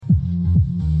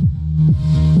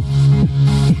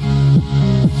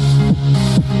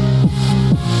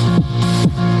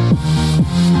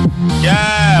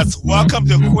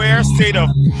welcome to Queer State of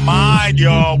Mind,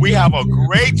 y'all. We have a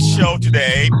great show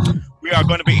today. We are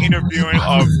going to be interviewing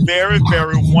a very,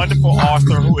 very wonderful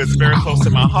author who is very close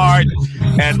to my heart.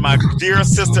 And my dear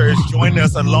sister is joining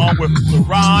us along with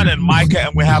Duran and Micah,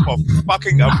 and we have a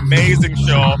fucking amazing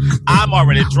show. I'm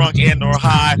already drunk and or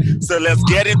high, so let's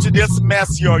get into this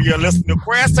mess, y'all. You're listening to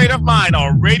Queer State of Mind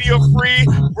on Radio Free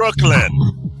Brooklyn.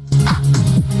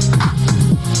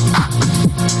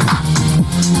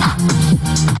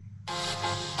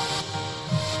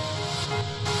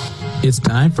 It's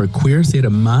time for Queer State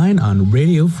of Mind on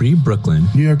Radio Free Brooklyn,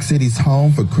 New York City's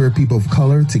home for queer people of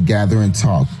color to gather and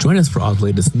talk. Join us for all the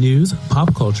latest news,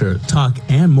 pop culture, talk,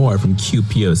 and more from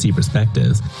QPOC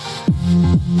perspectives.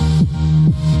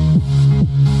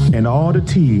 And all the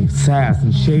tea, sass,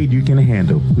 and shade you can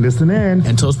handle. Listen in.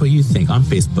 And tell us what you think on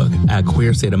Facebook at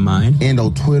Queer State of Mind. And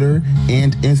on Twitter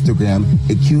and Instagram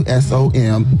at QSOMNYC.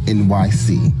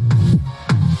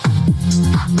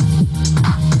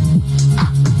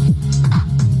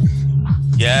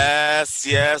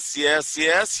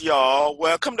 Yes, y'all.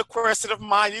 Welcome to Queer State of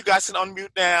Mind. You guys can unmute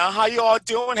now. How you all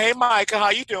doing? Hey, Micah, how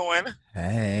you doing?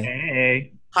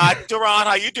 Hey. Hi, Duran,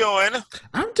 how you doing?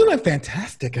 I'm doing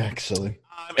fantastic, actually.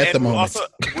 At the moment.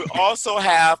 We also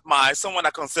have someone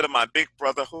I consider my big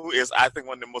brother, who is, I think,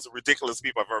 one of the most ridiculous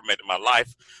people I've ever met in my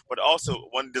life, but also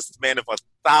this man of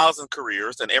 1,000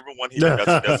 careers, and everyone he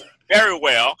does very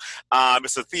well.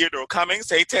 Mr. Theodore Cummings.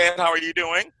 Hey, Ted, how are you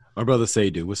doing? My brother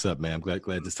Seydu, what's up, man? I'm glad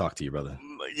to talk to you, brother.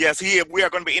 Yes, we are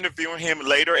going to be interviewing him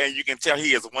later, and you can tell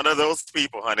he is one of those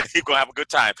people, honey. He's going to have a good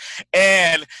time.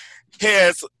 And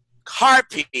his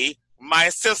harpy, my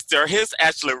sister, his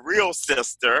actually real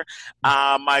sister,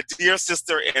 my dear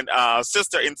sister in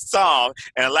song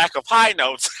and lack of high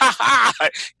notes.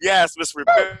 Yes, Miss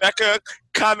Rebecca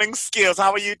Cummings Skills.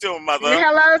 How are you doing, mother?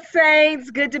 Hello,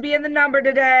 Saints. Good to be in the number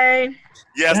today.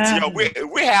 Yes,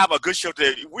 we have a good show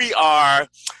today. We are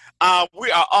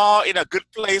all in a good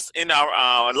place in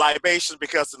our libation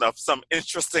because of some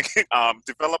interesting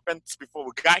developments before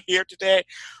we got here today.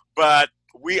 But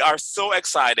we are so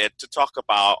excited to talk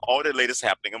about all the latest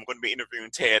happening. I'm going to be interviewing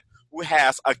Ted, who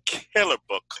has a killer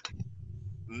book.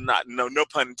 No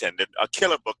pun intended. A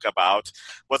killer book about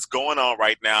what's going on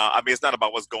right now. I mean, it's not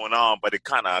about what's going on, but it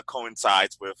kind of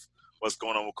coincides with what's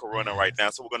going on with Corona right now.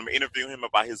 So we're going to be interviewing him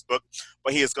about his book.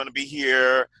 But he is going to be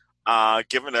here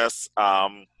giving us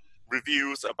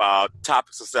reviews about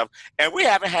topics and stuff. And we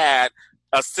haven't had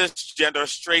a cisgender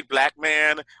straight black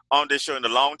man on this show in a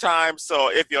long time. So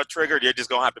if you're triggered, you're just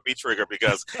going to have to be triggered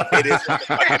because it is what the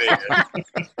fuck it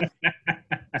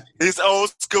is. He's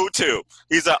old school too.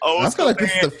 He's an old school man. I feel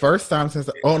like this is the first time since...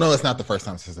 Oh, no, it's not the first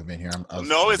time since I've been here.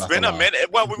 No, it's been a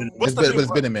minute. Well, it's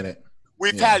been a minute.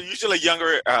 We've had usually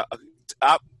younger...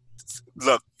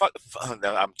 Look,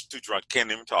 I'm too drunk, can't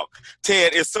even talk.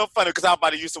 Ted, it's so funny because I'm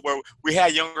about to use the word. We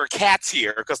had younger cats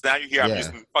here because now you hear I'm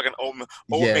using fucking old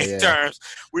man terms.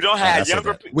 We don't have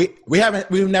younger.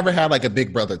 We've never had like a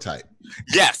big brother type.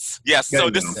 Yes. So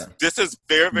this is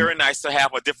very, very nice to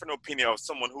have a different opinion of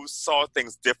someone who saw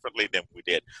things differently than we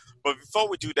did. But before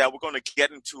we do that, we're going to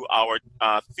get into our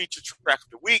feature track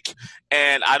of the week,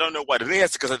 and I don't know what it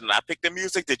is because I did not pick the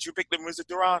music. Did you pick the music,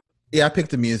 Duran? Yeah, I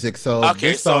picked the music. So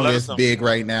this song is big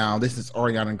right now. This is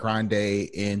Ariana Grande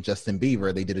and Justin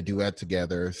Bieber. They did a duet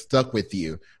together, Stuck With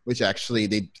You, which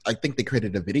actually I think they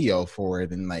created a video for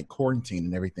it in like quarantine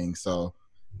and everything. So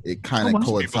it kind of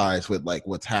coincides with like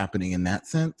what's happening in that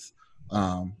sense.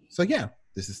 So yeah,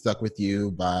 this is Stuck With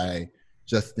You by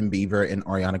Justin Bieber and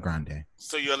Ariana Grande.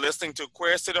 So you're listening to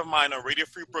Queer State of Mind on Radio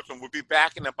Free Brooklyn. We'll be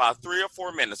back in about 3 or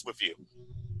 4 minutes with you.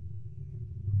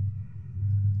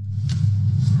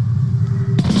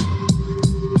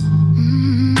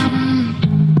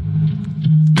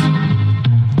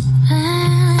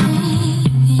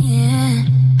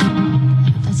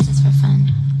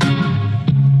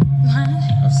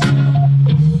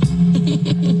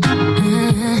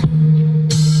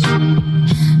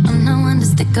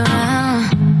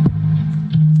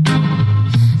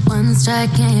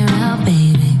 Strike and you're out,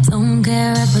 baby. Don't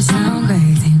care if I sound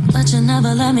crazy, but you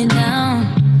never let me down.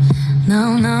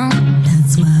 No,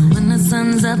 that's why when the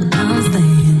sun's up, I'm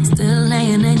staying. Still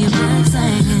laying in your bed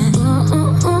singing. Ooh,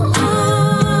 ooh, ooh,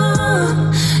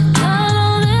 ooh. Got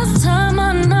all this time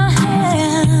on our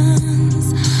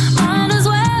hands. Might as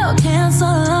well cancel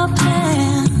our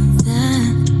plans.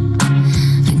 Yeah.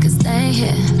 I could stay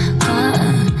here for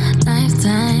a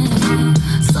lifetime.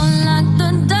 So lock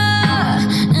the door.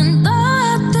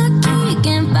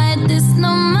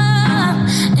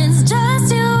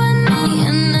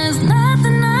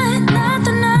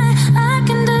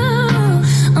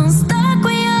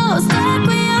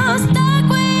 Stuck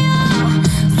with you.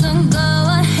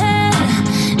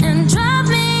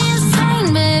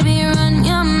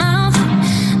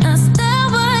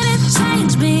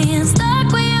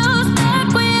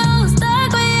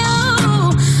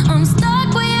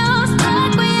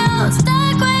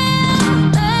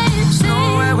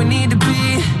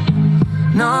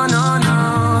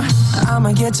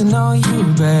 I'ma get to know you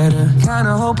better.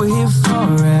 Kinda hope we're here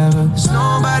forever. There's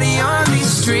nobody on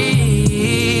these streets.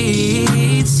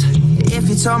 If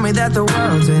you told me that the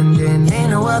world's ending,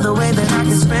 ain't no other way that I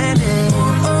can spend it.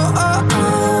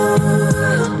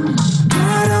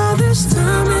 Got all this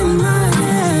time in my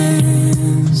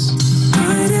hands.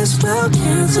 Might as well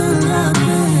cancel our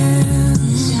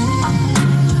plans.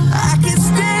 I can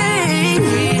stay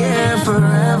here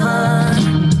forever.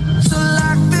 So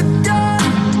lock the door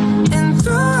and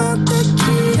throw out the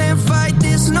key. Can't fight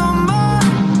this no more.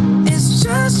 It's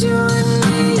just you and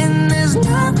me, and there's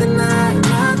nothing I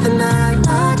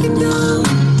can do.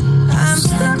 I'm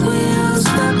stuck with you,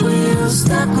 stuck with you,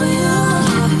 stuck with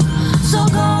you. So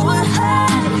go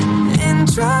ahead and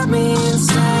drive me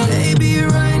insane. Baby,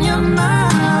 run your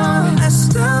mouth. I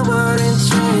still wouldn't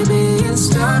trade being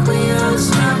stuck with you,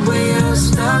 stuck with you,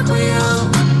 stuck with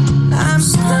you. I'm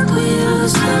stuck with you,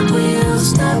 stuck with you,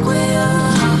 stuck with you.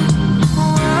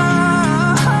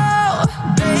 Whoa,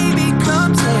 baby,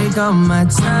 come take all my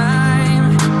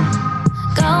time.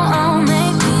 Go on,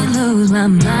 make me lose my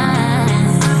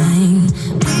mind.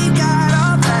 We got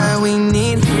all that we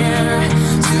need here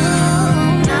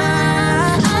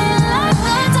tonight. Lock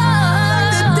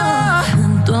the door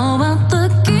and throw out the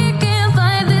key. Can't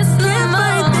fight this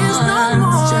no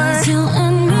more. It's just you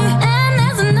and me, and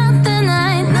there's nothing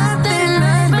I'd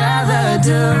rather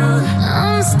do.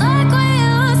 I'm stuck with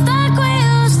you, stuck with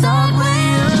you, stuck with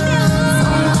you.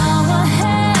 So go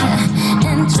ahead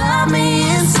and drive me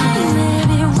insane,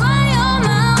 baby. Run your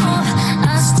mouth. I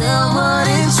still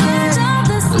wouldn't change all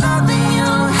this loving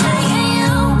you, hating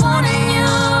you, wanting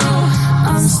you.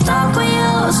 I'm stuck with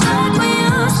you, stuck with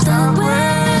you, stuck with you.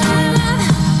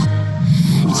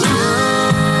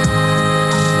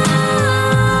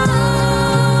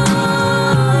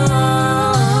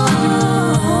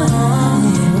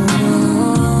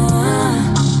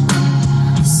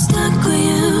 Stuck with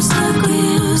you, stuck with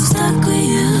you, stuck with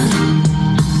you.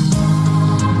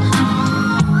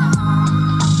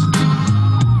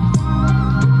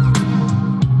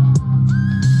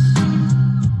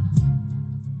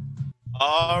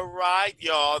 All right,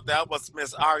 y'all. That was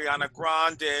Miss Ariana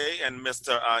Grande and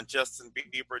Mr. Justin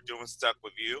Bieber doing "Stuck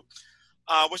with You,"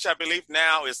 which I believe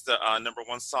now is the number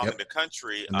one song in the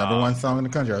country. The number one song in the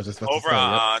country. I was just about over to say,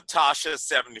 Tasha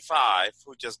 75,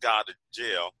 who just got out of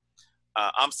jail.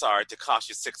 I'm sorry,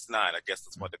 Tekashi 69. I guess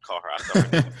that's what they call her. I thought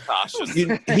her name was Tasha.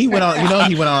 he went on.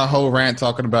 He went on a whole rant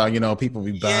talking about people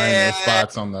be buying their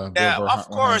spots on the Billboard. Of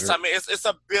course. 100. I mean, it's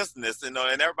a business, and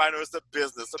everybody knows it's a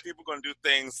business, so people are going to do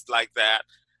things like that.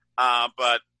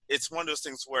 But it's one of those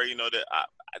things where that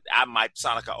I might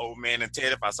sound like an old man, and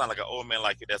Ted, if I sound like an old man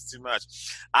like you, that's too much.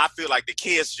 I feel like the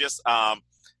kids just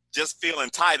feel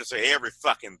entitled to every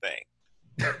fucking thing.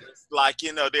 It's like,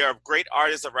 there are great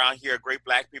artists around here, great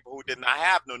black people who did not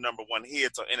have no number one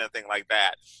hits or anything like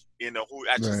that, who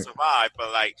actually survived.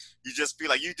 But like, you just feel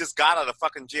like you just got out of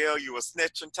fucking jail, you were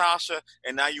snitching, Tasha,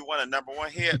 and now you want a number one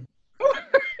hit.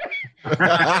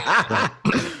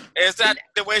 Is that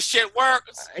the way shit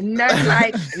works? Nothing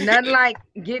like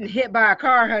getting hit by a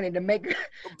car, honey, to make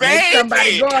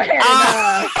somebody go ahead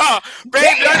and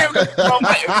baby.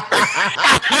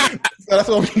 So that's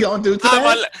what we gonna do today.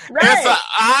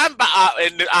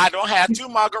 I don't have 2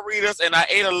 margaritas, and I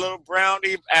ate a little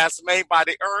brownie as made by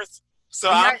the earth. So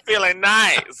I'm feeling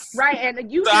nice. Right, and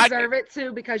you deserve it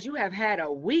too because you have had a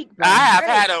week. Baby. I have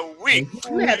had a week.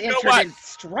 You have entered in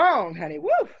strong, honey. Woo!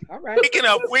 All right. Speaking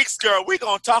of weeks, girl, we're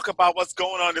going to talk about what's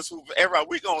going on this week.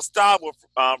 We're going to start with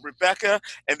Rebecca,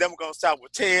 and then we're going to start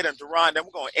with Ted and Duran, then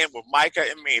we're going to end with Micah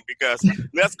and me because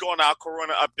let's go on our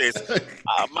Corona updates.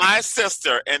 My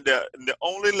sister and the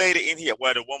only lady in here,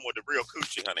 well, the one with the real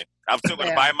coochie, honey. I'm still going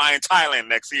to buy mine in Thailand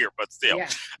next year, but still. Yeah.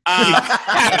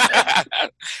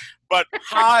 But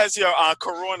how has your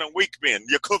Corona week been?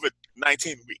 Your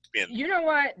COVID-19 week been? You know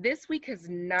what? This week has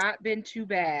not been too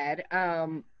bad.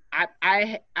 I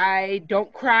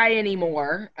don't cry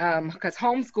anymore because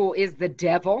homeschool is the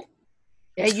devil,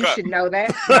 and you should know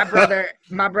that.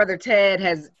 My brother Ted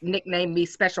has nicknamed me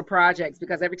Special Projects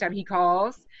because every time he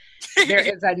calls, there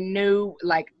is a new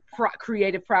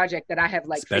creative project that I have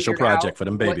special project for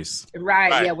them babies.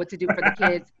 Right? Yeah, what to do for the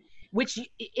kids. Which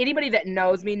anybody that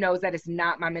knows me knows that it's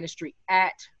not my ministry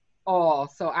at all.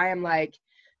 So I am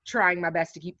trying my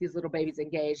best to keep these little babies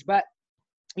engaged. But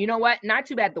you know what? Not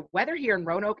too bad. The weather here in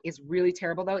Roanoke is really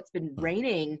terrible, though. It's been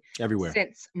raining everywhere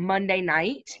since Monday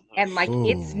night. And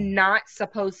it's not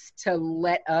supposed to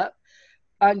let up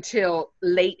until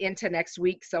late into next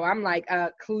week. So I'm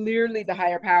clearly the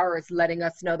higher power is letting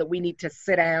us know that we need to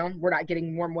sit down. We're not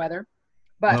getting warm weather.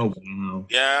 But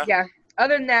yeah.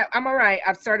 Other than that, I'm all right.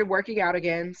 I've started working out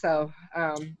again, so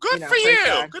good for you.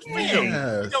 Good for you. You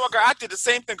know what, girl? I did the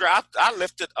same thing, girl. I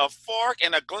lifted a fork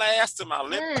and a glass to my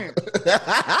lip.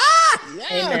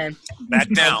 Amen. Back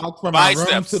down. From my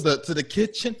room to the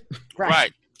kitchen.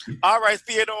 Right. All right,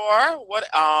 Theodore. What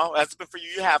has been for you?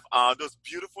 You have those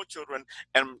beautiful children,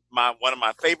 and one of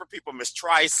my favorite people, Miss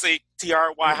Tracy,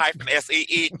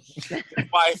 TRY-SEE,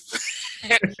 wife.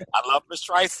 I love Miss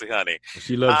Tracy, honey.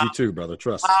 She loves you too, brother.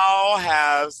 Trust. How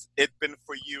has it been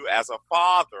for you as a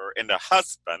father and a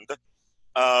husband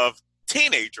of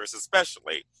teenagers,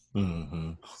 especially?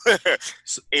 Mm-hmm. In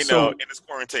this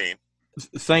quarantine.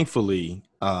 Thankfully,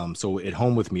 so at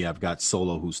home with me, I've got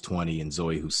Solo, who's 20, and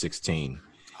Zoe, who's 16.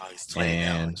 Oh, he's 20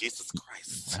 now. Jesus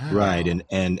Christ. Wow. Right,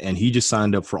 and he just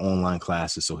signed up for online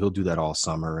classes, so he'll do that all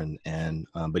summer.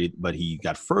 But he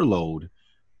got furloughed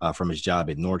from his job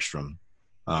at Nordstrom,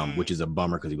 which is a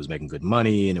bummer because he was making good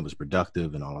money and it was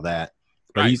productive and all of that.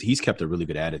 But he's kept a really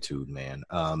good attitude, man.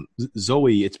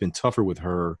 Zoe, it's been tougher with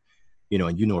her,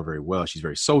 and you know her very well. She's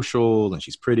very social and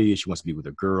she's pretty. She wants to be with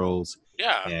the girls.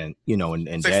 Yeah. And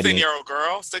 16-year-old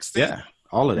girl, 16. Yeah.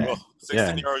 All of that.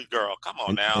 16-year-old girl. Come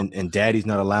on now. And daddy's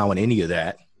not allowing any of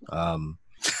that.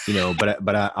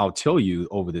 But I'll tell you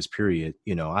over this period,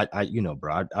 bro,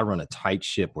 I run a tight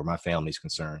ship where my family's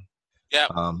concerned. Yeah.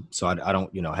 So I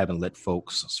don't, haven't let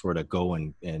folks sort of go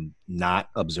and not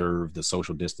observe the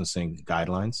social distancing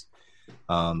guidelines.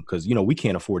 Cause we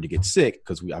can't afford to get sick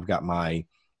because I've got my,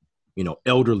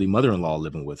 elderly mother-in-law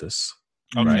living with us.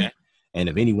 Okay. Right? And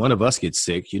if any one of us gets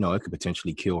sick, it could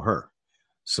potentially kill her.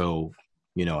 So,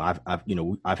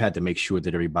 I've had to make sure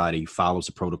that everybody follows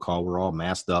the protocol. We're all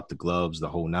masked up, the gloves, the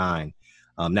whole nine.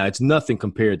 Now it's nothing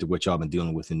compared to what y'all been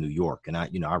dealing with in New York. And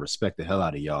I respect the hell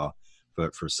out of y'all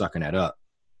for sucking that up.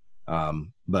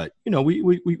 But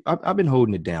I've been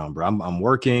holding it down, bro. I'm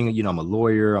working, I'm a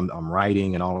lawyer, I'm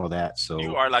writing and all of that. So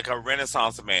you are like a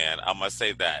Renaissance man. I must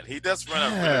say that he does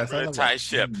run a really tight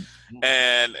ship,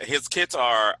 and his kids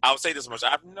are, I'll say this much.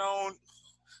 I've known,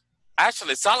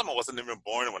 actually, Solomon wasn't even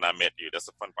born when I met you. That's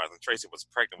the fun part. Tracy was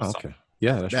pregnant with Solomon.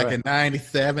 Yeah, that's back right. in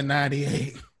 97,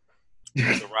 98.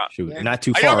 Shoot, not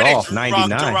too far off.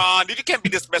 99. Duran, you can't be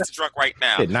this messy drunk right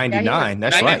now. 99.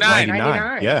 That's 99. Right.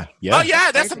 99. Yeah. Oh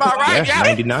yeah, that's about right. Yeah.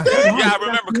 99. Yeah, I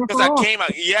remember because I came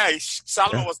out. Yeah,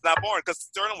 Solomon was not born because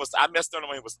I met Sterling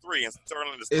when he was 3, and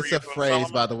Sterling is 3. It's a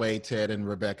phrase, by the way, Ted and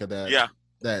Rebecca,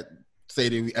 that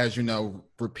Sadie, as you know,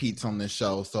 repeats on this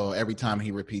show. So every time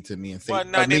he repeats it, me and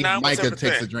Sadie, Micah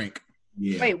takes a drink.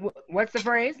 Yeah. Wait, what's the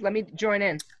phrase? Let me join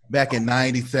in. Back in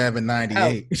 97,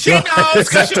 98. Oh. She knows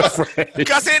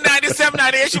because in 97,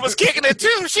 98, she was kicking it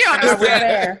too. She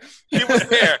understands. She was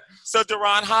there. So,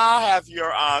 Duran, how have your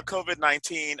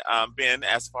COVID-19 been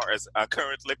as far as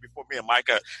currently? Before me and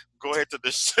Micah go ahead to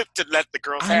the ship to let the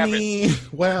girls have it.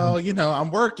 Well, I'm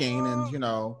working, and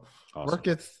awesome. Work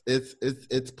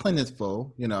it's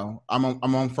plentiful.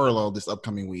 I'm on furlough this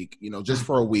upcoming week. Just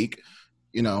for a week.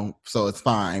 So it's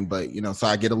fine, but so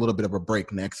I get a little bit of a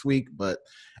break next week, but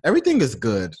everything is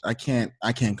good. I can't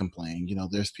complain.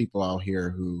 There's people out here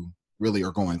who really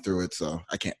are going through it, so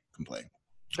I can't complain.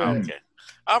 Okay.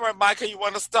 All right, Micah, you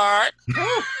want to start?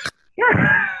 What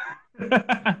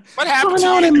happened to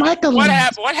you?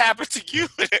 What happened to you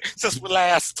since we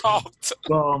last talked?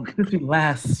 Well, since we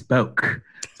last spoke,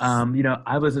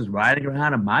 I was just riding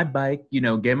around on my bike,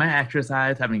 getting my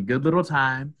exercise, having a good little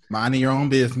time. Minding your own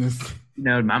business.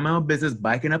 Mind my own business,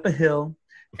 biking up a hill,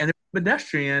 and the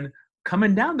pedestrian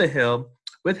coming down the hill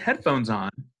with headphones on,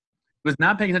 was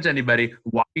not paying attention to anybody,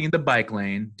 walking in the bike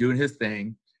lane, doing his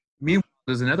thing. Meanwhile,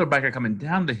 there's another biker coming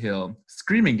down the hill,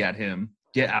 screaming at him,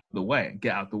 get out of the way,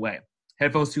 get out of the way.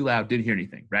 Headphones too loud, didn't hear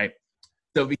anything, right?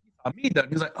 So he saw me, though,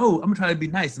 he was like, oh, I'm trying to be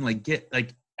nice and get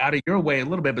out of your way a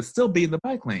little bit, but still be in the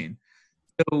bike lane.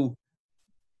 So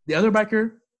the other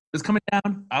biker was coming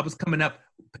down, I was coming up,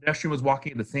 pedestrian was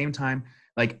walking at the same time.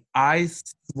 I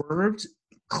swerved,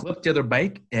 clipped the other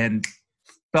bike, and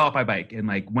fell off my bike and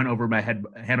went over my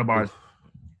handlebars.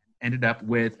 Ended up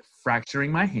with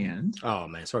fracturing my hand. Oh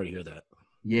man, sorry to hear that.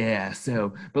 Yeah.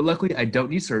 So, but luckily I don't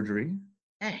need surgery.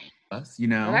 Hey. Plus,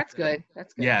 Well, that's good.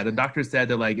 That's good. Yeah, the doctor said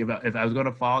that if I was going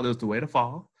to fall, it was the way to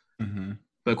fall. Mm-hmm.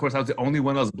 But of course, I was the only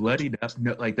one that was bloodied up.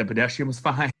 No, the pedestrian was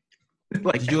fine.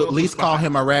 Did you at least call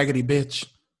him a raggedy bitch?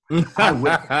 I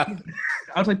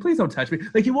was like, please don't touch me.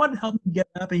 He wanted to help me get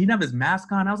up, and he didn't have his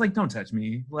mask on. I was like, don't touch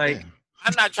me.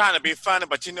 I'm not trying to be funny,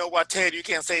 but you know what, Ted? You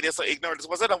can't say this or ignore this.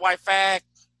 Was it a white fag?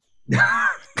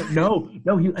 No.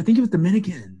 I think he was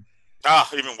Dominican. Oh,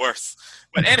 even worse.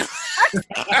 But anyway.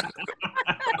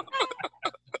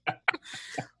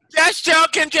 Just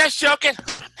joking.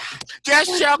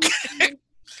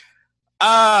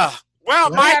 Well,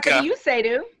 what Micah. happened to you,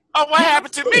 Sadu? Oh, what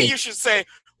happened to me? You should say,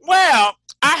 well,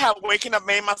 I have waken up,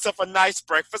 made myself a nice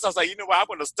breakfast. I was like, you know what? I'm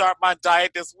going to start my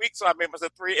diet this week. So I made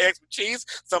myself 3 eggs with cheese,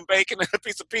 some bacon, and a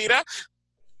piece of pita.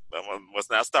 I was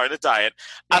not starting a diet.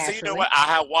 I said, you know what?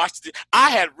 I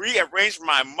had rearranged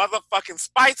my motherfucking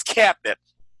spice cabinet.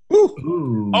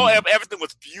 Ooh. Oh, everything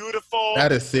was beautiful.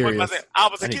 That is serious. I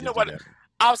was like, you know what?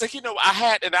 I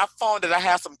found that I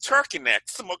had some turkey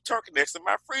necks, smoked turkey necks in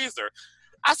my freezer.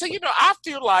 I said, you know, I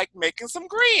feel like making some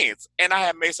greens. And I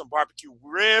had made some barbecue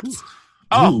ribs.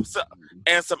 And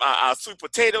some sweet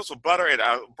potatoes with butter and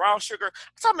brown sugar.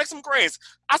 So I make some greens.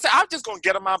 I said, I'm just going to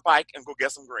get on my bike and go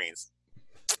get some greens.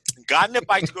 Got on the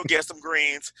bike to go get some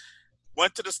greens.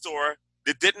 Went to the store.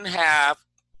 They didn't have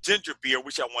ginger beer,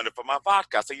 which I wanted for my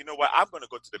vodka. I said, you know what? I'm going to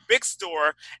go to the big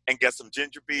store and get some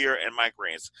ginger beer and my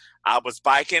greens. I was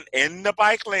biking in the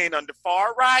bike lane on the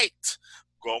far right,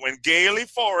 going gaily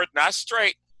forward, not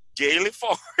straight, gaily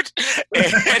forward.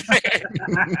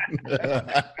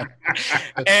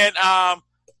 And I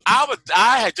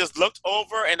had just looked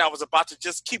over and I was about to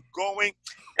just keep going.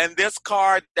 And this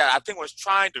car that I think was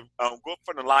trying to go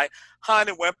for the light,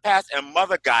 honey, went past and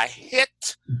mother got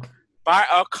hit by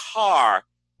a car.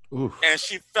 Oof. And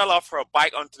she fell off her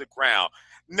bike onto the ground.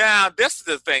 Now, this is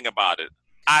the thing about it.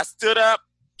 I stood up,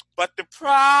 but the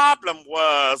problem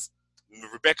was,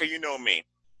 Rebecca, you know me.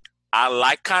 I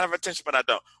like kind of attention, but I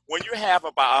don't. When you have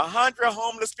about 100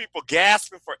 homeless people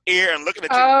gasping for air and looking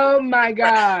at you. Oh, my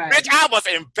God. Bitch, I was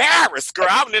embarrassed, girl.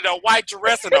 I was in a white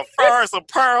dress and a fur and some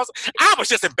pearls. I was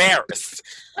just embarrassed.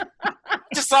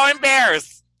 Just so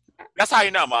embarrassed. That's how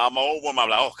you know I'm an old woman. I'm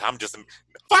like, oh, I'm just,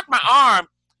 fuck my arm.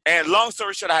 And long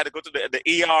story short, I had to go to the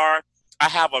ER. I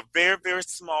have a very, very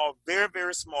small,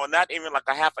 not even like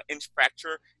a half an inch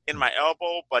fracture in my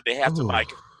elbow, but they have to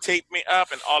like tape me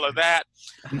up and all of that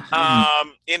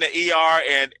in the ER.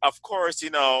 And of course, you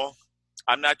know,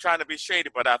 I'm not trying to be shady,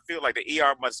 but I feel like the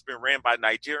ER must have been ran by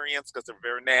Nigerians because they're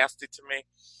very nasty to me.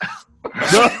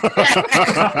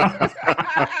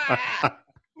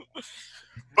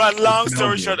 But long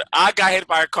story short, I got hit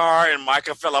by a car and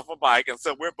Micah fell off a bike. And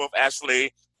so we're both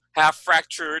actually have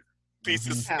fractured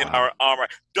pieces in our arm.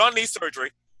 Don't need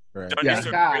surgery. Right. Don't need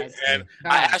surgery. And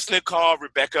I actually called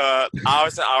Rebecca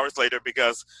hours and hours later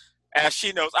because, as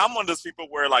she knows, I'm one of those people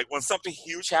where, like, when something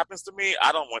huge happens to me,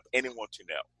 I don't want anyone to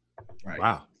know. Right.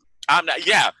 Wow. I'm not.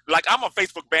 Yeah, like I'm a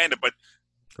Facebook bandit, but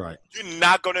you're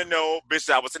not gonna know, bitch,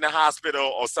 that I was in the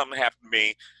hospital or something happened to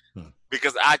me.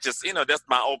 Because I just, you know, that's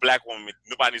my old black woman.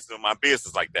 Nobody needs to know my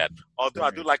business like that. Although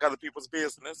I do like other people's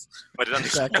business. But they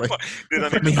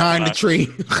don't behind the tree.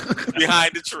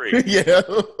 Behind the tree. Yeah.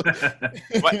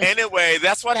 But anyway,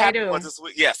 that's what happened this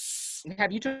week. Yes.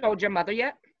 Have you told your mother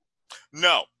yet?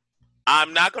 No.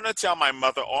 I'm not going to tell my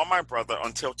mother or my brother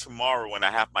until tomorrow when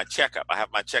I have my checkup. I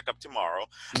have my checkup tomorrow.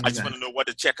 I just want to know what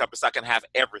the checkup is so I can have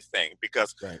everything.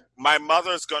 Because my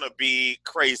mother's going to be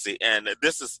crazy. And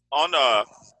this is on a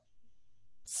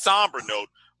somber note.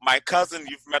 My cousin,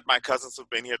 you've met my cousins who've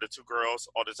been here, the 2 girls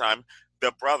all the time.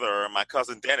 The brother, my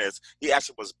cousin Dennis, he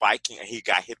actually was biking and he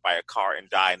got hit by a car and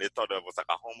died. And they thought it was like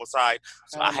a homicide.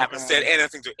 So I haven't said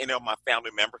anything to any of my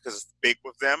family members because it's big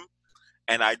with them.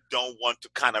 And I don't want to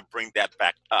kind of bring that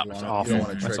back up. You don't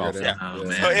want to trigger that.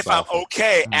 So if I'm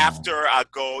okay after I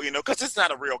go, you know, because it's not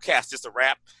a real cast, it's a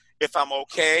rap. If I'm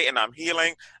okay and I'm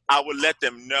healing, I will let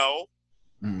them know.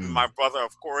 My brother,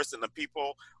 of course, and the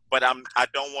people. But I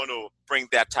don't want to bring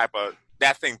that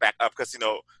thing back up because, you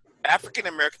know, African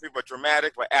American people are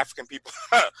dramatic, but African people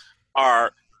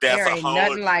are that's a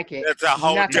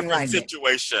whole different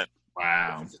situation.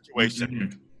 Wow.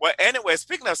 Well, anyway,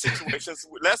 speaking of situations,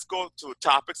 let's go to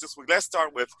topics this week. Let's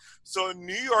start with, so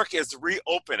New York is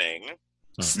reopening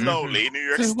slowly, New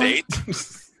York State.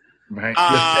 Right.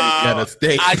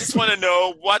 I just want to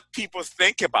know what people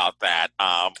think about that.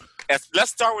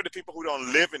 Let's start with the people who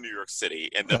don't live in New York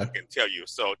City, and then we can tell you.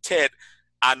 So, Ted,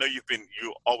 I know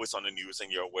you're always on the news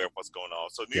and you're aware of what's going on.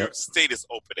 So, New York State is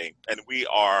opening, and we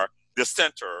are the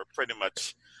center, pretty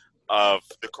much, of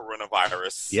the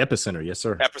coronavirus. The epicenter, yes,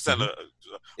 sir. Epicenter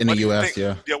in the U.S.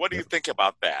 Yeah. What do you think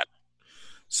about that?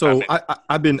 So,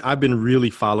 I've been really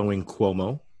following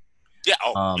Cuomo.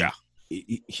 Yeah.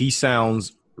 He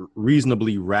sounds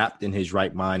reasonably wrapped in his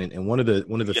right mind, and one of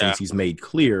the things he's made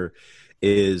clear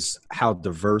is how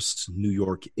diverse New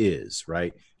York is,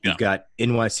 right? You've got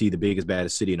NYC, the biggest,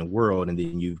 baddest city in the world, and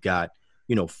then you've got,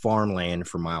 you know, farmland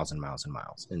for miles and miles and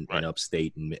miles, and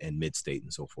upstate and mid-state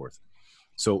and so forth.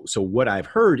 So what I've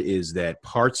heard is that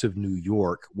parts of New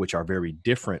York, which are very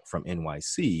different from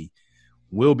NYC,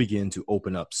 will begin to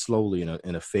open up slowly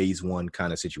in a phase 1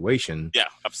 kind of situation. Yeah,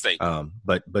 upstate.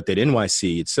 But that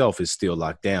NYC itself is still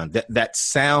locked down. That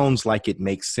sounds like it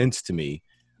makes sense to me.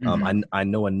 I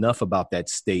know enough about that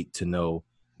state to know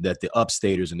that the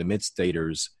upstaters and the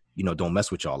mid-staters, don't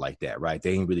mess with y'all like that, right?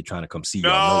 They ain't really trying to come see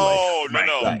y'all. No.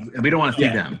 Right. And we don't want to see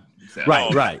them. So.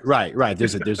 Right.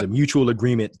 There's a mutual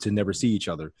agreement to never see each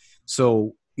other.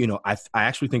 So, I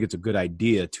actually think it's a good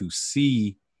idea to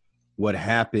see what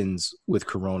happens with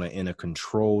Corona in a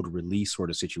controlled release sort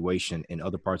of situation in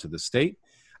other parts of the state.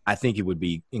 I think it would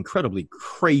be incredibly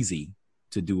crazy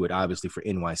to do it, obviously, for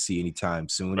NYC anytime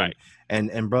soon. Right.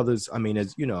 And brothers, I mean,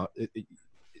 as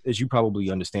as you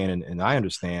probably understand, and I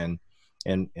understand,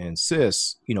 and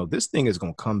sis, this thing is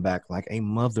going to come back like a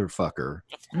motherfucker.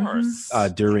 Of course.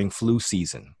 During flu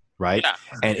season, right? Yeah.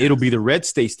 And it'll be the red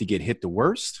states to get hit the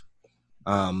worst,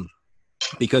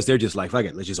 because they're just like, fuck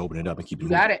it, let's just open it up and keep it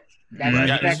moving. Got it. That's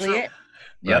exactly it.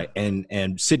 Right.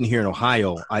 And sitting here in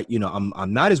Ohio,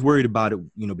 I'm not as worried about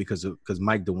it, because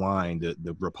Mike DeWine,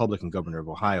 the Republican governor of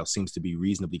Ohio, seems to be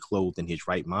reasonably clothed in his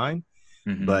right mind.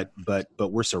 Mm-hmm.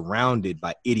 But we're surrounded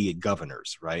by idiot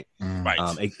governors, right?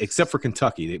 Right. Except for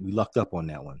Kentucky, we lucked up on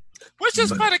that one. Which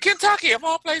is kind of Kentucky of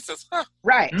all places, huh?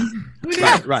 Right.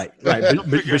 Right.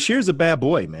 Bashir's a bad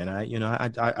boy, man.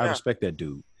 I respect that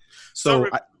dude. So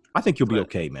I think you'll be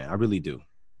okay, man. I really do.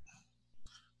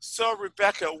 So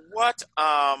Rebecca, what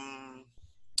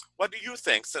do you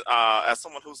think, as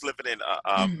someone who's living in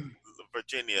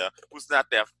Virginia, who's not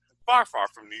that far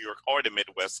from New York or the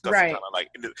Midwest? Right.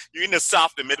 You're in the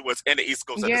South, the Midwest, and the East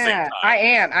Coast at the same time.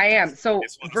 I am. So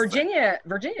Virginia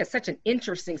is such an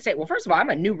interesting state. Well, first of all, I'm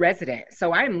a new resident,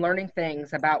 so I am learning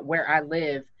things about where I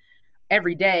live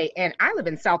every day. And I live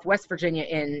in Southwest Virginia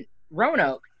in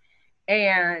Roanoke.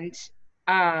 And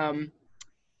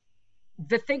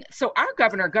so our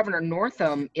Governor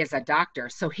Northam, is a doctor.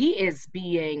 So he is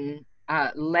being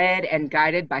led and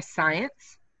guided by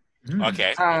science.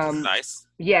 Okay, nice.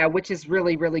 Yeah, which is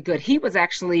really, really good.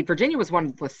 Virginia was one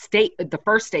of the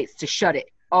first states to shut it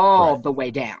all the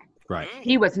way down. Right.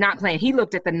 He was not playing. He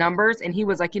looked at the numbers and he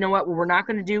was like, you know what we're not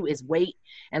going to do is wait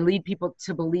and lead people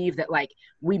to believe that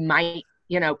we might,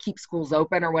 keep schools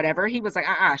open or whatever. He was like,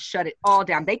 shut it all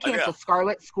down. They canceled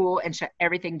Scarlet School and shut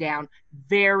everything down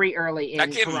very early in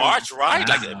March, right?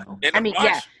 Wow. March.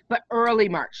 Yeah, but early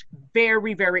March,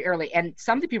 very, very early. And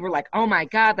some of the people were like, oh my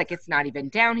God, it's not even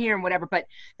down here and whatever. But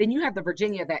then you have the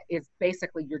Virginia that is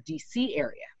basically your DC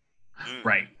area.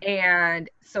 Right. And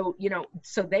so,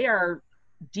 so they are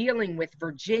dealing with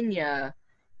Virginia,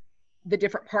 the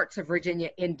different parts of Virginia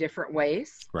in different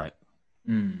ways. Right.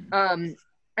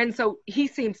 And so he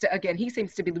seems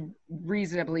to be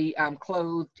reasonably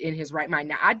clothed in his right mind.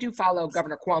 Now, I do follow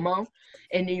Governor Cuomo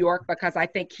in New York because I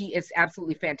think he is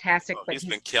absolutely fantastic. But he's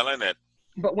been killing it.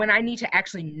 But when I need to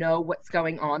actually know what's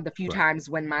going on, the few times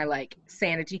when my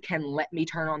sanity can let me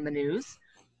turn on the news,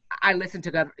 I listen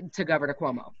to Governor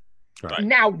Cuomo. Right.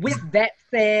 Now, with that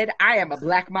said, I am a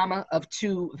Black mama of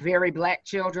 2 very Black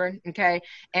children, okay?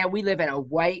 And we live in a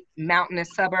white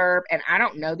mountainous suburb, and I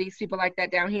don't know these people like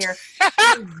that down here.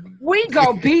 We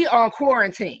go be on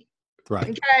quarantine, right?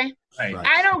 Okay? Right.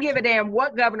 I don't give a damn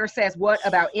what governor says what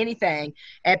about anything.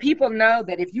 And people know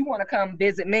that if you want to come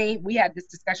visit me, we had this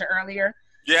discussion earlier.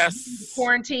 Yes.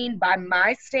 Quarantine by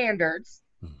my standards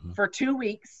for 2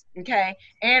 weeks. Okay.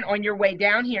 And on your way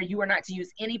down here, you are not to use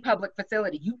any public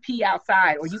facility. You pee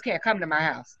outside or you can't come to my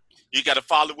house. You got to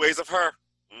follow the ways of her.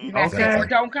 That's it, or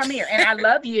don't come here. And I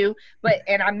love you,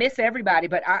 and I miss everybody,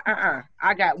 but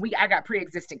I got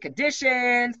pre-existing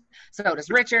conditions. So does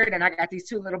Richard, and I got these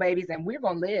 2 little babies, and we're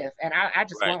gonna live. And I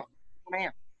just want,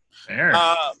 man. Fair.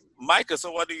 Micah,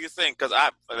 so what do you think? Because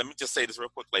let me just say this real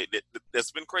quickly.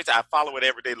 That's been crazy. I follow it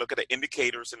every day. Look at the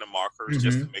indicators and the markers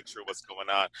just to make sure what's going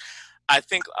on. I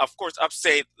think, of course,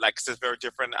 upstate, it's very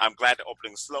different. I'm glad they're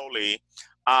opening slowly.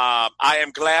 I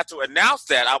am glad to announce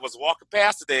that I was walking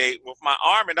past today with my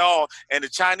arm and all, and the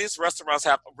Chinese restaurants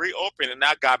have reopened, and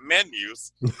I got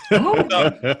menus.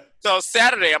 So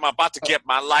Saturday, I'm about to get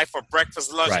my life for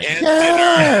breakfast, lunch, and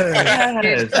dinner.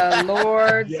 It's the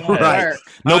Lord's work.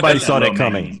 Nobody saw that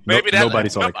coming. Nobody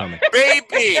saw that coming.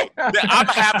 Baby, I'm going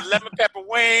to have lemon pepper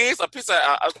wings, a piece of...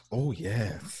 oh,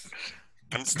 yes.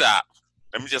 Let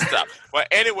me just stop. But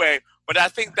anyway... But I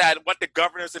think that what the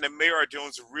governors and the mayor are doing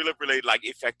is really, really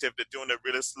effective. They're doing it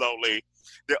really slowly.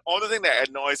 The only thing that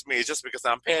annoys me is just because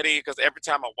I'm petty, because every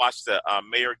time I watch the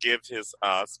mayor give his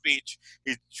speech,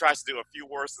 he tries to do a few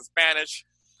words in Spanish.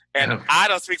 And I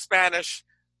don't speak Spanish,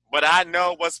 but I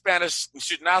know what Spanish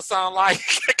should not sound like.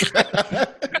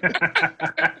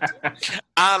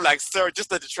 I'm like, sir,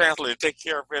 just let the translator take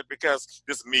care of it because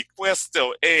this mi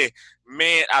questo,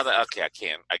 man. I was like, okay, I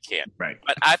can't. Right.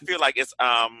 But I feel like it's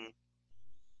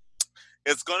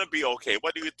gonna be okay.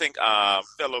 What do you think,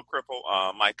 fellow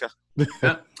cripple, Micah?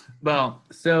 Well,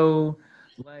 so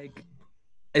like,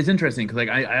 it's interesting because like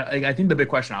I think the big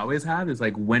question I always have is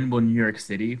like, when will New York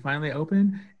City finally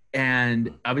open?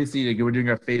 And obviously, like, we're doing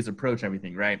our phased approach,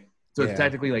 everything, right? So it's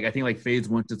technically like, I think like phase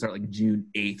 1 should start like June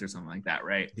 8th or something like that,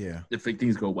 right? Yeah. If like,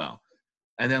 things go well.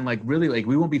 And then like really like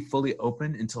we won't be fully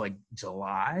open until like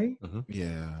July.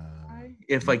 Yeah.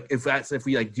 If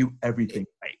we like do everything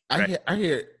right.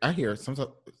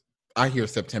 I hear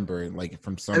September like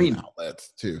from some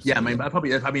outlets too. So, yeah, I mean, probably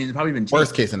been changed.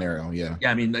 Worst case scenario, yeah.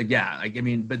 Yeah, I mean, like,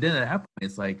 but then at that point,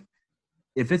 it's like,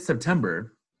 if it's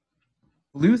September,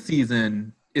 flu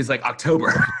season is like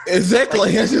October.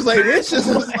 Exactly. It's just like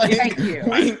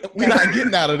we're not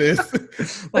getting out of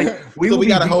this. Like we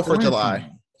got to hope for July.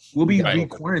 We'll be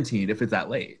quarantined if it's that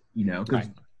late, you know, because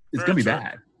it's gonna be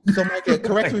bad. So, Micah,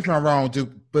 correct me if I'm wrong,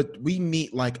 but we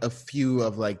meet like a few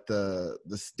of like the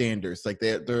standards, like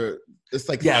they're it's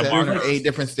like 7 or 8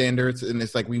 different standards, and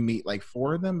it's like we meet like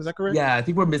 4 of them. Is that correct? Yeah, I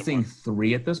think we're missing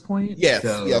 3 at this point. Yes.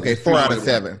 So yeah. Okay. 4 out of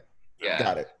 7. Yeah.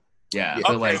 Got it. Yeah. Okay.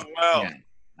 So like, well,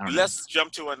 let's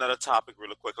jump to another topic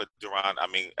really quickly, Duran. I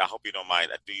mean, I hope you don't mind.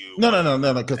 Do you? No.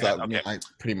 Because I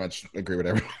pretty much agree with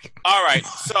everything. All right,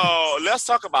 so let's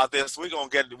talk about this. We're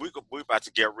about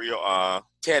to get real.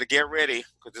 Ted, get ready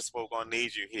because this is what we're gonna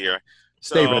need you here.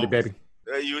 So, stay ready, baby.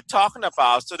 You were talking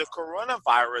about the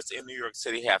coronavirus in New York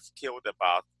City have killed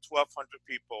about 1,200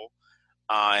 people,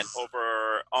 and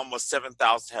over almost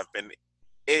 7,000 have been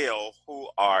ill who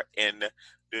are in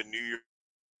the New York.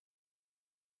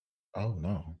 Oh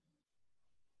no.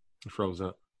 She froze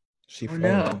up. She froze.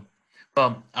 No.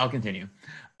 Well, I'll continue.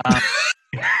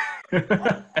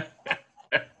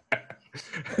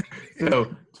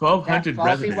 So 1,200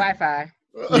 faulty residents. Wi-Fi.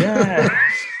 Yeah.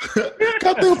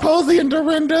 Cut through Posey and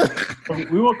Dorinda.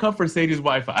 We won't come for Sadie's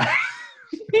Wi-Fi.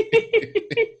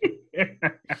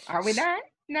 Are we not?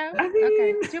 No.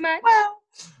 Okay. Too much. Well.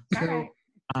 All right.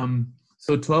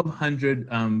 So 1,200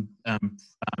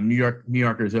 New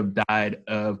Yorkers who have died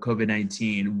of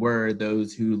COVID-19 were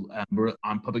those who were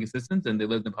on public assistance and they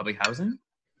lived in public housing.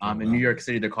 In New York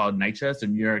City, they're called NYCHA, so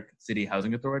New York City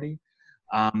Housing Authority.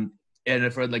 And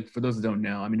for those who don't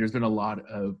know, I mean, there's been a lot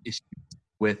of issues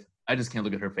with. I just can't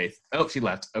look at her face. Oh, she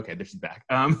left. Okay, there she's back.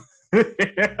 Did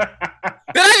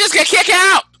I just get kicked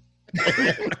out?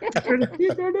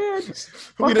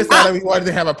 We decided we wanted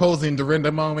to have a Posey and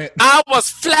Dorinda moment. I was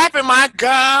flapping my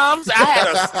gums. I had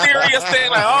a serious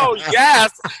thing like, oh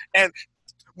yes. And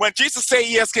when Jesus said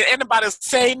yes, can anybody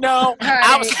say no?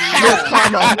 I was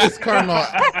Miss Karma.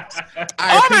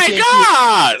 Oh my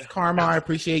God, Karma, I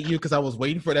appreciate you because I was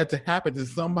waiting for that to happen to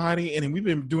somebody, and we've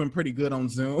been doing pretty good on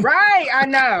Zoom. Right, I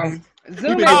know.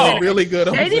 Zoom We've been doing really good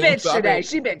on Katie Zoom. bitch today.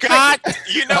 She been God,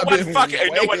 you know what? Fuck it.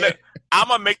 You know what? I'm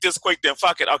gonna make this quick. Then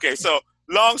fuck it. Okay, so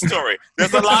long story.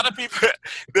 There's a lot of people.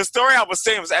 The story I was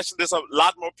saying was actually there's a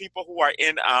lot more people who are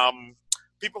in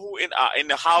in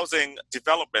the housing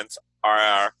developments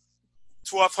are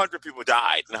 1,200 people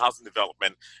died in the housing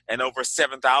development, and over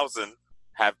 7,000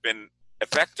 have been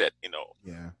affected. You know.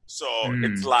 Yeah. So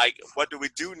it's like, what do we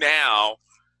do now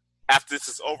after this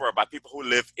is over about people who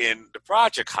live in the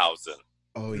project housing?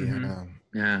 Oh yeah.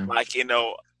 Yeah. Like, you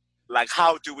know. Like,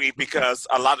 how do we, because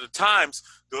a lot of the times,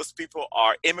 those people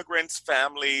are immigrants,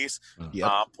 families,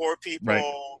 poor people.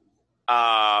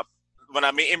 Right. When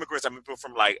I mean immigrants, I mean people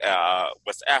from, like,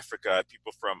 West Africa,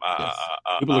 people from...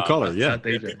 people of color,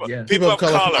 People of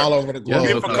color from all over the globe.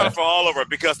 People of color from all over,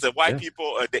 because the white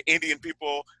people, the Indian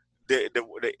people,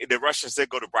 the Russians, they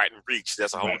go to Brighton Beach.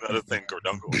 That's a whole other thing.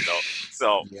 Don't go, you know?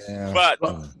 So, but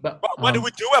what do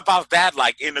we do about that?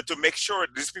 Like, you know, to make sure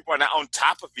these people are not on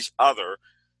top of each other.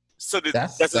 So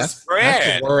that's spread.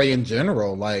 That's the worry in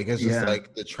general. Like, it's just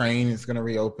like the train is going to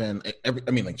reopen.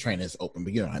 Train is open,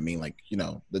 but you know what I mean? Like, you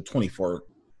know, the 24/7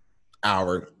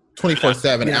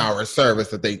 hour service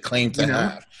that they claim to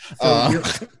have. So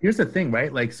here's the thing,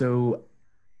 right? Like, so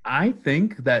I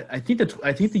think the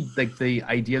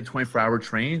idea of 24-hour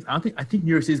trains. I think New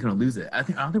York City is going to lose it. I don't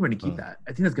think we're going to keep that.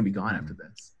 I think that's going to be gone after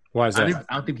this. Why is that?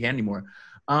 I don't think we can anymore.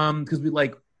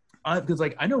 Because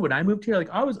I know when I moved here,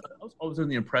 like I was always under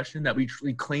the impression that we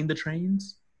claimed the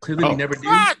trains. Clearly, we never did.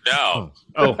 No.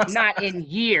 Not in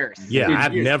years. Yeah,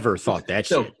 I've never thought that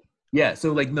shit. Yeah,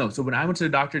 so when I went to the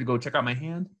doctor to go check out my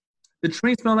hand, the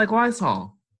train smelled like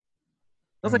Lysol.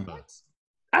 I was like, what?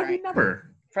 I mean,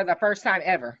 never. For the first time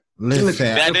ever.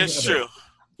 Listen, that is true.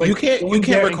 Like, you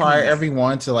can't require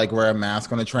everyone to like wear a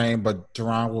mask on the train, but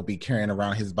Duran will be carrying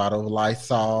around his bottle of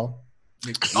Lysol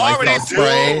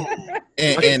spray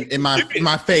and in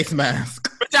my face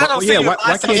mask. But I don't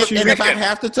why can't you? And if I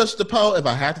have to touch the pole,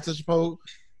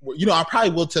 you know, I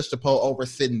probably will touch the pole over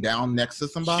sitting down next to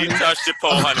somebody. She'll touch the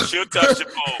pole, honey. She'll touch the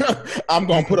pole. I'm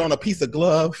gonna put on a piece of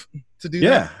glove to do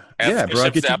that. Yeah, bro.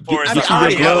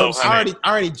 I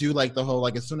already do like the whole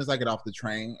like as soon as I get off the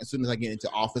train, as soon as I get into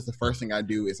office, the first thing I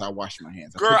do is I wash my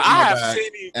hands. Girl, I have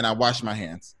seen you, and I wash my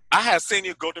hands. I have seen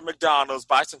you go to McDonald's,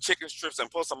 buy some chicken strips, and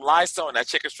put some Lysol in that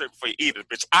chicken strip before you eat it,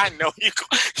 bitch. I know you're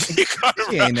gonna.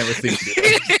 She ain't never seen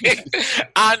it.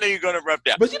 I know you're gonna rub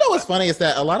that. But you know what's funny is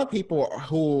that a lot of people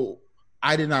who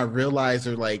I did not realize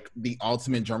are like the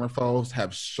ultimate germaphobes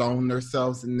have shown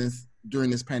themselves in this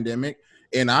during this pandemic.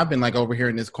 And I've been like over here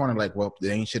in this corner, like, well,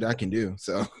 there ain't shit I can do.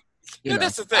 So, you know,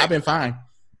 that's the thing. I've been fine.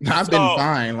 I've been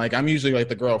fine. Like, I'm usually like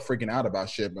the girl freaking out about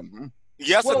shit, but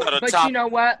but you know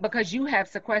what? Because you have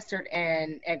sequestered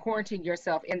and quarantined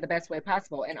yourself in the best way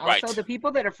possible. And also the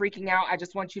people that are freaking out, I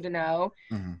just want you to know,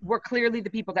 were clearly the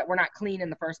people that were not clean in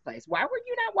the first place. Why were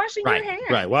you not washing your hands?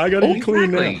 Right. Why I gotta be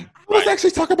clean now? Let's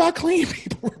actually talk about clean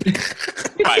people.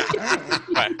 Right.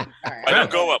 Don't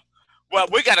go up. Well,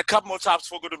 we got a couple more topics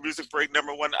before we go to music break.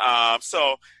 Number one,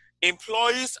 so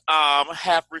employees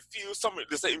have refused.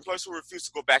 They say employees who refuse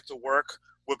to go back to work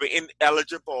will be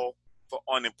ineligible for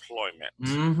unemployment.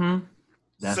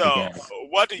 Mm-hmm. So,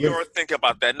 what do you think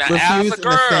about that? Now, refuse as a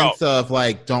girl, in the sense of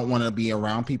like don't want to be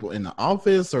around people in the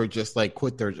office, or just like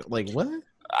quit their like what?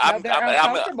 They're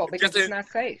uncomfortable because it's not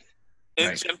safe.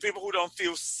 And people who don't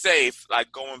feel safe,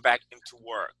 like going back into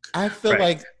work. I feel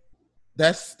like.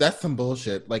 That's some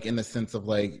bullshit. Like in the sense of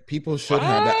like people should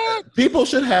have that. People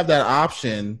should have that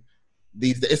option.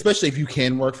 Especially if you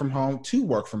can work from home, to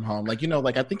work from home. Like, you know,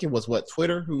 like I think it was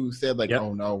Twitter who said like,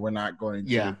 oh no, we're not going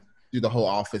to do the whole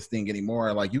office thing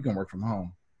anymore. Like you can work from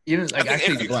home. Even like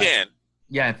actually, if you can.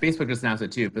 Yeah, Facebook just announced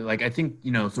it too. But like I think,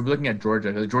 you know, so we're looking at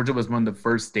Georgia. Like, Georgia was one of the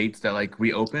first states that like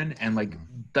reopened, and like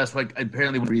that's like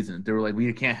apparently one reason they were like,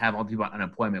 we can't have all people on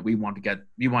unemployment. We want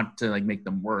to like make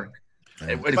them work.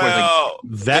 Well,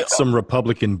 that's some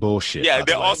Republican bullshit. Yeah,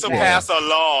 they also passed a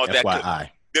law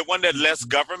FYI. They wanted less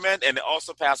government, and they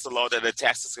also passed a law that the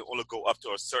taxes can only go up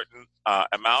to a certain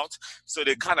amount. So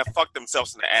they kind of fucked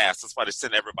themselves in the ass. That's why they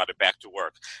sent everybody back to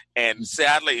work. And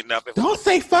sadly enough, don't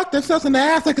say fuck themselves in the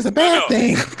ass like it's a bad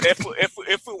thing.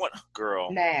 If we want,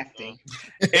 girl, nasty.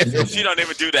 If you don't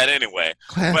even do that anyway.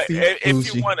 Classy, but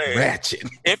if you want to, ratchet.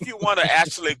 If you want to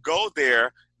actually go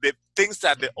there. The things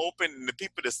that they open and the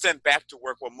people that sent back to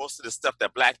work were most of the stuff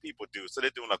that black people do. So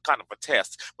they're doing a kind of a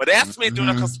test. But that's me doing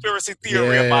a conspiracy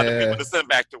theory about the people that sent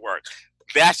back to work.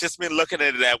 That's just me looking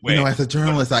at it that way. You know, as a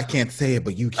journalist, I can't say it,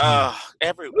 but you can.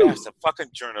 Everywhere. As a fucking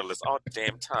journalist all the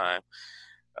damn time.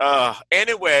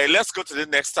 Anyway, let's go to the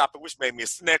next topic, which made me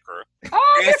snicker.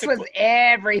 Oh, this was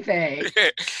everything.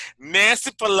 Nancy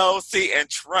Pelosi and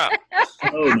Trump.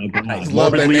 Oh my God.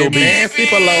 Love that name, Nancy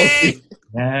Pelosi.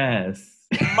 Yes.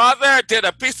 Mother did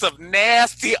a piece of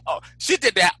nasty. She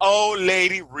did that old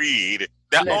lady read.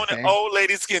 That only old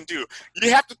ladies can do.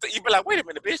 You have to. You be like, wait a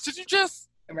minute, bitch. Did you just?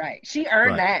 Right. She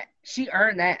earned that. She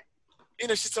earned that. You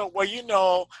know, she said, well, you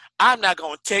know, I'm not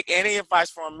going to take any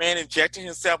advice from a man injecting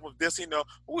himself with this, you know,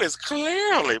 who is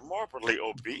clearly morbidly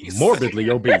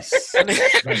obese. And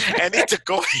need to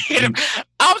go hit him.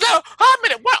 I was like, oh, a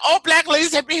minute, what old black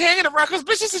ladies have been hanging around? Because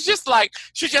bitches is just like,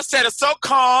 she just said it so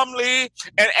calmly.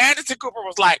 And Anderson Cooper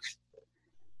was like,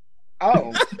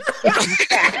 oh.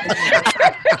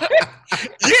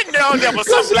 You know, there was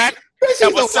some black... She's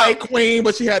a white queen,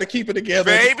 but she had to keep it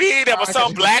together. Baby, there was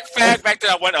some black fag back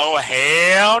there. I went, oh,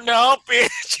 hell no,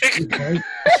 bitch.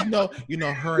 you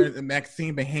know, her and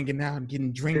Maxine been hanging out and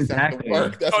getting drinks after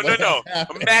work. That's no.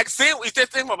 Maxine, we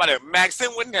just think about it. Maxine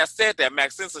wouldn't have said that.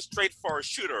 Maxine's a straightforward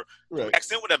shooter. Right.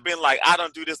 Maxine would have been like, I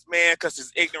don't do this man because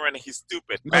he's ignorant and he's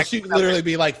stupid. No, she'd literally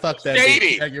be like, fuck that.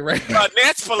 Shady. Yeah, you're right.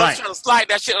 Nancy Pelosi trying to slide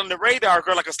that shit on the radar,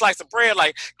 girl, like a slice of bread.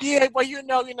 Like, yeah, well, you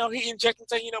know, he injected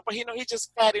himself, you know, but he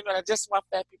just fat, you know, that's just what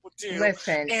fat people do.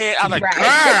 Listen. And I'm like,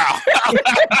 girl.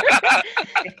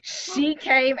 She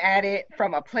came at it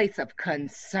from a place of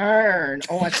concern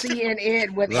on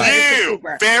CNN with you.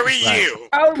 Very you.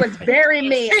 Oh, it was very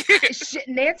me.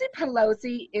 Nancy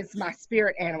Pelosi is my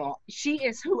spirit animal. She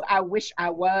is who I wish I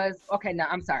was. Okay, no,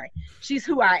 I'm sorry. She's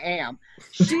who I am.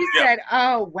 She said,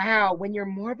 oh, wow, when you're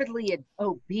morbidly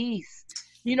obese,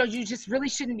 you know, you just really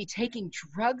shouldn't be taking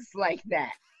drugs like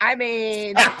that. I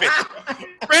mean,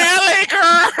 really,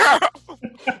 girl?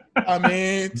 I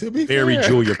mean, to be very fair.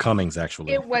 Julia Cummings,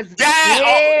 actually. It was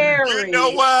very. You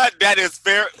know what? That is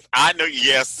very. I know.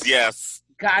 Yes.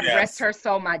 God rest her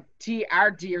soul,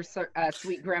 our dear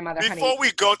sweet grandmother. Before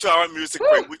we go to our music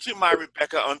break, would you mind,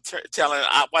 Rebecca, on telling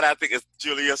what I think is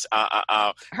Julia's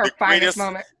her finest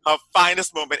moment? Her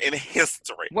finest moment in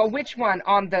history. Well, which one?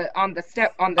 On the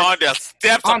steps of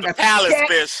the palace,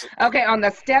 bitch. Okay, on the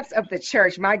steps of the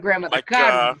church. My grandmother.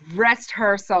 God rest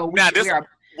her soul.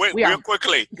 Real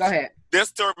quickly. Go ahead. This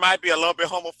story might be a little bit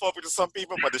homophobic to some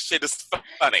people, but the shit is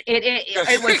funny.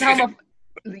 It was homophobic.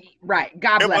 Right.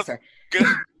 God bless her. Good.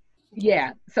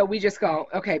 Yeah. So we just go,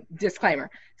 okay, disclaimer.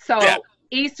 So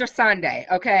Easter Sunday,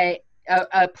 okay,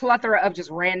 a plethora of just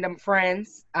random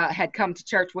friends had come to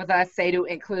church with us, Sadhu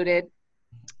included,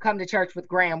 come to church with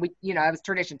Graham. We, it was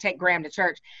tradition, take Graham to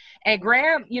church. And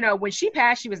Graham, when she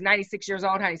passed, she was 96 years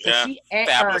old, honey. So she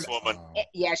fabulous woman.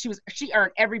 Yeah, she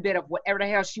earned every bit of whatever the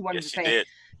hell she wanted to say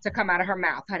to come out of her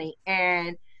mouth, honey.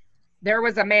 And there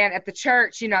was a man at the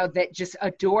church, that just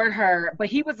adored her, but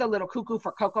he was a little cuckoo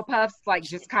for Cocoa Puffs, like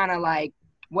just kind of like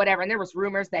whatever. And there was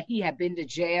rumors that he had been to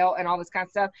jail and all this kind of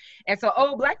stuff. And so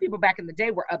Black people back in the day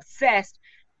were obsessed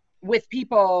with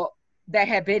people that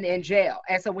had been in jail.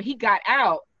 And so when he got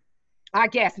out, I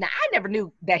guess, now I never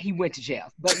knew that he went to jail,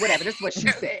 but whatever, that's what she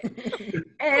said.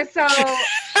 And so,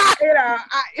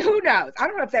 who knows? I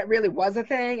don't know if that really was a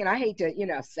thing, and I hate to,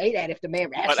 say that if the man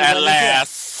actually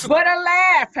But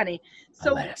alas, honey.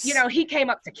 So, he came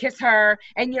up to kiss her,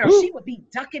 and, she would be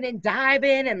ducking and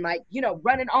diving and, like,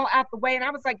 running all out the way. And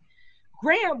I was like,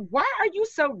 Graham, why are you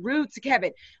so rude to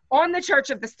Kevin? On the Church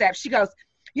of the Steps, she goes,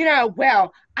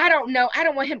 well, I don't know. I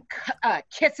don't want him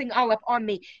kissing all up on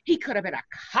me. He could have been a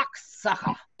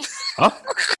cocksucker. Huh?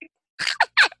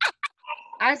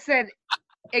 I said,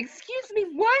 excuse me,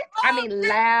 what? I mean,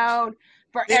 loud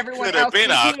for everyone else to hear.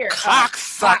 Could have been a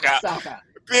cocksucker.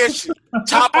 Bitch,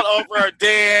 topple over her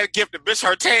dead, give the bitch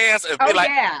her tans, and be like,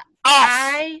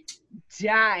 I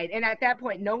died. And at that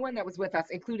point, no one that was with us,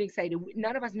 including Sadie,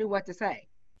 none of us knew what to say.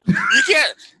 You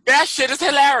can't. That shit is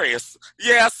hilarious.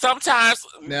 Yeah, sometimes.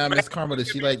 Now, Miss Karma, did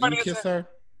she let you kiss her?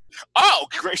 Oh,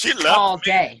 great. She loved all me.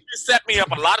 Day. She set me up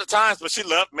a lot of times, but she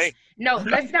loved me. No,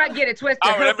 let's not get it twisted.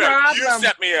 Her problem, you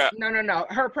set me up. No.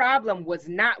 Her problem was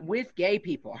not with gay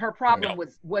people. Her problem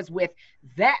was with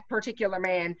that particular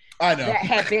man that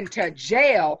had been to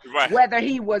jail, whether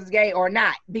he was gay or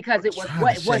not, because it was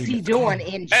what was he doing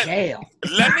in jail.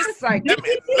 Let me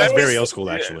that's very old school,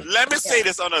 actually. Let me say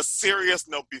this on a serious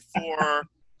note before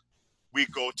we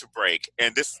go to break,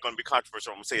 and this is going to be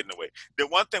controversial. I'm going to say it in a way. The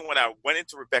one thing when I went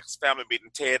into Rebecca's family meeting,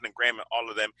 Ted and Graham and all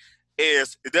of them,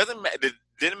 is it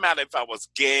didn't matter if I was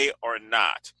gay or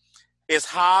not. It's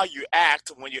how you act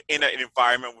when you're in an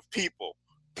environment with people,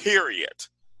 period.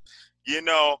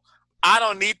 I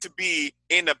don't need to be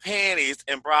in the panties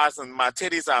and bras and my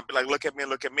titties out and be like, look at me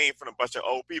from a bunch of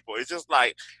old people. It's just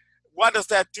like, what does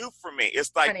that do for me?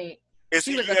 It's like... Honey,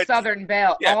 she was a Southern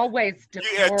belle, always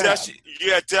decorum.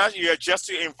 You adjust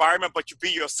your environment, but you be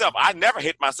yourself. I never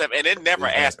hit myself, and it never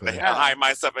asked me to hide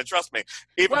myself. And trust me,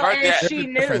 even her dad, she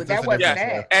knew that wasn't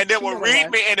bad. And they would read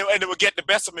me, and it would get the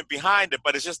best of me behind it.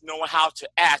 But it's just knowing how to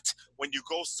act when you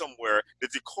go somewhere, the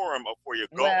decorum of where you're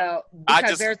going. Well,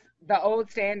 because there's the old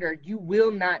standard: you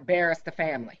will not embarrass the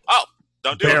family. Oh.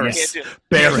 Don't do Barris. it.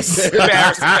 Barris. All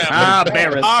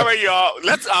right, y'all.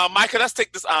 Let's, Micah, let's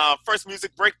take this first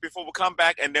music break before we come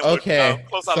back, and then we'll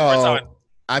close out the first hour.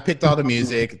 I picked all the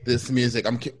music. This music,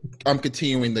 I'm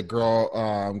continuing the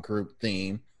girl group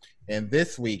theme, and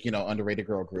this week, underrated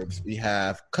girl groups, we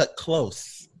have Cut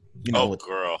Close.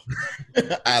 Girl.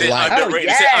 I like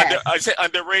underrated. I say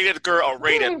underrated girl or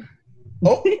rated.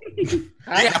 Oh,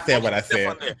 I said what I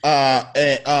said.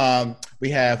 And we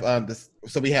have this.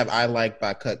 So we have I Like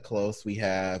by Cut Close. We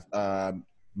have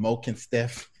Moke and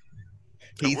Steph.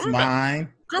 He's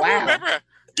Mine. Girl, remember.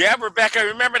 Yeah, Rebecca,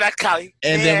 remember that, Kylie.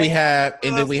 And then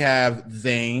we have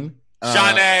Zane.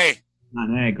 Zane,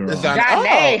 girl. Zane,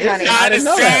 honey. I didn't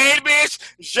know that. Bitch.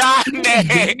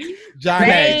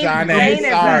 Zane.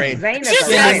 Sorry. Zane.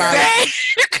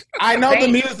 I know the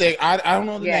music. I don't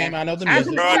know the name. I know the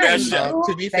music.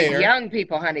 To be fair, the young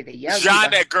people, honey. The young people.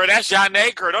 Girl, that's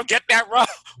Zane, girl. Don't get that wrong.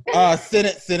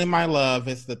 Send in My Love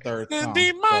is the third song. Send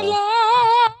in My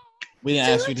Love. We didn't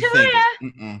ask you to sing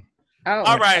it. Oh,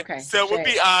 all right. Okay. So we'll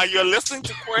be you're listening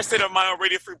to Queer State of Mind on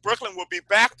Radio Free Brooklyn. We'll be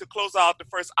back to close out the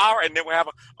first hour, and then we'll have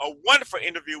a wonderful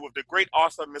interview with the great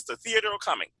author, Mr. Theodore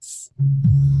Cummings.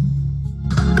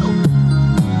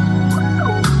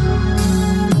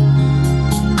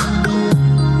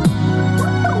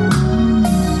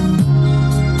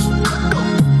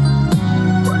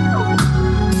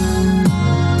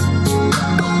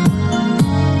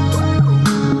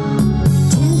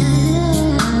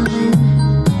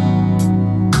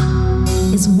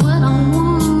 It's what I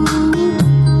want.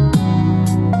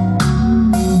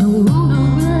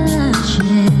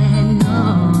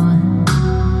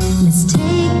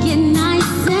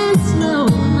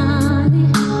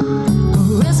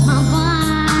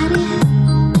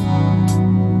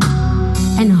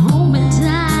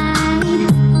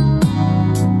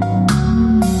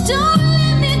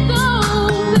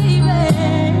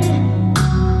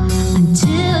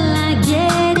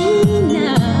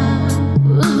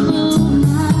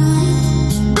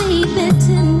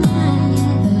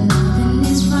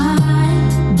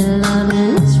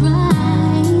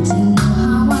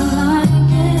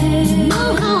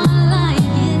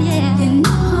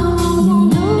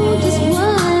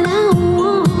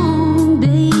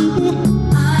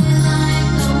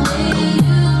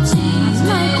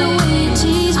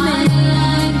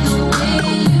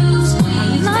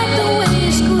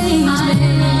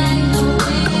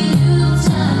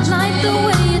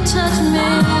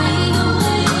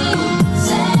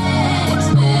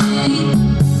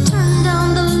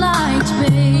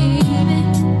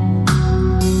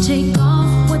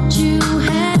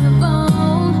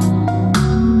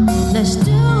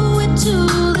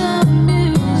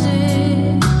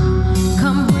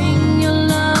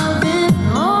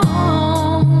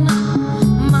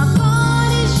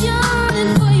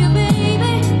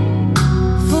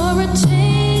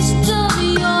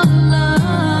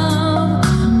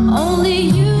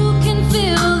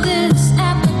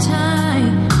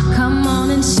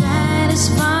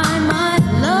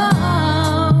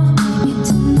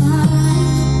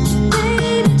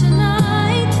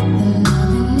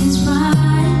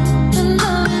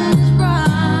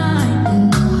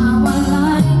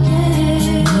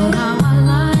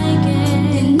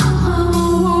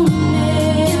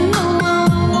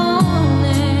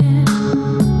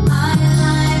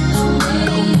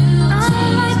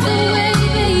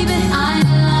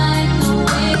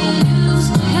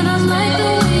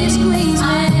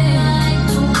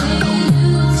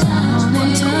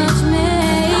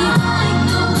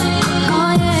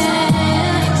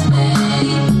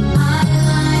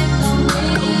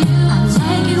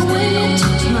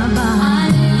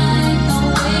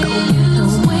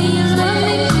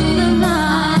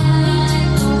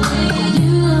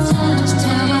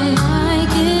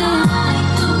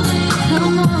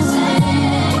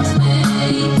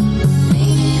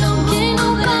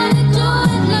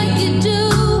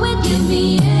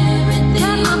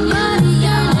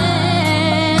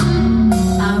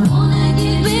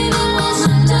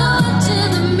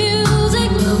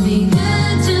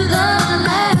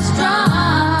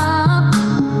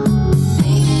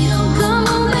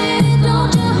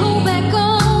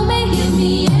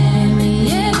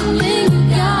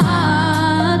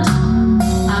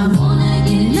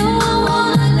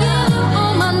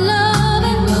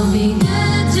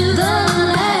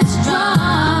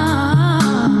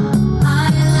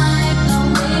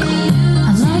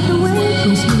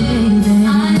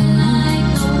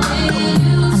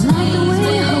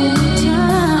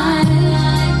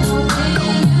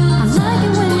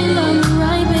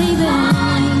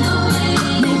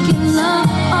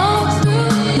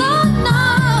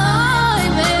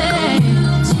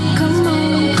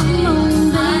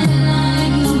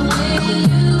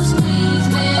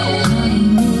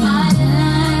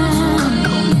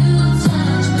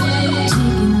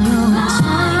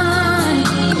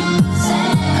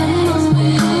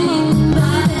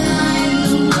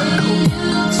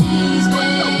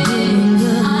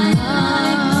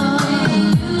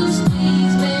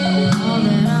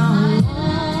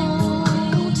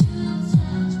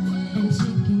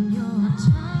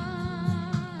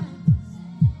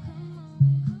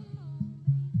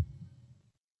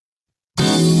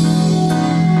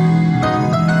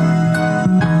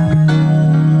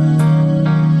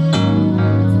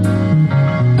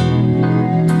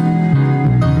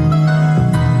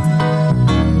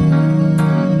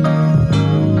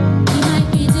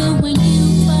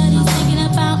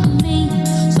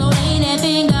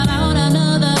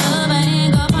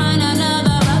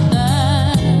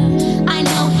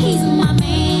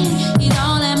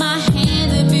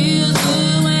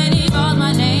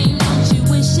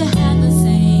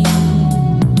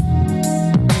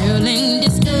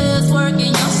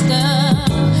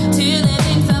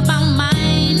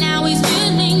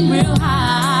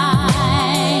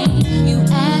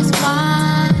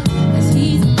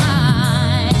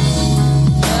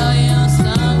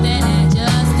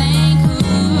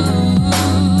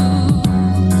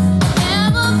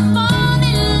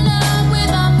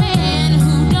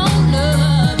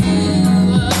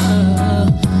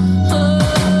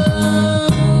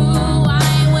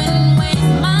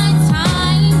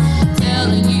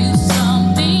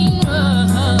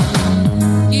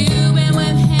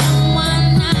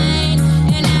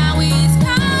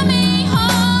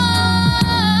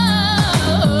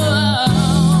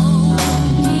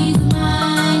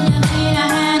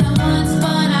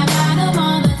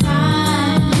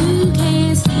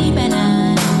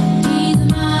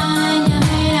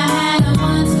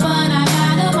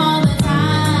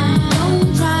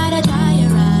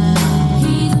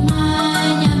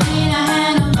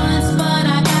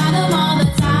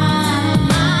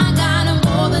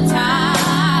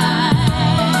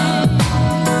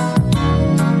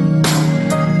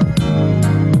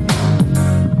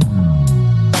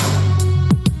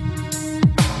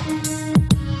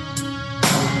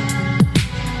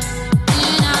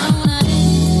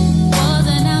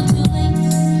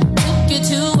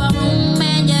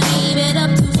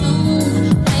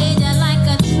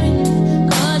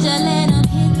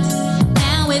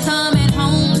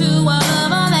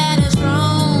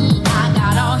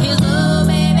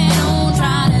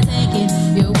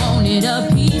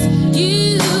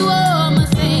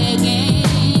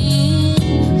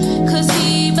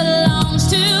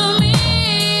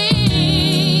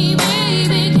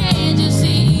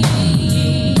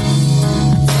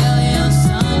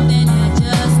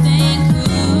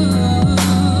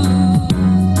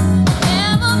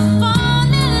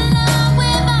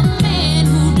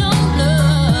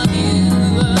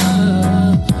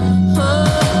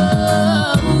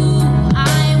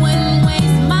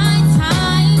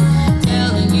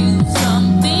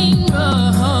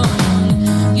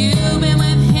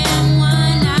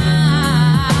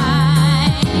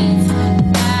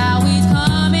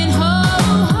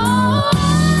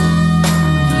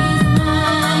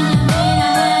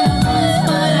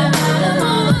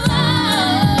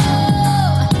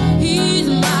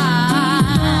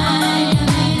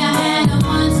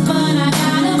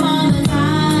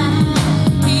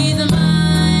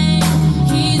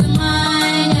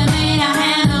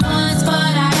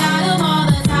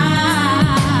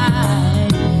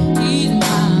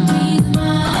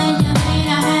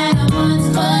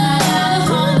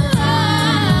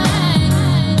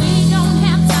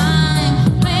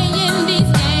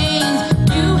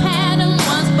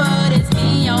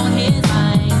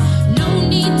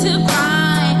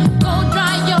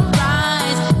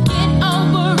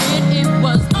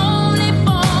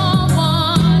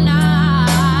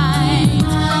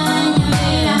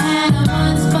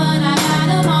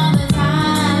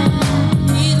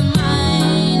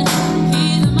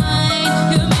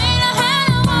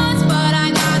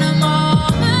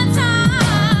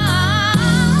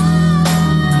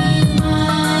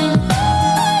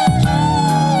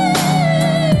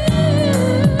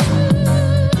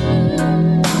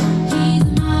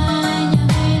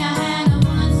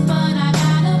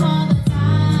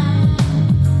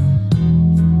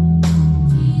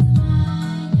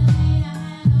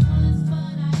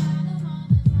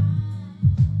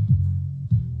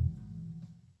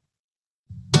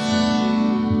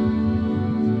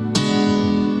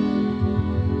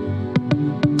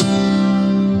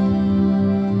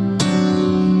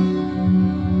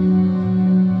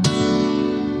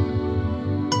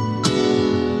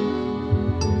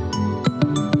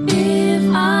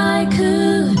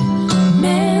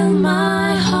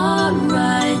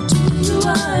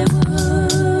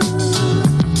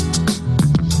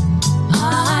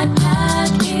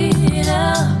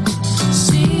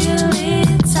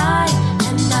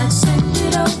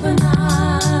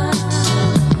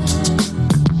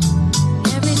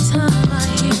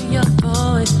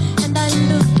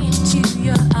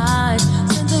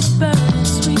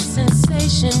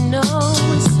 should know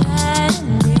it's sad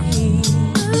me.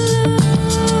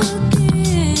 Look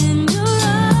in your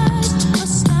eyes,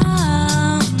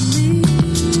 astound me.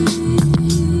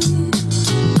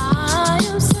 I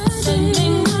am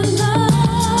sending my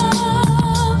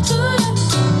love to you,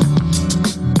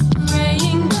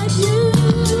 praying that you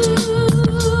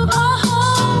are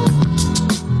home,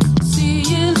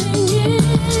 sealing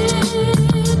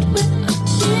it with a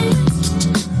kiss,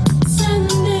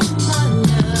 sending my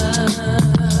love,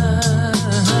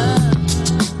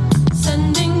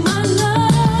 sending my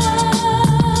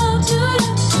love to you,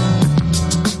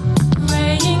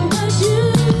 praying that you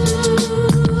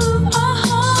are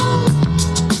home,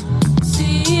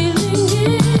 sealing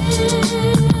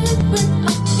it with a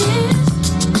kiss,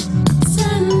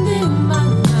 sending my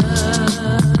love.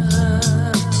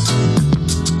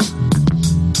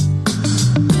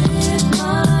 With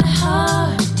my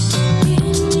heart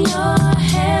in your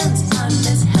hands, I'm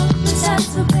as helpless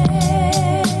as a baby.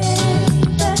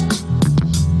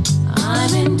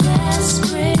 I'm in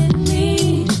desperate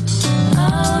need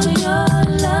of your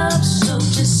love, so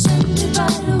just send it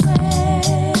right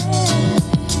away.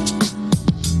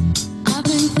 I've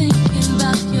been thinking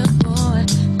about you, boy,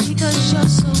 because you're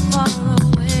so far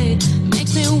away.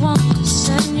 Makes me want to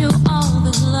send you all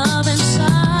the love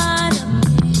inside of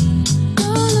me.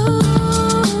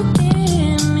 Look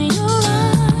in your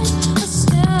eyes,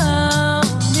 astound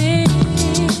me.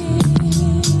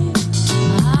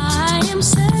 I am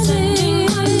sending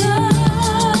my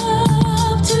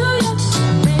love to you,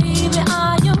 baby. I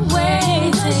am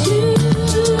waiting for you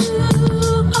to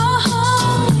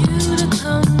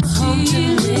come home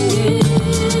to me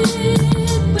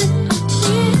with a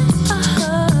kiss.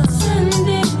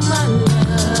 Sending my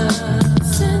love,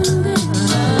 sending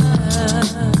my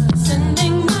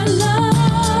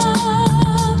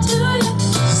love to you,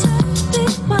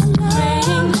 sending my love,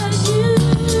 praying that you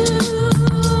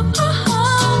are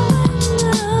home,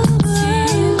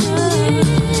 sealing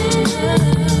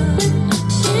it with a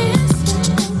kiss,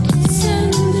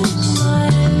 sending my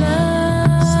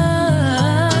love.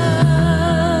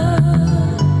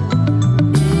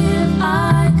 If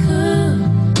I could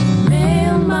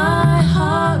mail my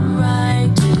heart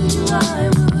right to you, I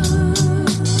would.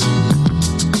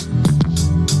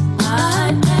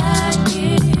 I'd pack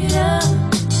it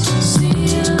up,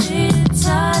 seal it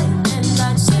tight, and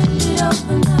I'd send it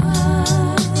overnight.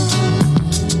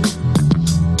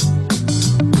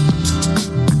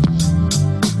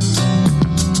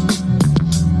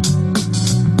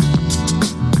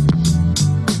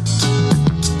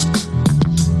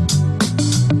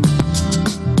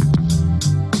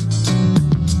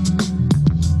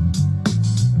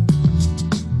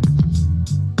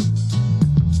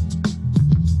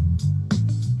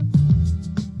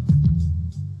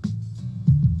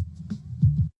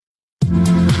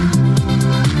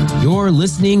 You're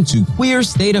listening to Queer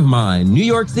State of Mind, New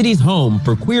York City's home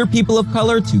for queer people of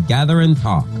color to gather and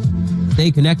talk. Stay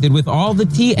connected with all the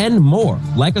tea and more.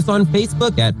 Like us on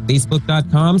Facebook at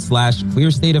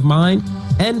facebook.com/Queer State of Mind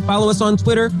and follow us on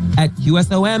Twitter at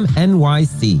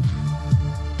QSOMNYC.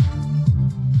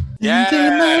 Yeah.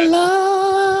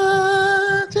 That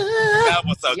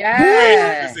was a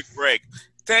great music break.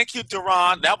 Thank you,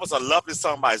 Duran. That was a lovely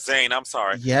song by Zayn. I'm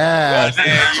sorry. Yes.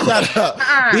 Shut up.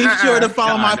 Be sure to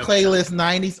follow my no. playlist,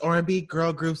 90s R&B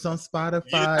girl groups on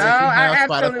Spotify. You- If Oh, you I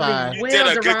have absolutely Spotify. You will, did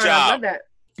a good Duran. I job. love that.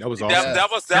 That was awesome. That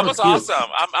was was cute. awesome.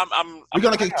 We're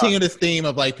going to continue this theme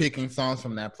of like picking songs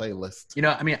from that playlist. You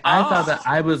know, I mean, I thought that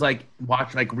I was like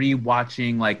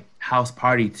rewatching like House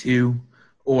Party 2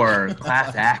 or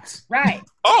Class Act. Right.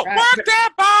 Oh, Right. work that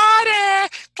body,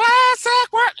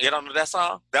 classic work. You don't know that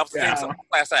song? That was the theme song,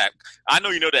 Class Act. I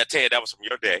know you know that, Ted. That was from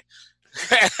your day.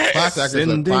 Class Act is a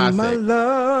Sending my classic.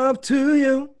 love to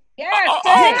you. Yes.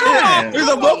 Yeah. He's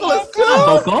a vocalist too.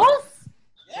 Vocals?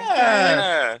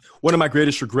 Yeah. One of my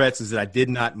greatest regrets is that I did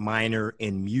not minor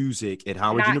in music at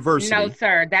Howard University. No,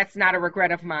 sir. That's not a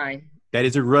regret of mine. That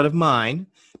is a regret of mine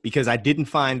because I didn't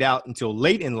find out until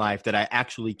late in life that I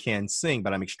actually can sing,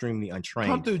 but I'm extremely Come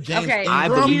untrained. through, James Okay. I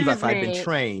Ingram. believe if Excuse I'd been me.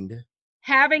 trained.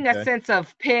 Having a Okay. sense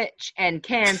of pitch and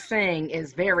can sing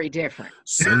is very different.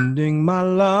 Sending my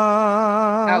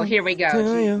love. Oh, here we go. to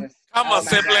you. Jesus. Come Oh on,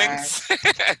 my siblings.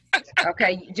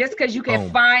 Okay, just because you can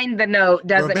Boom. find the note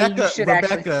doesn't mean you should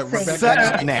actually Rebecca, sing. Such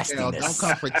Rebecca, nastiness. don't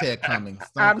come for Ted Cummings.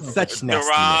 Don't I'm come for Such Ted. nastiness.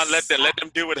 Duran, let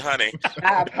them do it, honey.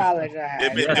 I apologize.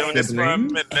 They've been Yes, doing this for a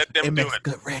siblings. minute. Let them It do makes it.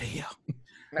 good radio.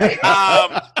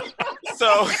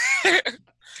 So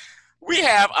we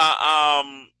have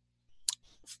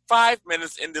 5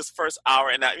 minutes in this first hour,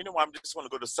 and you know what? I just want to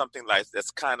go to something like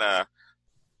that's kind of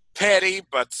petty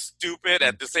but stupid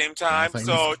at the same time.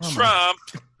 So Trump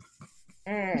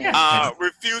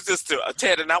refuses to,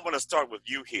 Ted, and I want to start with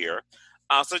you here.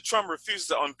 So Trump refuses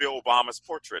to unveil Obama's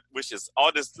portrait, which is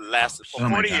all this lasted for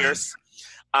 40 years.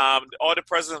 All the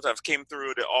presidents that came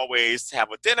through, they always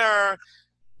have a dinner.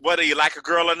 Whether you like a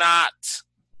girl or not,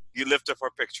 you lift up her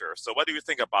picture. So what do you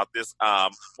think about this?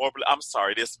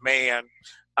 This man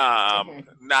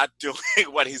not doing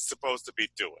what he's supposed to be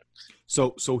doing.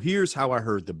 So here's how I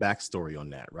heard the backstory on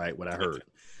that, right? What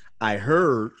I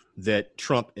heard that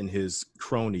Trump and his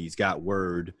cronies got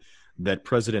word that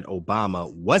President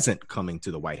Obama wasn't coming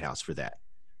to the White House for that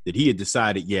he had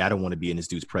decided, I don't want to be in this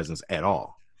dude's presence at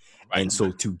all. Right. And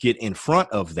so to get in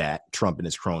front of that, Trump and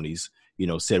his cronies,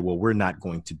 said, well, we're not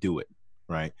going to do it.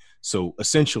 Right. So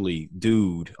essentially,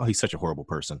 dude, he's such a horrible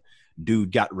person.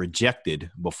 Dude got rejected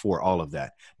before all of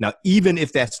that. Now, even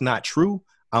if that's not true,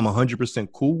 I'm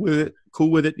 100% cool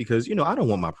with it because, I don't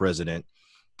want my president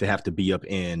to have to be up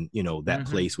in, that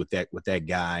place with that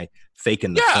guy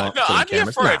faking the front. No, I'm here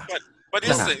for it. But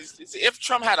if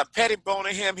Trump had a petty bone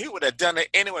in him, he would have done it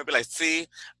anyway. Be like, see,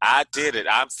 I did it.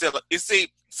 I'm still. You see,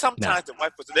 sometimes the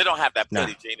white person, they don't have that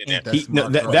petty gene in there.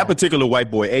 That particular white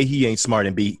boy, A, he ain't smart,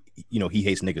 and B, he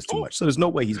hates niggas too much. So there's no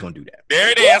way he's gonna do that. There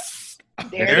it is.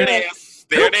 There it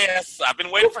is. I've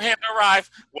been waiting for him to arrive.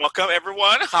 Welcome,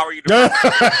 everyone. How are you doing?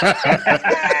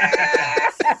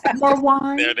 More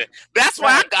wine. That's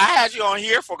why I had you on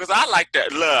here for, because I like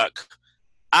that. Look.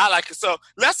 I like it. So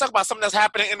let's talk about something that's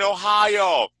happening in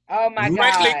Ohio. Oh, my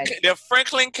God. The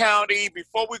Franklin County,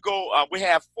 before we go, we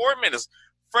have 4 minutes.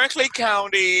 Franklin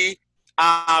County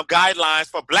guidelines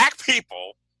for Black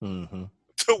people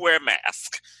to wear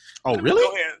masks. Oh, really?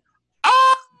 Go ahead.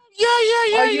 Oh, yeah.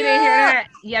 Oh, you didn't hear that?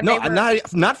 Yeah, no,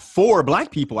 not for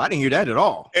Black people. I didn't hear that at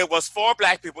all. It was for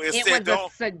Black people. It said,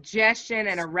 was a suggestion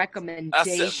and a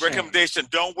recommendation.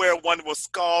 Don't wear one with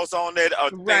skulls on it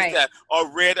or things that are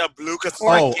red or blue.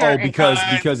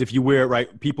 Because if you wear it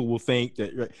right, people will think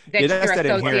that. That's that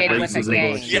inherent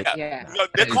racism. No,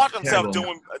 they caught themselves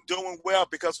doing well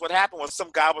because what happened was some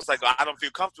guy was like, I don't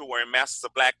feel comfortable wearing masks as a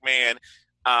Black man.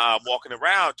 Walking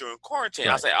around during quarantine.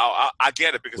 Right. I say, I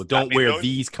get it because don't wear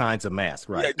these kinds of masks,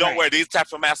 right? Yeah, don't wear these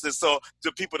types of masks, so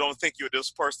the people don't think you're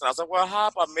this person. I was like, well, how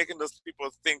about making those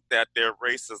people think that their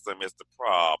racism is the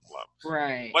problem?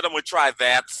 Right. But I'm gonna try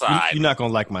that side. You're not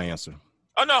gonna like my answer.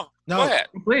 Oh no, go ahead,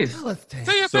 please.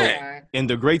 Say your thing. In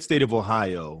the great state of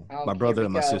Ohio, my brother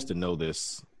and my sister know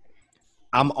this.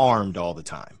 I'm armed all the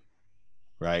time,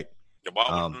 right?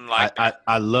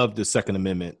 I love the Second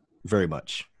Amendment very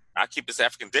much. I keep this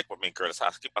African dick with me, Curtis. I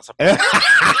keep myself.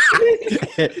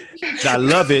 I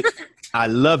love it. I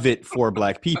love it for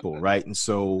Black people, right? And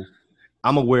so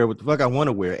I'm aware what the fuck I want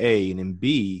to wear, A, and then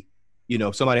B,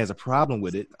 if somebody has a problem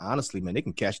with it, honestly, man, they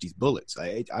can catch these bullets.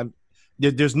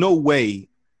 There's no way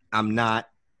I'm not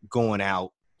going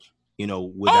out,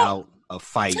 without a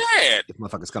fight. Ted, if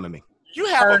motherfuckers come at me. You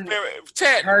have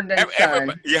Ted.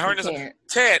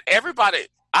 Ted, everybody.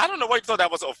 I don't know why you thought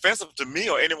that was offensive to me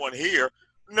or anyone here.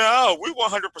 No, we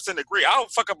 100% agree. I'll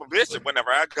fuck up a bitch whenever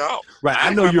I go. Right.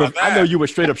 I know you're a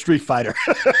straight up street fighter.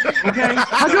 Okay.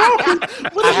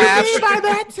 What do you mean by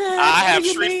that, Ted? I have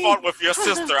street fought with your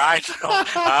sister. I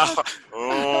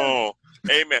know.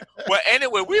 Amen. Well,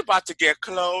 anyway, we're about to get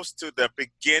close to the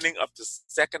beginning of the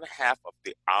second half of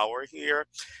the hour here.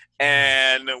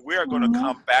 And we are going to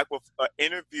come back with an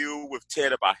interview with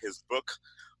Ted about his book,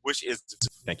 which is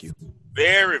thank you,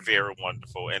 very, very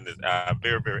wonderful and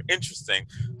very, very interesting.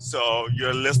 So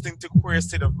you're listening to Queer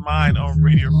State of Mind on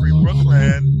Radio Free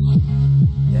Brooklyn.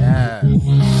 Yes.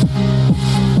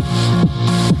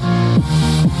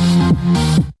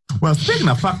 Well, speaking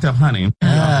of fucked up honey,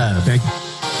 I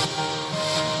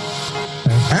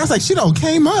was like, she don't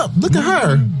came up. Look at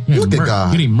her. Look at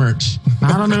God. Getting merch.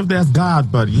 I don't know if that's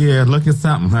God, but yeah, look at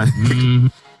something,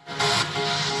 honey.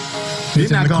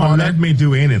 He's not going to let me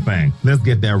do anything. Let's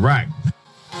get that right.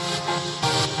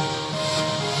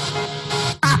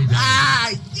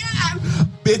 Yes!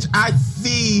 Bitch, I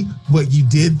see what you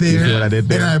did there. You see what I did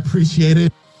there? And I appreciate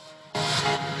it.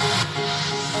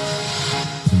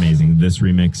 It's amazing. This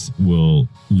remix will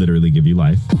literally give you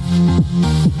life.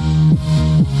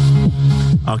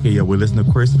 Okay, yeah, we're listening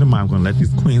to Queer State of Mind. I'm going to let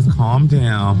these queens calm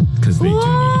down because they do need to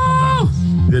calm down.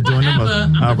 They're doing the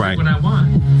most. All right. What I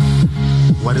want.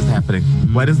 What is happening?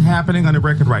 What is happening on the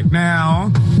record right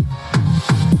now?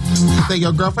 Say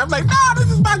your girlfriend. I'm like, no,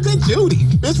 this is my good Judy.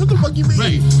 Bitch, what the fuck you mean?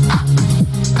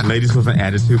 Right. Ladies with an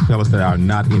attitude, fellas that are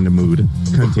not in the mood.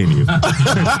 Continue.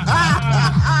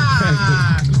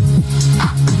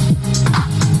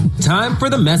 Time for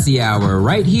the Messy Hour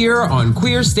right here on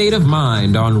Queer State of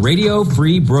Mind on Radio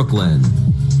Free Brooklyn.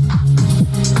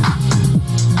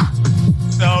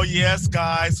 So, yes,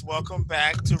 guys, welcome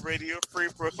back to Radio Free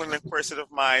Brooklyn and Queer State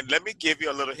of Mind. Let me give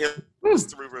you a little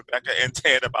history, Rebecca and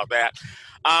Ted, about that.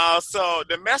 So,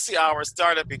 the Messy Hour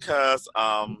started because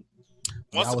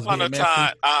once upon a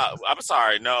time, I'm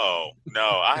sorry, no,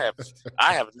 I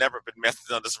have never been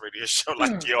messy on this radio show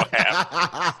like you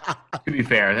have. To be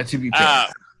fair, that should be fair.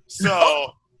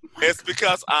 So, it's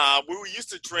because we used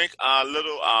to drink a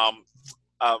little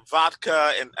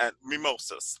vodka and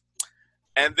mimosas.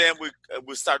 And then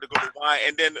we started to go to wine,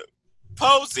 and then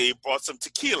Posey brought some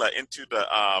tequila into the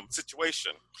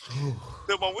situation.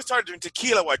 So when we started doing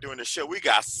tequila while doing the show, we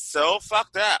got so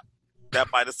fucked up that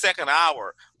by the second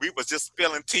hour, we was just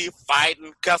spilling tea,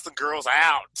 fighting, cussing girls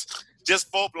out,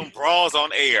 just full-blown brawls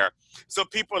on air. So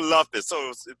people loved it,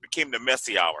 so it became the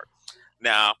Messy Hour.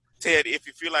 Now, Ted, if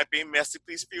you feel like being messy,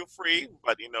 please feel free,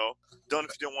 but, don't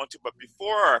if you don't want to. But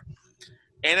before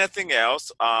anything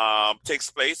else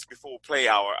takes place, before we play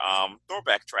our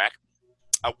throwback track,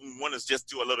 I want to just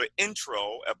do a little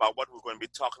intro about what we're going to be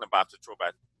talking about the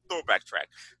throwback track.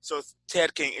 So,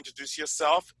 Ted, can you introduce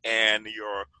yourself and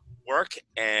your work,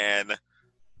 and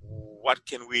what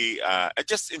can we,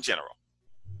 just in general?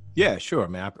 Yeah, sure,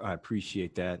 man. I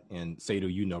appreciate that. And Sado,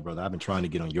 brother, I've been trying to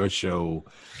get on your show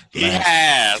He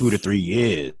has 2 to 3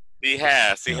 years. He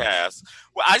has.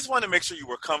 Well, I just want to make sure you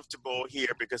were comfortable here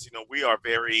because, we're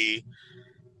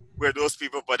those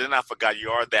people, but then I forgot you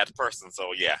are that person.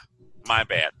 So, yeah, my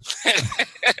bad.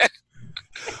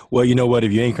 Well, you know what?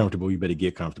 If you ain't comfortable, you better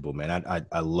get comfortable, man.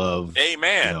 I love,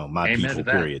 Amen. My Amen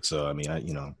people, period. So, I mean, I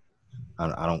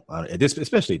don't,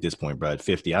 especially at this point, bro, at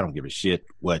 50, I don't give a shit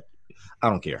what. I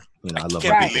don't care. I love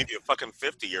can't believe you're fucking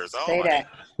 50 years old. Say that.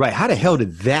 Right. How the hell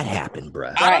did that happen,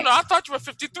 bro? I don't know. I thought you were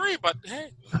 53, but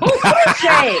hey.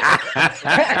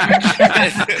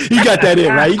 You got that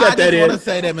in, right? You got that in. I want to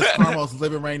say that Miss Carmel's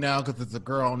living right now because it's a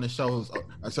girl on the show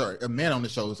a man on the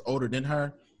show who's older than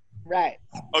her. Right.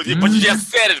 Oh, but you just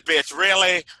said it, bitch.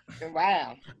 Really?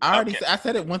 Wow. I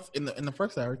said it once in the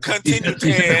first hour. Continue, You said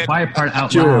the Ted. quiet part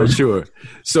out loud. Sure.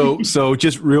 So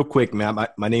just real quick, man.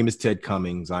 My name is Ted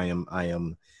Cummings. I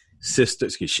am sister.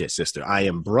 I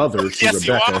am brother to Yes,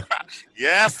 Rebecca. you are.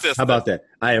 Yes, sister. How about that?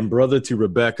 I am brother to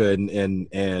Rebecca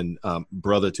and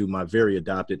brother to my very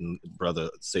adopted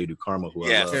brother Seydou Karma, who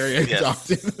I love. Very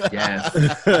adopted. Yes.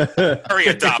 Very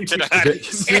adopted.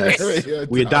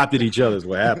 We adopted each other is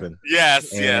what happened.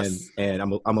 Yes. And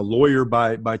I'm a lawyer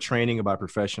by training and by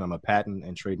profession. I'm a patent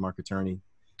and trademark attorney.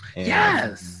 And,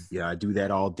 Yes. Yeah, I do that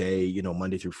all day,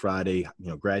 Monday through Friday,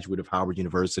 graduate of Howard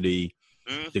University,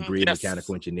 degree in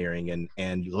mechanical engineering.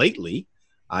 And lately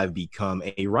I've become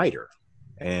a writer,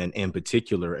 and in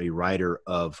particular, a writer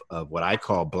of what I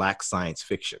call Black science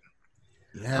fiction.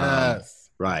 Yes.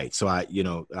 Right. So I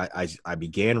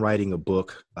began writing a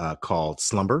book called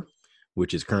Slumber,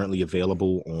 which is currently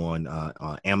available on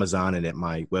Amazon and at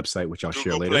my website, which I'll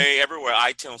share later. Play everywhere.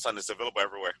 iTunes is available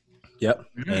everywhere. Yep.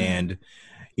 And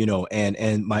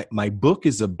and my book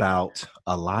is about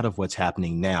a lot of what's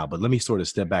happening now. But let me sort of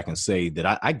step back and say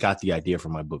that I got the idea for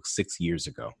my book 6 years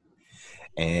ago.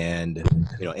 And,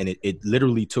 and it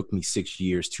literally took me 6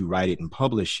 years to write it and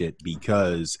publish it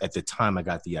because at the time I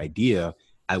got the idea,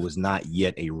 I was not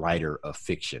yet a writer of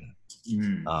fiction.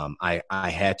 I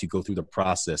had to go through the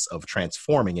process of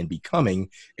transforming and becoming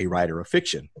a writer of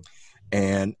fiction.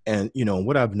 And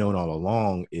what I've known all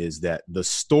along is that the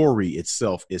story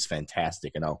itself is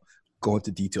fantastic. And I'll go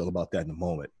into detail about that in a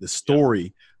moment. The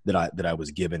story that I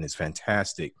was given is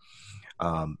fantastic.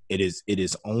 It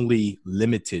is only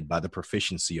limited by the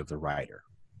proficiency of the writer,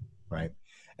 right?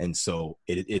 And so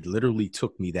it literally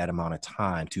took me that amount of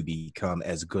time to become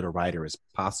as good a writer as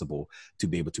possible to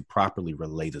be able to properly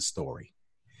relay the story.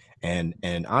 And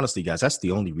honestly, guys, that's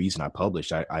the only reason I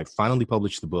published. I finally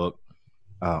published the book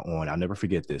on, I'll never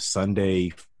forget this,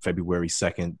 Sunday, February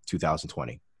 2nd,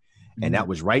 2020. And that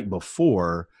was right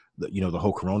before the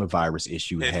whole coronavirus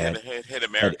issue had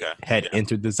America, had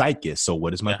entered the zeitgeist. So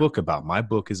what is my book about? My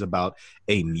book is about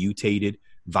a mutated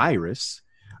virus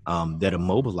that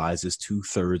immobilizes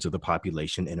 2/3 of the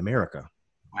population in America.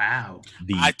 Wow.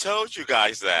 I told you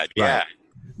guys that. Yeah.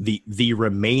 Right. The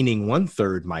remaining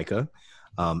 1/3, Micah,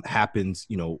 happens,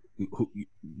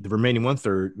 the remaining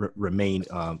 1/3 remain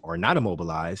are not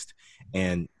immobilized,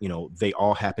 and they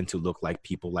all happen to look like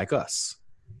people like us,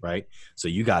 right? So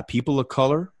you got people of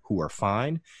color who are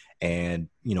fine, and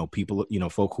people,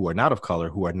 folk who are not of color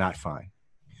who are not fine.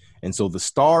 And so the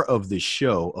star of the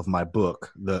show of my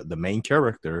book, the main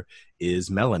character is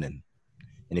melanin.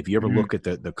 And if you ever look at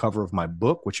the cover of my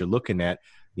book, what you're looking at,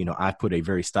 I put a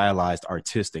very stylized,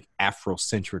 artistic,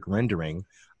 Afrocentric rendering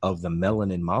of the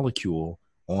melanin molecule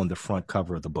on the front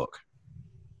cover of the book.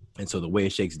 And so the way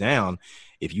it shakes down,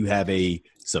 if you have a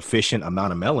sufficient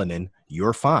amount of melanin,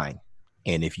 you're fine.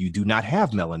 And if you do not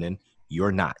have melanin,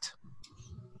 you're not.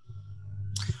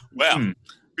 Well,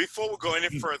 before we go any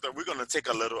further, we're going to take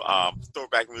a little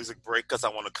throwback music break because I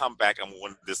want to come back and we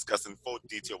want to discuss in full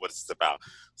detail what it's about.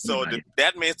 So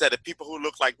that means that the people who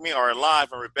look like me are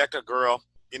alive. And Rebecca, girl,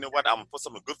 you know what? I'm going to put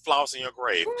some good flowers in your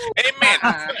grave. Amen.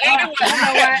 Anyway,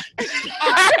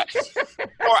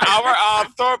 for our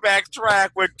throwback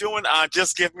track, we're doing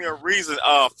Just Give Me a Reason.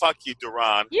 Fuck you,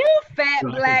 Duran. You fat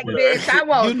black bitch. I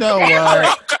won't. You know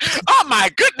what? Oh, my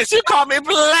goodness. You call me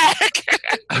black.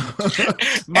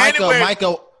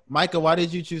 Michael, why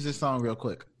did you choose this song real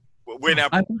quick?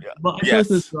 I chose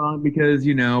this song because,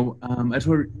 I want to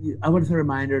send a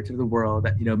reminder to the world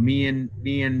that, me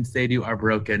and Sadhu are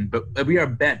broken, but we are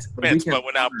bent. But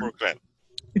we're not broken.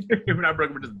 We're not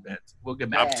broken, we're just bent. We'll get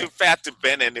back. I'm too fat to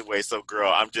bend anyway, so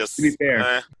girl, I'm just... To be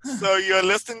fair. So you're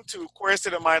listening to Queer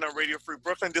State of Mind on Radio Free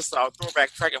Brooklyn. This is our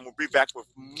throwback track, and we'll be back with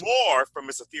more from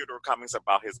Mr. Theodore Cummings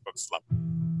about his book, Slump.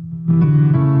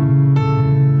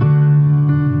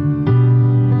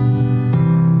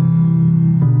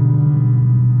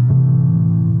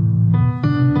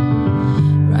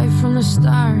 From the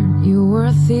start, you were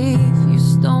a thief, you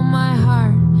stole my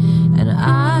heart, and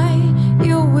I,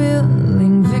 your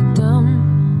willing victim.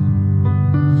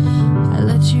 I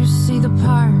let you see the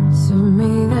parts of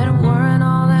me that weren't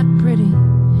all that pretty,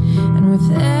 and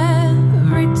with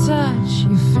every touch,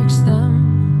 you fixed them.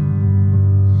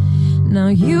 Now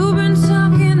you've been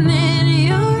talking in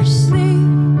your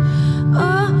sleep,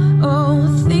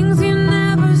 oh, things you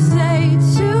never say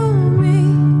to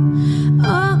me,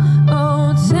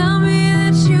 oh, tell me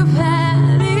that you've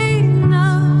had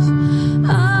enough.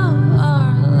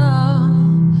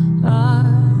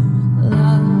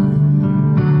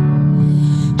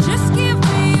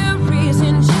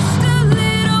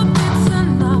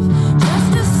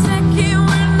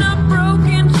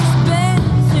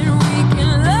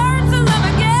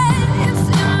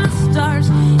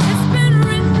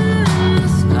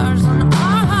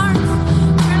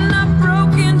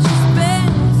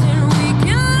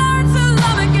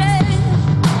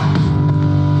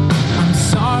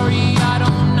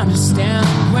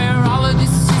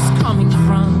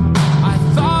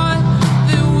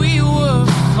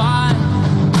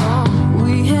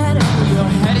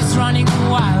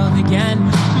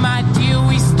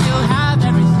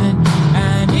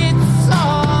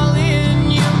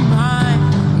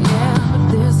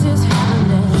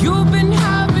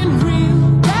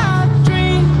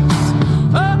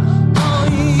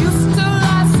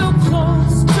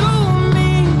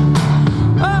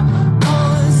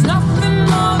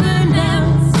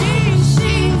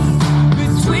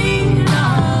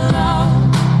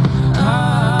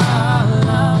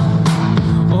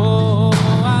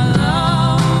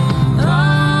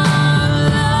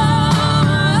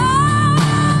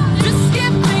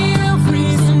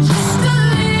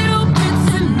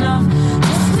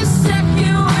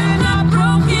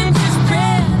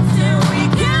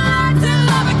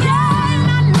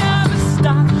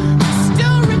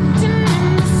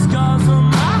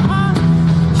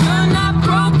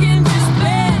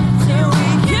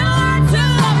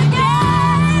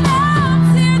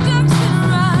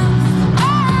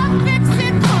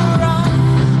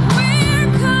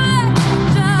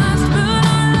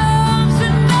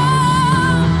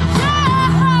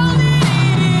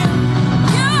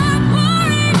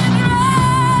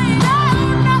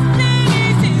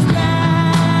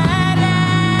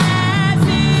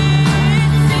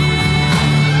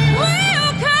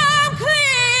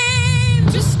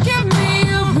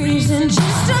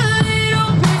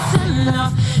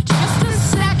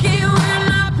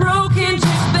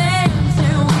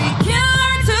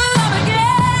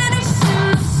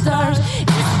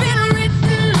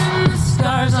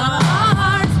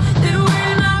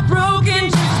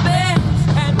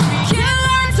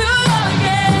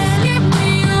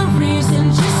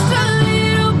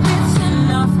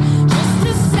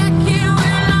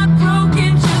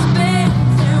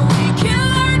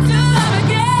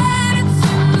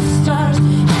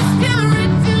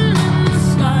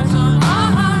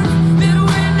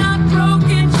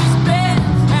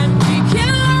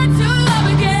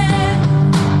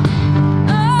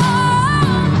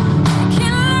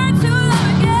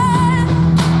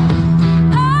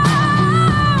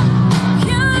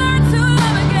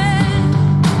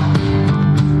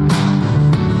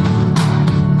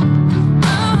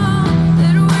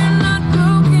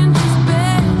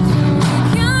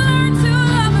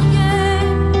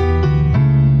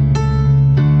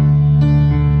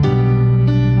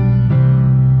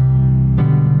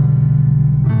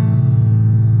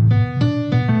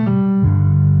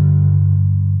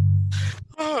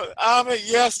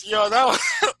 Yes, yo,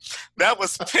 that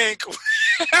was Pink.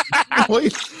 That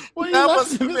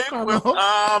was Pink.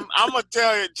 I'm gonna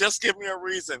tell you. Just give me a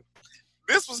reason.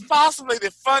 This was possibly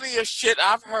the funniest shit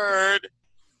I've heard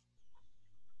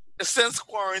since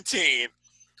quarantine.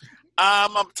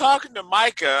 I'm talking to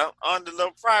Micah on the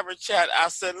little private chat. I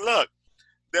said, look,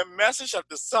 the message of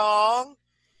the song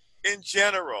in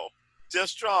general,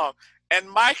 just strong. And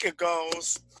Micah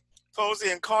goes,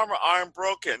 Posey and Karma aren't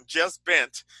broken, just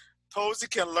bent. Posey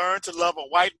can learn to love a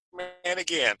white man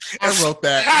again. I wrote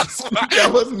that.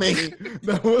 That was me.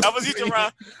 That was you,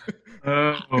 Jerron.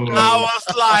 I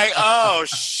was like, oh,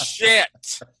 shit.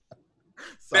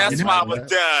 That's why I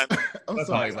was done. I'm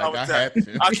sorry, Mike. I had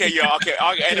to. Okay, y'all. Okay.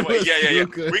 Anyway, yeah.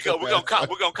 We're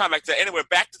gonna come back to that. Anyway,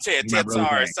 back to Ted. Ted,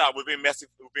 sorry. We're being messy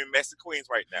queens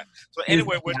right now. So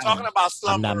anyway, we're talking about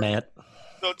slumber. I'm not mad.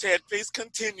 So Ted, please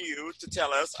continue to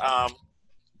tell us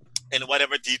in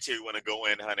whatever detail you want to go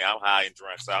in, honey. I'm high and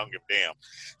drunk, so I don't give a damn.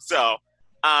 So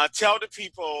tell the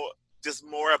people just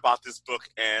more about this book.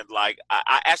 And like,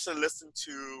 I actually listened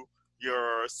to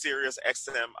your Sirius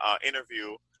XM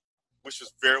interview, which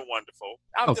was very wonderful.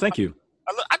 Thank you.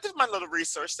 I did my little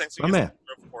research. Thanks for man.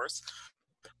 Of course.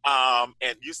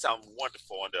 And you sound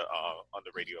wonderful on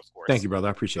the radio, of course. Thank you, brother.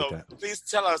 I appreciate that. Please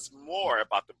tell us more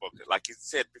about the book. Like you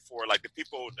said before, like the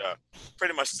people,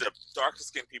 pretty much the darker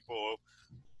skinned people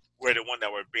were the one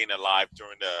that were being alive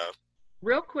during the.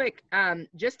 Real quick,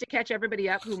 just to catch everybody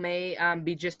up who may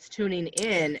be just tuning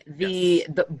in, the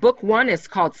book one is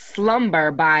called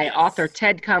Slumber by author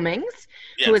Ted Cummings,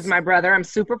 who is my brother. I'm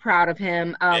super proud of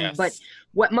him. But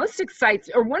what most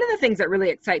excites, or one of the things that really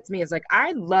excites me is like,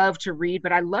 I love to read,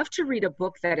 but I love to read a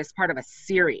book that is part of a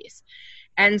series.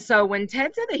 And so when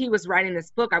Ted said that he was writing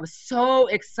this book, I was so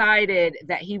excited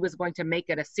that he was going to make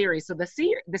it a series. So the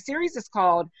series is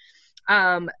called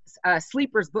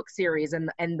Sleepers book series,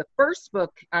 and the first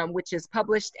book, which is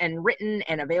published and written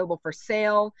and available for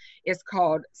sale, is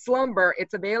called Slumber.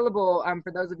 It's available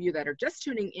for those of you that are just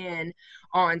tuning in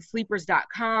on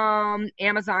sleepers.com,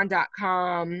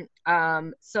 amazon.com.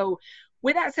 So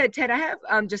with that said, Ted, I have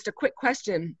just a quick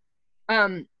question. So,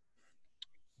 you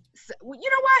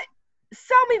know what?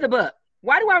 Sell me the book.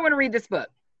 Why do I want to read this book?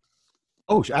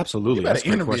 Oh, absolutely. That's a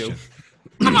great question.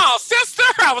 Come on, sister.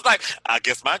 I was like, I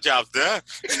guess my job's done.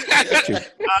 All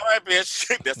right, bitch.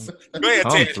 Go ahead,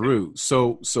 Ted. Through.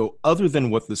 So other than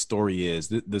what the story is,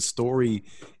 the story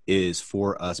is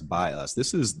for us, by us.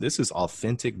 This is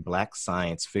authentic Black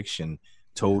science fiction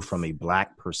told from a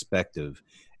Black perspective.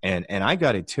 And I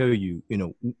got to tell you,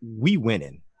 we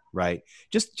winning, right?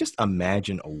 Just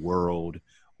imagine a world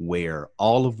where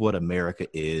all of what America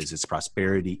is, its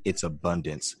prosperity, its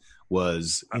abundance,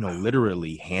 was,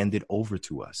 literally handed over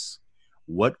to us.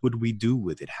 What would we do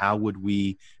with it? How would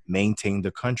we maintain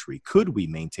the country? Could we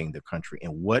maintain the country?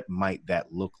 And what might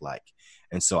that look like?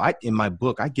 And so in my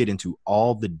book, I get into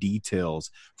all the details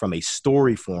from a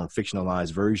story form,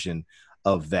 fictionalized version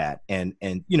of that. And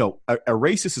a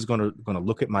racist is going to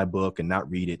look at my book and not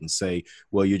read it and say,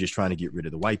 well, you're just trying to get rid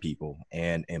of the white people.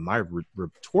 And my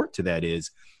retort to that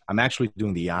is, I'm actually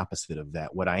doing the opposite of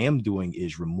that. What I am doing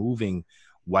is removing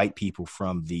white people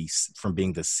from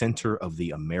being the center of the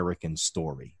American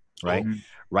story, right? Mm-hmm.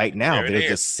 Right now, they're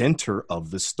the center of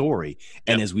the story.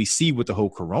 And as we see with the whole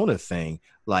Corona thing,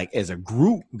 like as a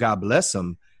group, God bless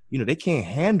them, they can't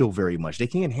handle very much. They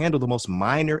can't handle the most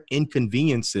minor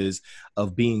inconveniences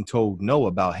of being told no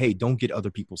about, hey, don't get other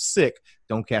people sick.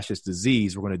 Don't catch this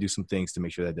disease. We're going to do some things to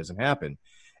make sure that doesn't happen.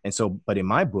 And so, but in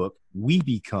my book,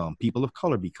 people of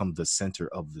color become the center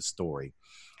of the story.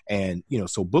 And,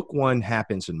 so book one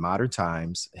happens in modern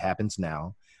times, happens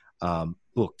now.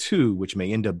 Book two, which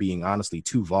may end up being honestly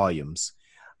 2 volumes,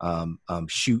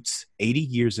 shoots 80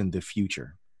 years in the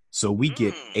future. So we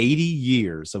get 80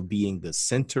 years of being the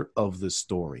center of the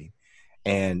story.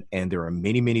 And there are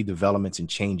many, many developments and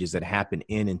changes that happen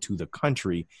into the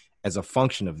country as a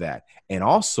function of that. And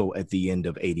also at the end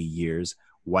of 80 years,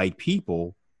 white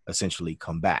people essentially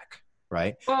come back.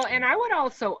 Right. Well, and I would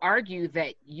also argue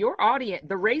that your audience,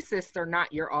 the racists are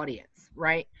not your audience,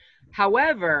 right?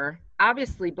 However,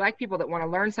 obviously Black people that want to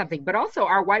learn something, but also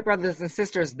our white brothers and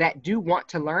sisters that do want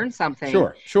to learn something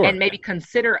sure. and maybe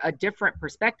consider a different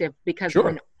perspective, because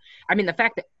the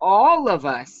fact that all of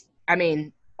us,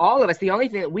 the only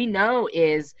thing that we know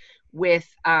is with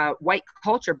white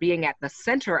culture being at the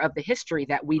center of the history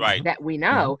that we know.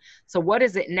 Mm-hmm. So what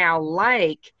is it now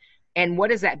like? And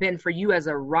what has that been for you as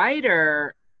a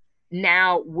writer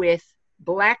now with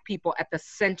Black people at the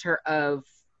center of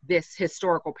this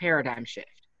historical paradigm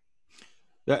shift?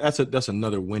 That's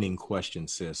another winning question,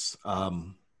 sis.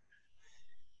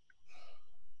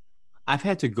 I've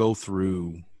had to go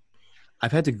through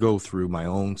my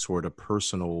own sort of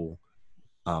personal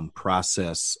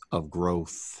process of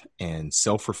growth and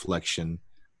self-reflection,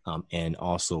 and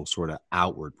also sort of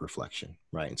outward reflection,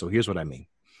 right? And so here's what I mean.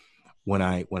 When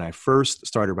I first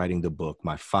started writing the book,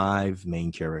 my 5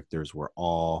 main characters were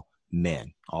all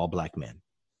men, all Black men,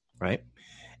 right?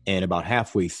 And about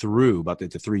halfway through, about the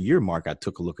 3-year mark, I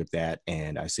took a look at that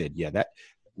and I said, yeah,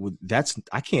 that's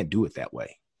I can't do it that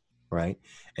way, right?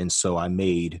 And so I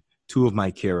made 2 of my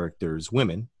characters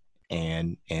women,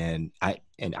 and I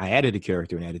added a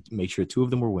character and made sure 2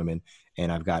 of them were women,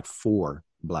 and I've got 4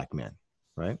 Black men,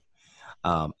 right?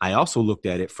 I also looked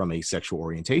at it from a sexual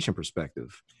orientation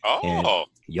perspective. Oh,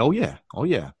 yeah.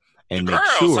 And girls,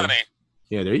 make sure, honey.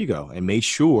 Yeah, there you go. And made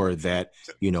sure that,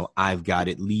 I've got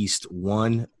at least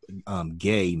one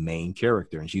gay main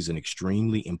character, and she's an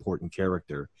extremely important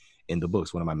character in the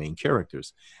books, one of my main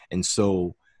characters. And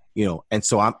so,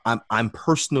 I'm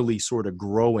personally sort of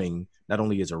growing, not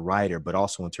only as a writer, but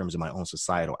also in terms of my own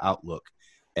societal outlook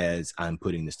as I'm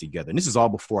putting this together. And this is all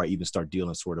before I even start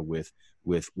dealing sort of with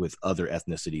other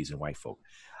ethnicities and white folk.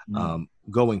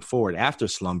 Going forward after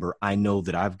Slumber, I know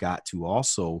that I've got to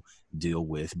also deal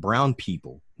with brown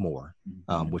people more,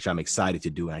 which I'm excited to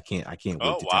do, and I can't wait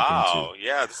to tap into.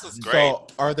 Yeah, this is great. So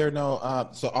are there no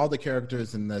so all the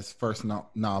characters in this first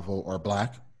novel are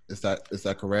Black? Is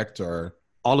that correct? Or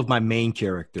all of my main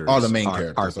characters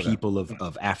are people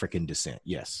of African descent.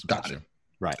 Yes. Gotcha.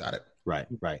 Right. Got it.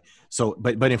 Right. So,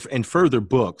 but in further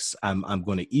books, I'm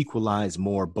going to equalize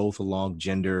more both along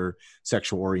gender,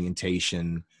 sexual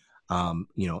orientation, and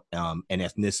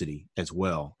ethnicity as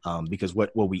well. Because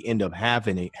what we end up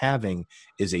having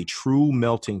is a true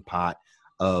melting pot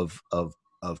of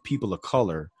people of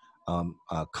color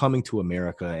coming to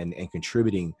America and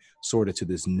contributing sort of to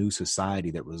this new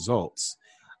society that results.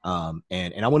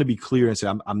 And I want to be clear and say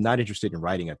I'm not interested in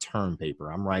writing a term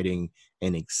paper. I'm writing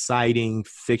an exciting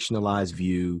fictionalized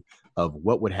view of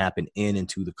what would happen in and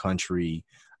to the country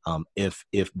if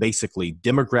basically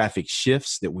demographic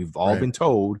shifts that we've all been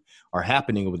told are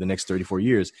happening over the next 34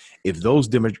 years, if those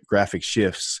demographic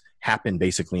shifts happen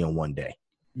basically in one day.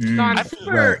 So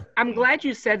I'm glad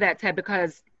you said that, Ted,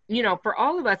 because for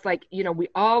all of us, like, we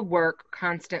all work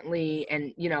constantly,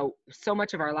 and so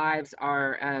much of our lives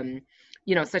are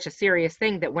such a serious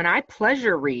thing that when I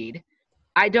pleasure read,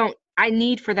 I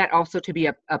need for that also to be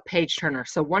a page turner.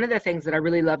 So one of the things that I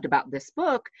really loved about this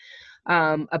book,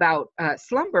 about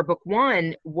Slumber, book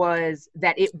 1, was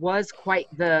that it was quite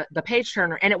the page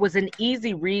turner, and it was an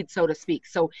easy read, so to speak.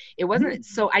 So it wasn't,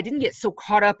 so I didn't get so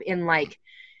caught up in like,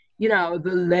 the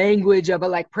language of a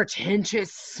like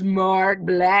pretentious, smart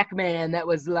Black man that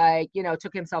was like,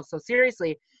 took himself so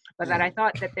seriously, but that I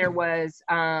thought that there was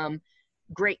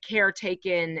great care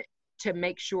taken to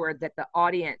make sure that the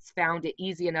audience found it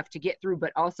easy enough to get through,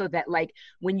 but also that like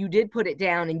when you did put it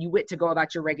down and you went to go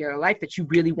about your regular life, that you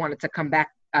really wanted to come back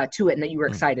to it and that you were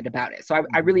excited about it. So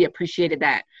I really appreciated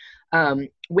that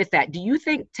with that. Do you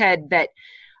think, Ted, that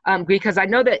because I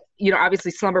know that,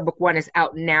 obviously Slumber book 1 is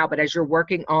out now, but as you're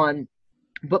working on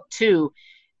book 2,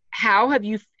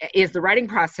 is the writing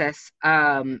process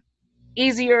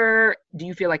easier? Do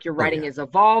you feel like your writing is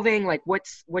evolving? Like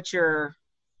what's your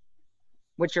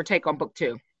take on book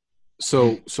 2?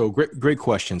 So great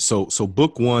question. So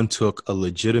book 1 took a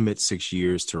legitimate 6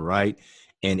 years to write,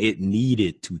 and it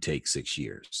needed to take 6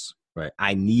 years, right?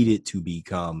 I needed to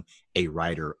become a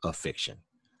writer of fiction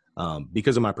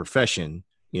because of my profession.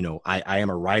 I am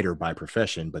a writer by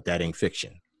profession, but that ain't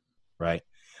fiction, right?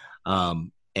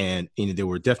 And there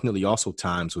were definitely also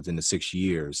times within the 6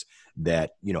 years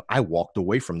that, I walked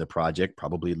away from the project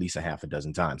probably at least a half a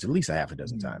dozen times.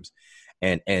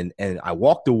 And I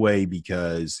walked away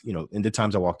because, in the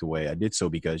times I walked away, I did so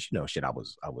because,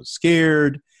 I was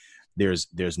scared.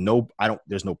 There's no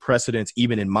precedence,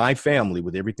 even in my family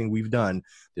with everything we've done.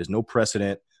 There's no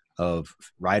precedent of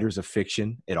writers of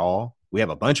fiction at all. We have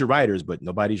a bunch of writers, but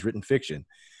nobody's written fiction.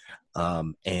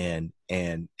 And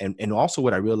also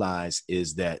what I realized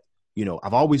is that,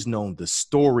 I've always known the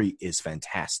story is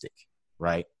fantastic,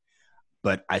 right?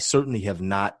 But I certainly have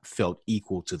not felt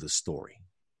equal to the story.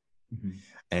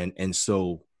 Mm-hmm. And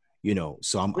so,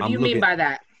 so I'm. What do you mean by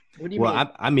that? What do you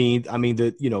mean? I mean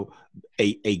that,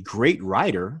 a great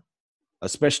writer,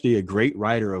 especially a great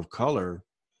writer of color,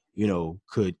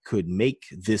 could make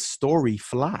this story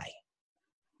fly,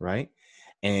 right?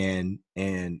 And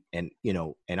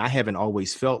I haven't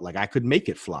always felt like I could make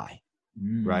it fly,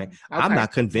 right? Okay. I'm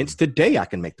not convinced today I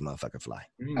can make the motherfucker fly.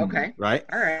 Okay. Right?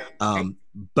 All right.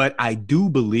 But I do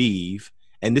believe,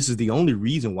 and this is the only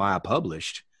reason why I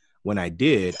published when I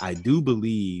did, I do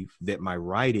believe that my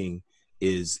writing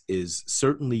is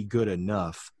certainly good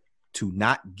enough to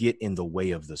not get in the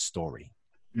way of the story,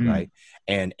 right?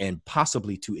 And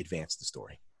possibly to advance the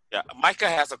story. Yeah, Micah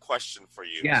has a question for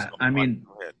you. Yeah, so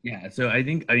so I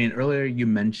think earlier you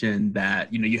mentioned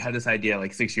that you had this idea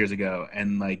like 6 years ago,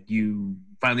 and like you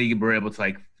finally were able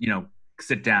to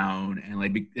sit down and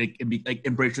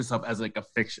embrace yourself as like a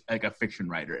fiction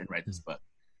writer and write this book.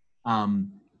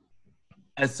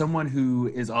 As someone who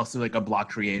is also like a block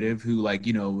creative who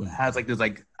has like this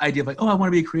like idea of like, oh, I want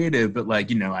to be creative, but I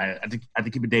have to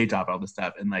keep a day job and all this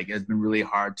stuff, and like it's been really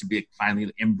hard to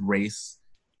finally embrace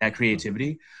that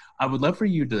creativity. I would love for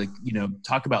you to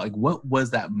talk about like what was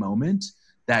that moment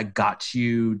that got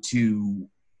you to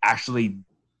actually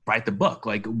write the book?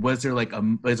 Like, was there like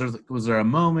was there a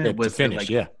moment? To finish?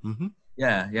 Yeah.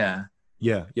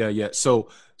 So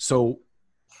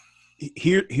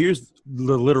here's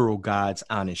the literal God's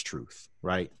honest truth,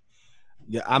 right?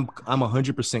 Yeah, I'm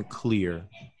 100% clear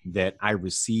that I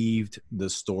received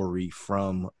the story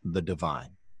from the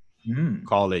divine.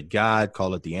 Call it God,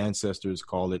 call it the ancestors,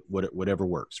 call it whatever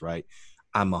works, right?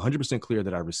 I'm 100% clear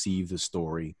that I received the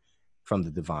story from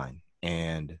the divine,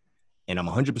 and I'm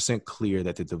 100% clear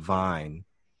that the divine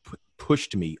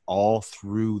pushed me all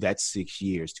through that 6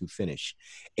 years to finish.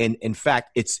 And in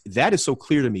fact, that is so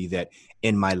clear to me that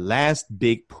in my last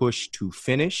big push to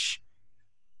finish,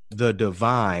 the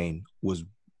divine was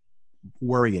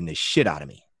worrying the shit out of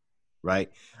me,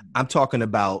 right? I'm talking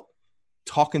about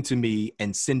talking to me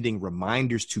and sending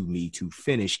reminders to me to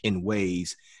finish in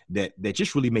ways that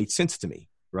just really made sense to me,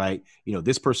 right?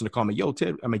 This person to call me, yo,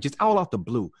 Ted, just all out the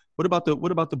blue. What about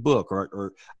the book?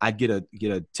 Or I'd get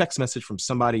a text message from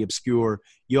somebody obscure,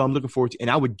 yo, I'm looking forward to, and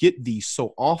I would get these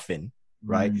so often,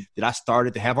 right, that I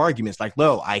started to have arguments like,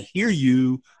 Lo, I hear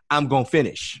you, I'm going to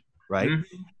finish, right?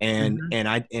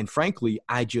 And frankly,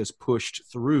 I just pushed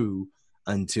through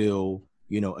until,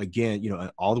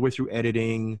 all the way through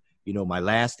editing, my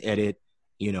last edit,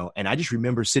 and I just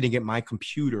remember sitting at my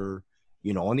computer,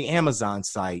 on the Amazon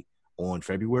site on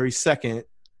February 2nd,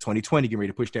 2020, getting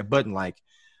ready to push that button. Like,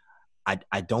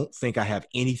 I don't think I have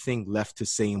anything left to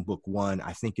say in book one.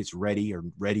 I think it's ready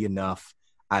enough.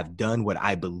 I've done what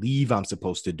I believe I'm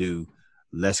supposed to do.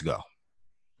 Let's go.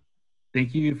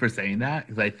 Thank you for saying that,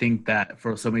 because I think that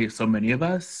for so many of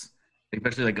us,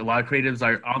 especially like a lot of creatives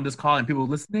are on this call and people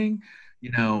listening,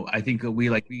 I think we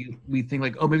think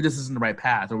like, oh, maybe this isn't the right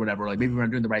path or whatever. Like maybe we're not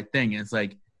doing the right thing. And it's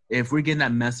like, if we're getting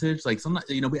that message, like sometimes,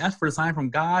 we ask for a sign from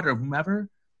God or whomever,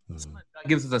 sometimes God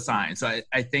gives us a sign. So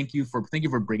I thank you for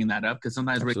bringing that up, because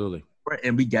sometimes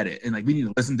and we get it. And like, we need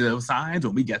to listen to those signs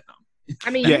when we get them.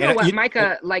 I mean, you know what,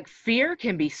 Micah, like fear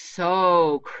can be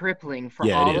so crippling for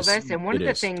all of us. And one of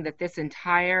the things that this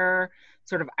entire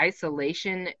sort of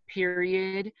isolation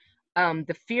period,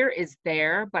 the fear is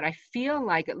there, but I feel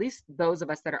like at least those of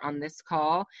us that are on this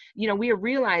call, we are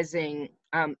realizing,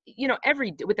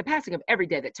 with the passing of every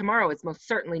day, that tomorrow is most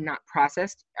certainly not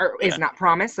processed or is not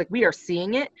promised. Like we are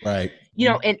seeing it, right?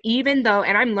 And even though,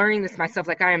 and I'm learning this myself,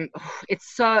 like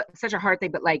it's such a hard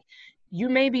thing, but like you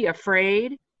may be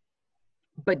afraid,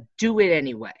 but do it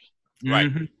anyway.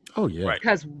 Right. Oh yeah. Right.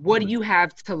 Because what do you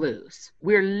have to lose?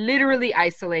 We're literally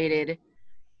isolated.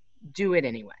 Do it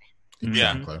anyway.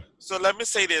 Yeah. So let me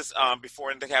say this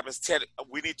before anything happens. Ted,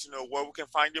 we need to know where we can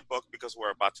find your book, because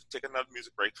we're about to take another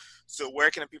music break. So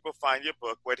where can people find your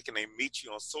book? Where can they meet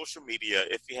you on social media,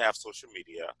 if you have social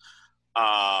media?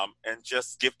 And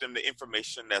just give them the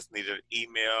information that's needed,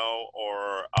 email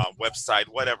or website,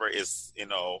 whatever is,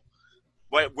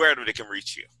 where they can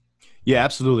reach you. Yeah,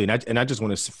 absolutely. And I just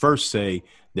want to first say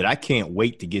that I can't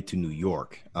wait to get to New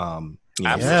York.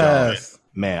 Yes.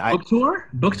 Man, book tour?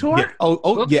 Yeah. Book tour.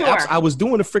 I was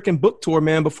doing a freaking book tour,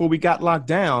 man, before we got locked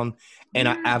down, and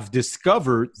I've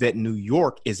discovered that New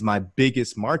York is my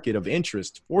biggest market of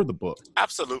interest for the book.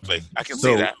 Absolutely, I can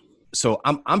see that. So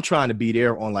I'm trying to be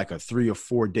there on like a 3 or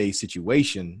 4 day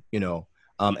situation,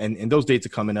 and those dates are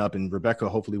coming up, and Rebecca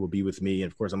hopefully will be with me,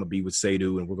 and of course I'm gonna be with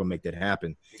Sadhu, and we're gonna make that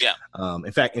happen. Yeah.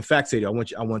 In fact, Sadhu, I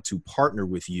want to partner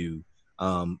with you.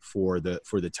 For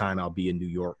the time I'll be in New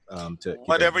York. To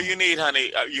whatever you need,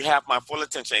 honey, you have my full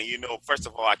attention. First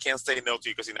of all, I can't say no to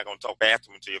you because you're not going to talk bad to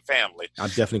me to your family. I'm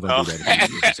definitely going to do that.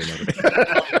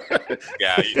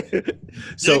 Yeah.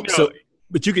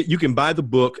 But you can buy the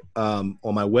book on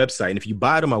my website, and if you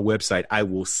buy it on my website, I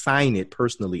will sign it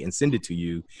personally and send it to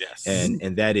you. Yes.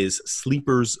 And that is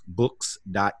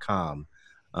sleepersbooks.com,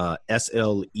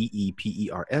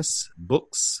 SLEEPERS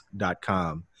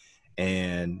books.com.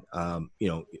 And,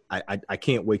 I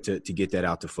can't wait to get that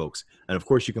out to folks. And of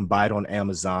course you can buy it on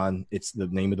Amazon. It's the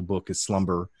name of the book is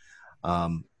Slumber.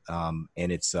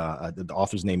 and it's the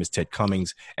author's name is Ted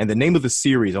Cummings. And the name of the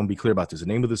series, I'm gonna be clear about this. The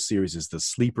name of the series is the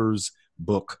Sleepers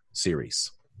Book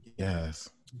Series. Yes.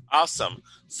 Awesome.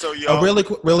 So really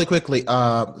quickly.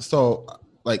 So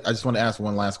like, I just want to ask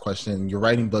one last question. You're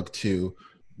writing book 2.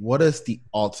 What is the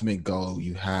ultimate goal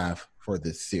you have for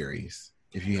this series?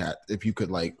 If you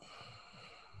could like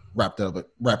wrap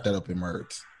that up in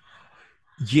words.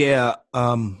 Yeah.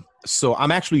 So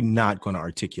I'm actually not going to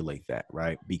articulate that,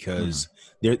 right? Because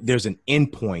there's an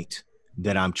endpoint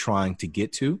that I'm trying to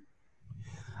get to.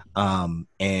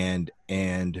 And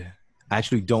I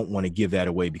actually don't want to give that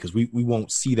away because we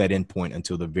won't see that endpoint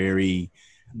until the very,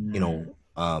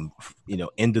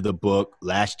 end of the book,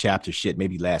 last chapter,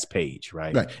 maybe last page,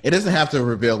 right? Right. It doesn't have to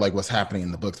reveal like what's happening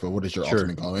in the books, but what is your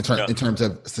ultimate goal in terms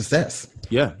of success?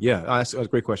 Yeah. That's a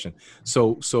great question.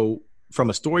 So from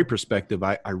a story perspective,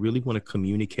 I really want to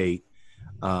communicate.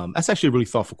 That's actually a really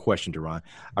thoughtful question, Duran.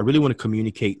 I really want to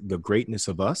communicate the greatness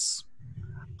of us.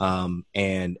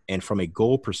 And from a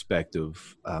goal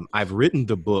perspective, I've written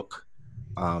the book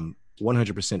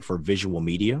 100% for visual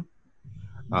media.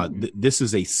 This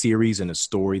is a series and a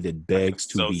story that begs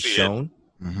to be shown.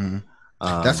 Mm-hmm.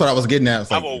 That's what I was getting at.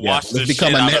 I will watch this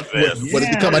shit out of this. Would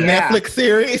it become a Netflix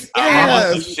series? I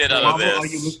will watch the shit out of this. Are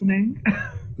you listening?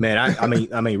 Man,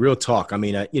 I mean, real talk. I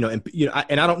mean,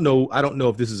 and I don't know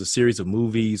if this is a series of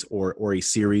movies or a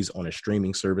series on a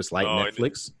streaming service like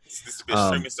Netflix. This is a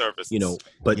streaming service.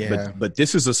 But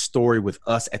this is a story with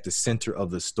us at the center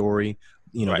of the story.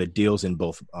 That deals in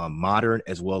both modern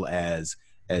as well as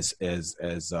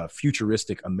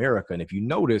futuristic America. And if you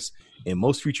notice, in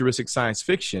most futuristic science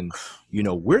fiction,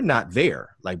 we're not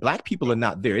there. Like Black people are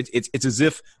not there. It's as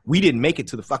if we didn't make it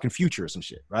to the fucking future or some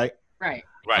shit, right? Right.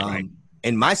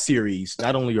 In my series,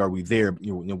 not only are we there,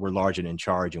 we're large and in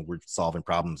charge, and we're solving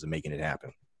problems and making it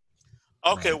happen.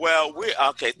 Okay, well,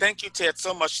 thank you, Ted,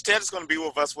 so much. Ted is going to be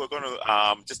with us. We're going to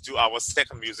just do our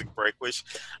second music break, which,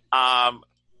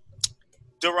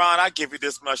 Duran, I give you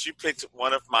this much. You picked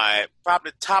one of my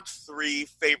probably top 3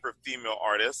 favorite female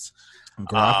artists.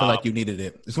 Girl, I feel like you needed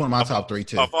it. It's one of my top 3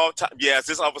 too. Of all time, yes,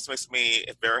 this always makes me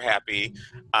very happy.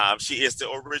 She is the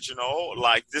original.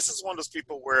 Like, this is one of those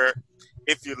people where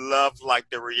if you love like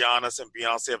the Rihannas and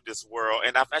Beyonce of this world,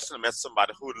 and I've actually met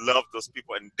somebody who loved those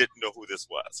people and didn't know who this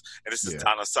was, and this is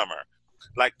Donna Summer.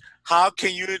 Like, how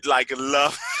can you like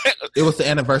love? It was the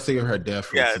anniversary of her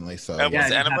death recently, so it was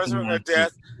the anniversary of her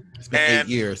death. It's been 8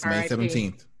 years, May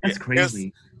 17th. That's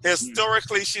crazy.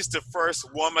 Historically, she's the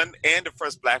first woman and the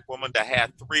first Black woman that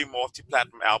had 3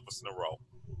 multi-platinum albums in a row.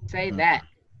 Say that.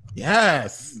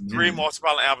 Yes. 3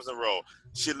 multi-platinum albums in a row.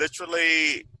 She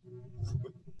literally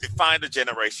defined a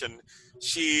generation.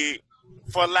 She,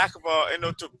 for lack of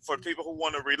for people who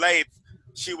want to relate,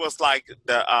 she was like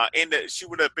she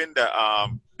would have been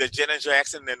the Janet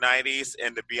Jackson in the 90s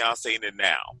and the Beyonce in the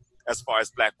now, as far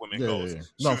as Black women goes.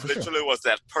 Yeah. She literally was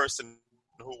that person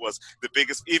who was the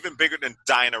biggest, even bigger than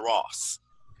Diana Ross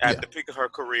at the peak of her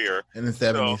career in the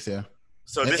 70s.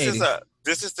 So and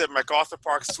this is the MacArthur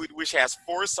Park Suite, which has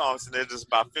 4 songs in it. It's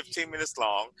about 15 minutes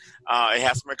long. It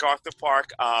has MacArthur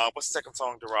Park. What's the second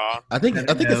song, Duran? I think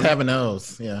it's Heaven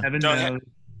Knows. Yeah, Heaven Knows.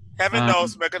 Heaven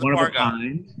Knows. MacArthur Park.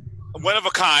 One of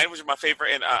a Kind, which is my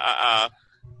favorite. And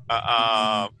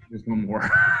there's one more.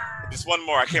 There's one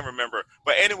more. I can't remember.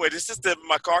 But anyway, this is the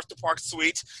MacArthur Park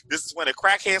Suite. This is when the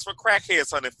crackheads were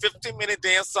crackheads on a 15-minute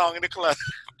dance song in the club.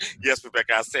 Yes,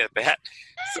 Rebecca, I said that.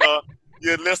 So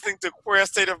you're listening to Queer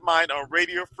State of Mind on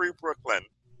Radio Free Brooklyn.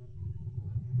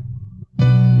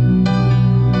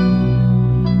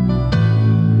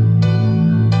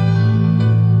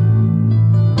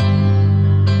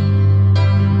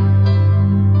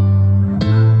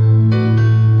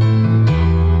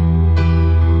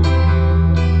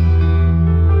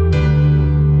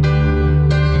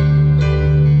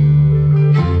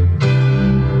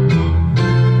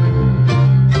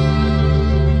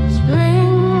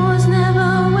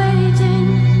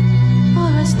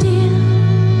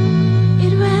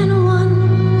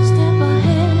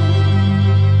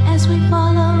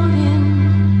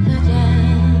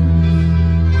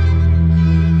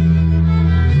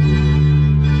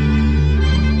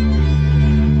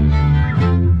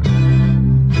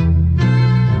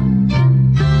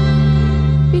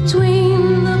 Sweet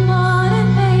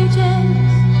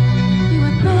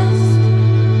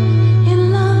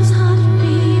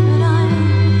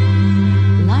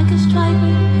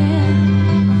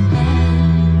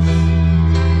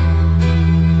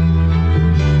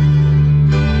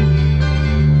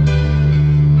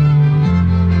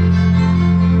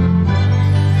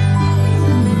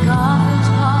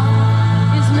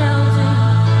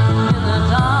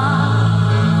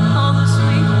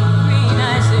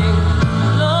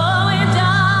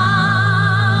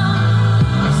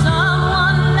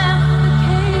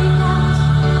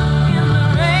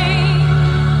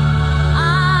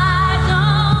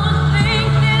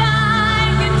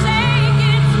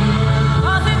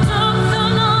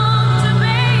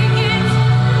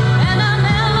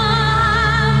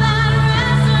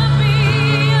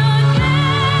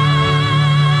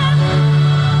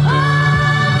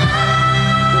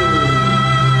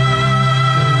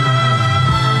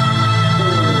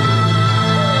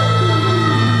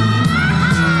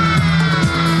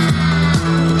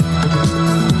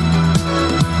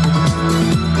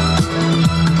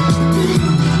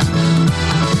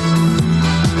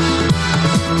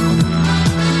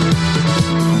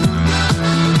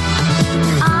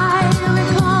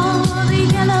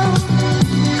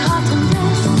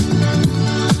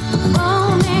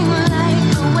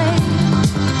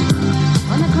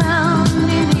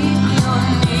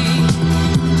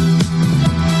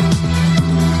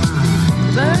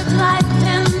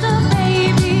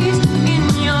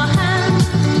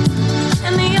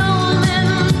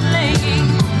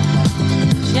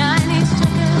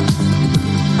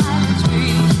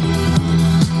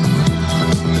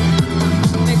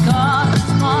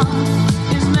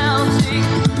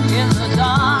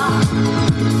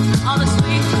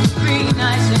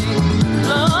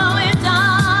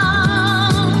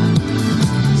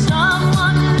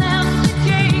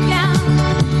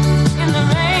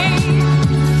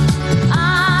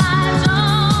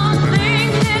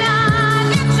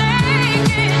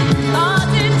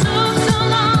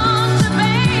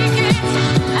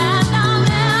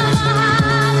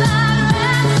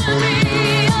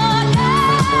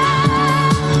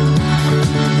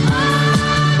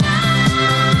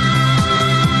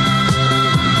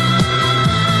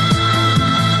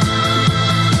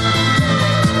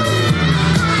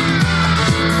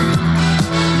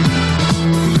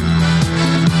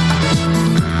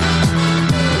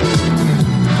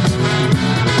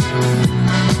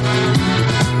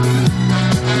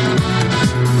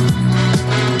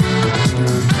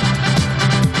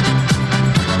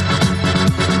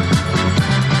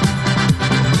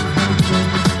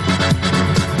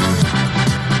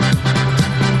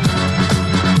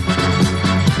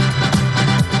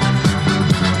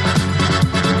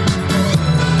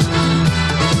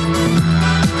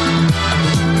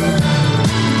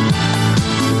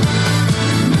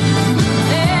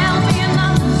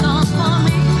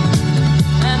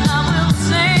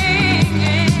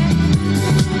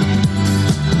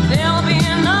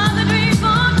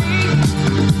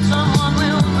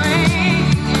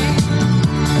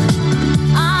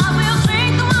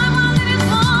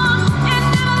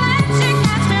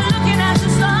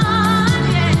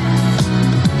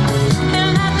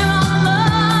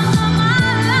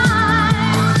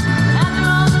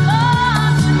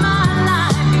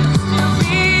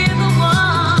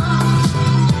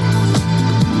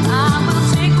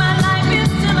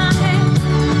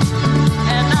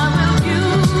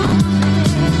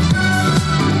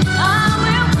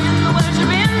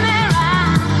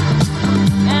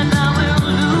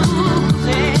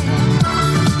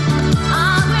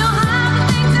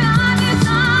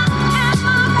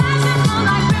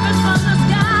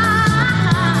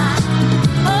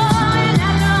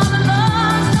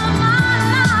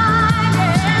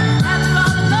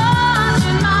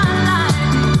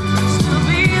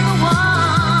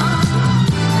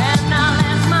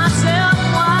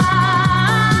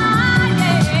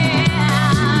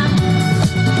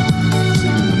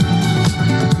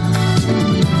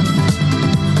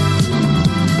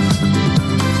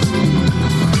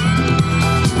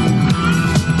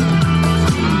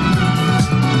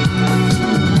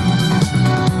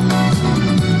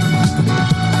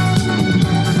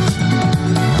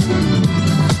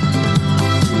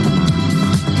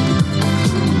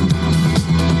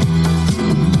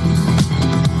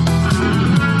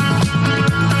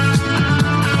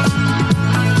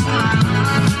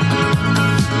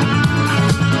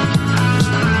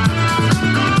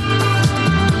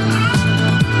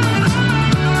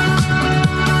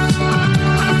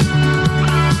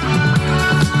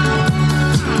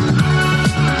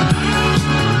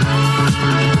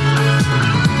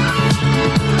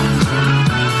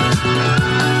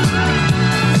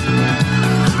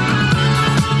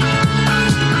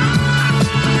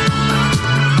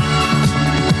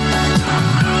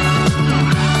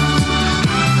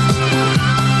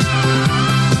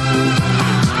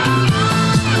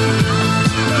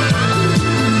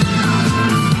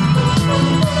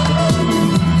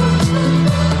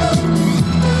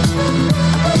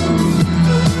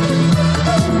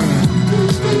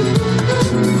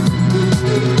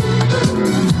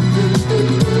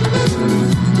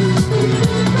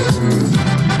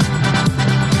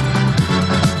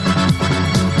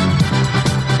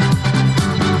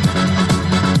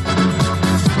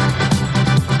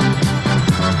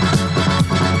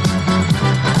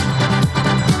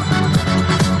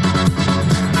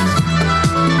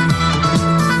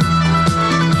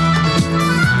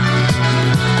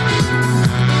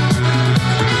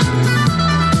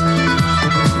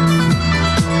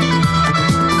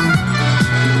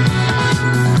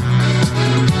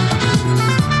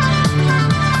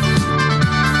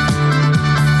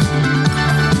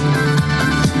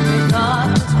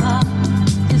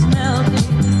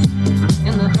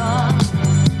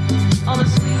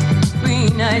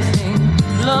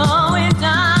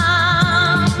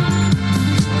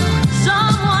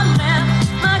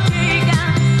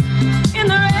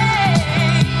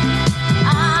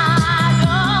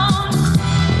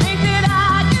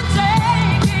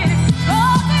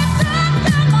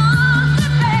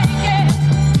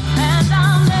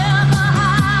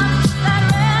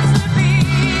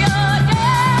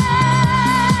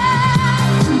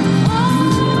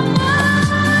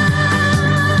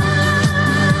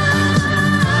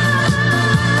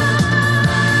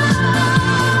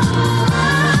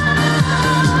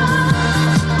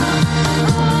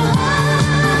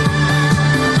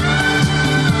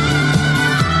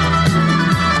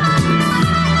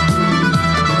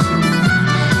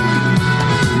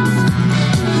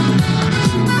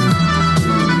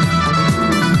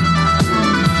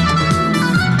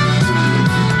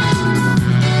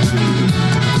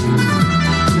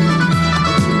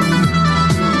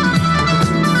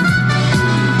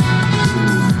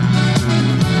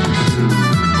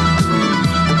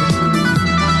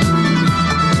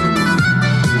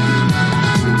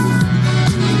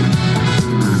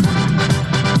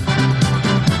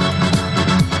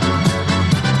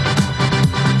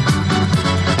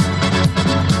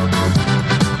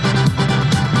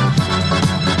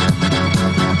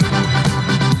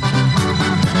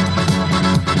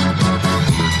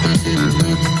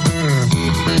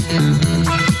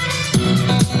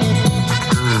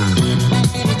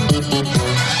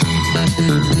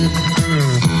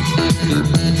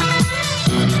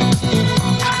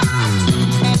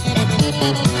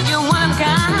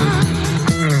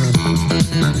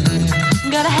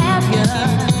Gotta have you.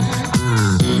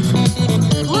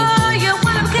 Whoa, you're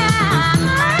one of a kind.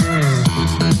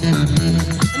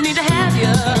 I need to have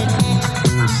you.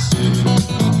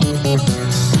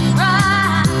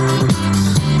 Right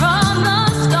from the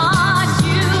start,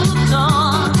 you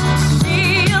taught me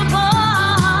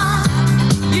apart.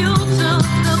 You took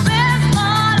the best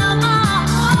part of my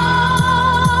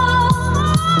heart.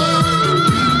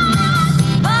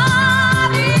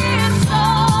 Body and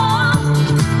soul.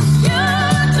 You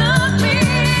took me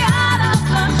out of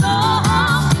control.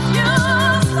 You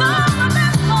stole the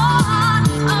best part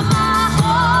of my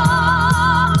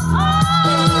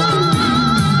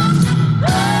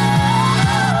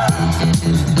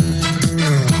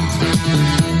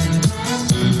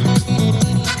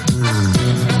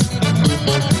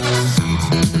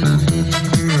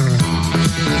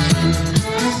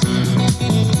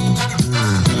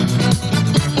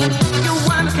You're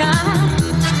one of a kind.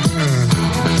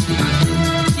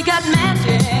 You got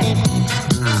magic.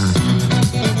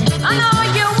 I know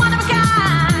you're one of a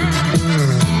kind.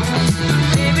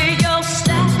 Baby, you're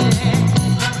static.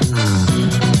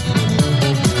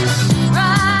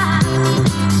 Right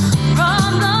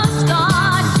from the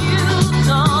start, you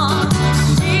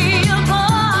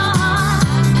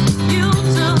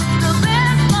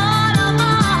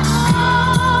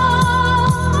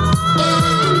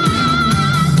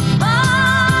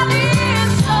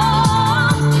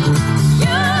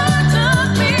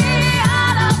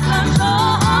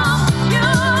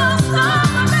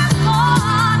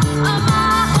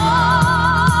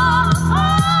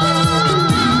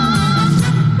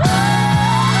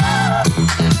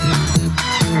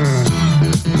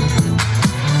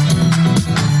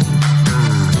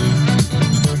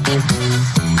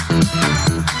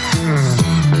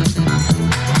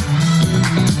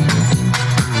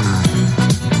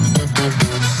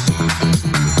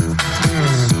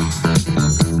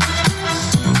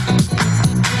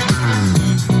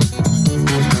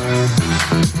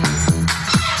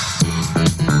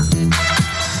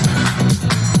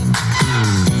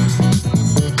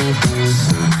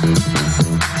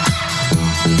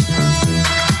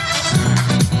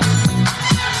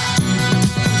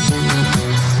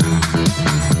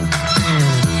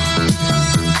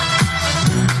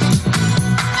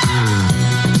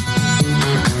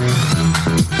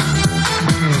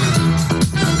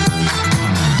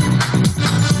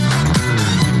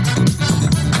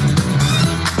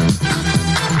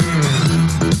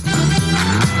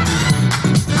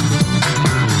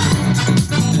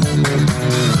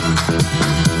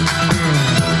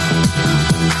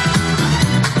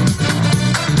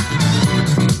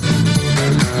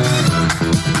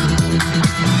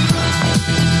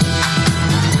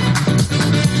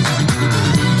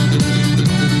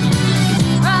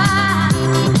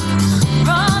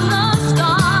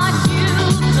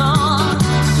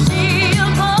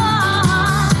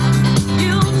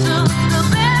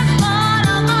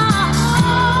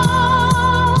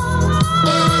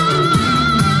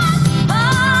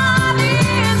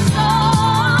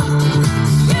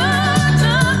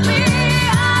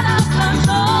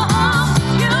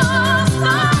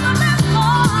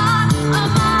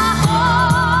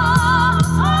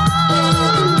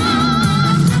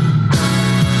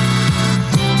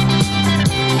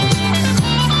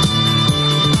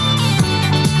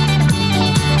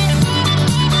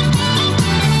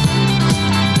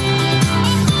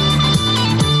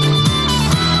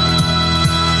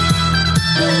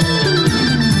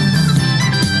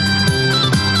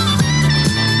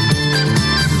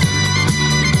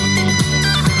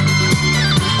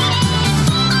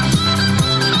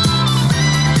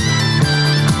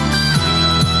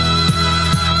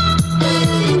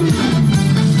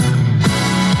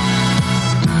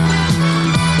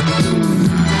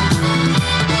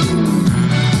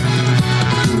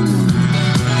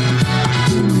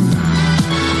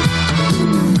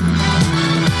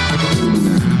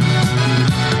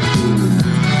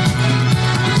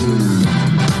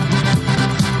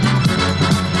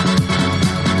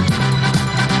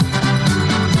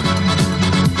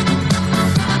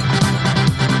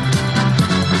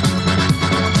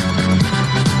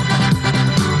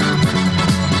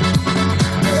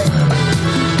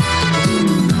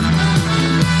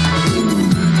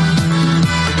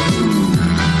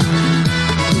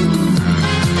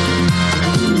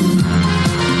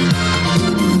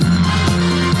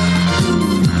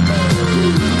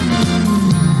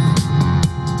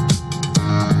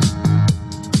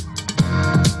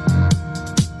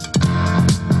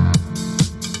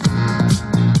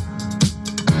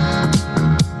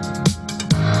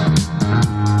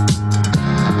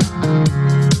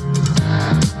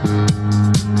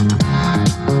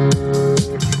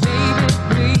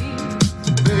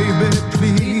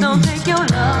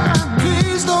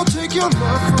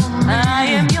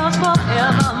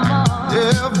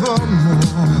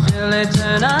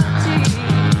eternity.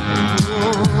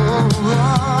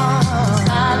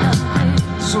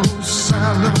 So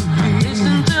silently.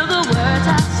 Listen to the words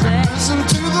I say. Listen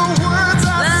to the words I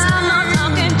say. I'm not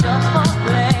talking just for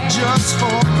play. Just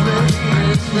for play.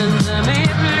 Listen to me,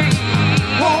 please.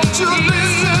 Won't you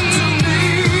listen to me?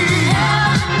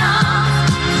 Heaven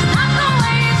knows it's not the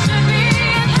way it should be.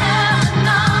 Heaven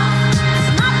knows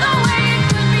it's not the way it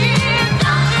could be.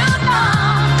 Don't you know?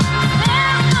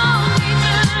 There's no need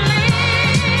to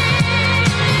leave.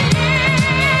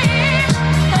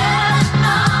 Heaven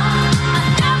knows I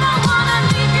never wanna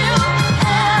leave you.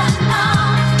 Heaven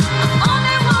knows I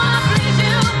only wanna please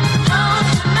you. Don't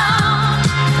you know?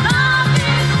 Love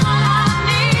is what I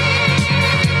need.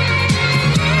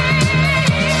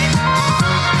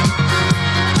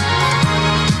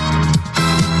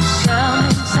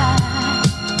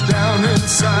 Down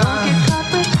inside.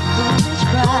 Don't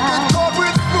get caught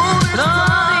with foolish pride. Put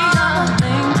all the other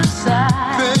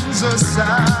things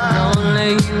aside.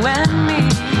 Only you and me.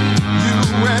 You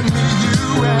and me, you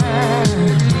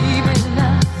and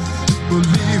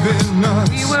believe in us.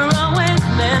 We were always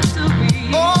meant to be.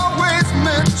 Always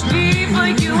meant to be. For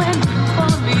you and you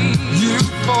for me. You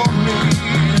for me.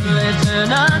 Till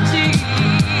eternity.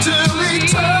 Till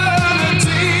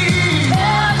eternity.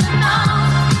 Heaven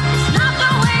knows it's not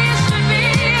the way it should be.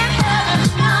 Heaven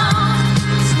knows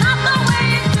it's not the way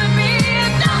it could be.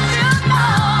 Don't you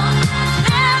know?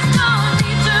 There's no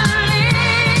need to leave.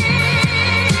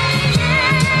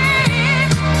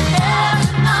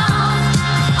 Heaven knows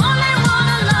only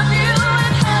wanna love you,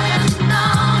 and heaven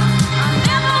knows I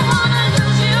never wanna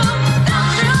lose you.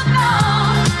 Don't you know?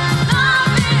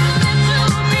 Love is meant to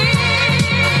be.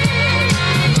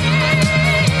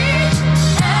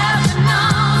 Heaven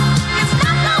knows it's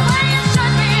not the way it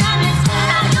should be, and it's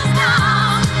telling us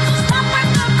now. So stop with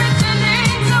the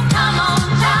pretending. So come on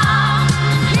down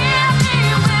and hear me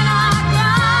when I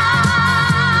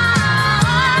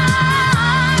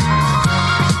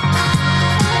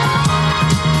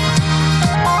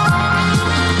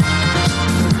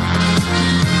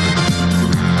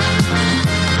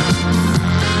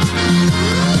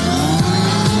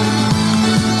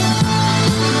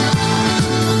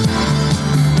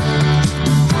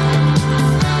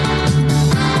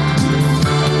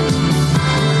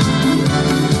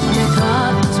The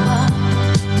cotton spot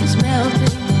is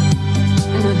melting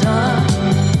in the dark.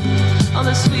 All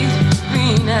the sweet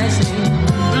green icing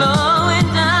blowing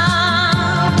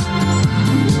down.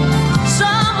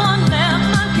 Someone left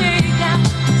my cake out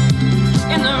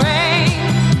in the rain.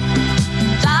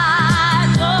 I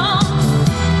don't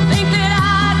think that I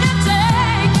can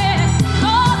take it.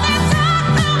 'Cause it took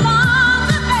too long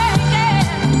to make it,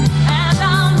 and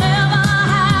I'll never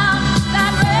have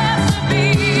that recipe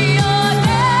again.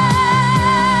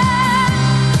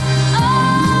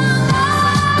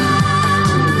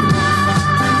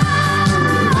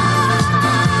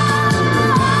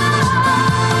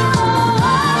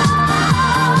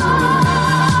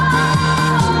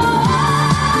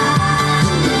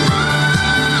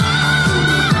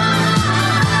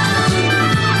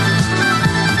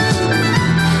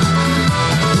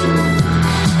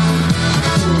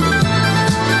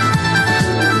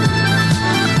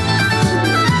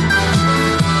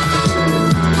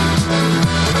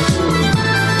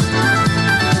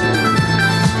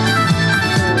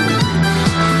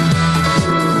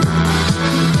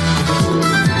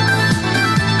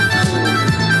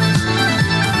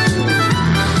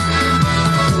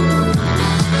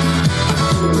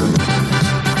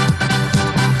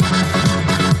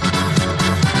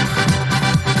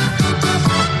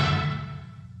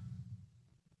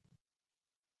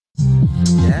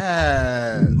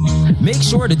 Yes. Make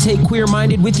sure to take Queer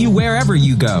Minded with you wherever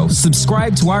you go.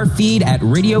 Subscribe to our feed at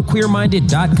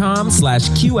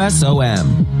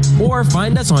radioqueerminded.com/QSOM. Or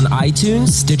find us on iTunes,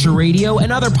 Stitcher Radio,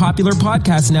 and other popular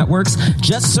podcast networks.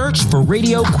 Just search for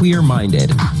Radio Queer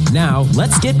Minded. Now,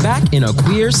 let's get back in a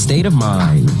queer state of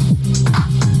mind.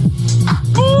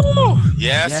 Ooh,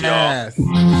 yes, y'all.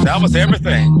 That was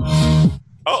everything.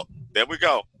 Oh, there we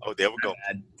go.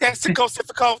 Technical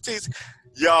difficulties.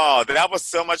 Y'all, that was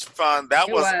so much fun. That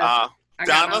was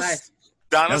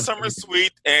Donna Summer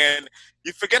Sweet, and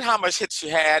you forget how much hits she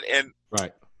had. And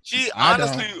right, she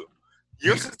honestly,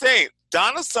 here's the thing: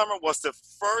 Donna Summer was the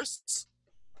first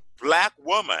black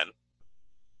woman,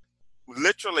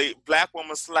 literally black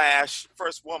woman /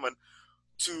 first woman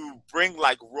to bring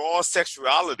like raw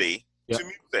sexuality to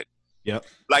music. Yep.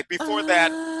 Like before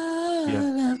that,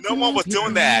 no one was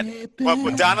doing that. But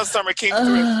when Donna Summer came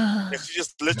through, and she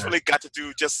just literally got to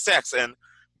do just sex, and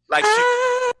like she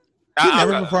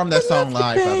never performed that song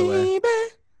live, by the way.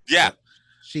 Yeah.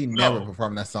 She never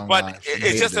performed that song but live.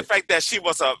 It's just the fact that she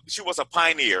was a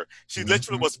pioneer. She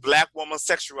literally was black woman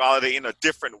sexuality in a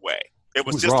different way. It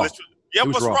was just raw. literally, it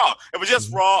was raw. It was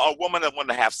just raw. A woman that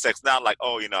wanted to have sex, not like,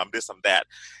 oh, I'm this, I'm that.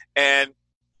 And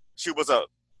she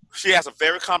has a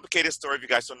very complicated story. If you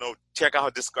guys don't know, check out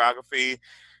her discography.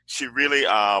 She really,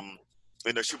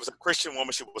 she was a Christian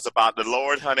woman. She was about the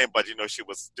Lord, honey, but she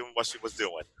was doing what she was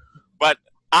doing. But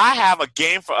I have a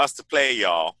game for us to play,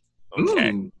 y'all. Okay.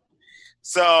 Ooh.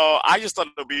 So I just thought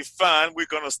it would be fun. We're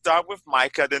going to start with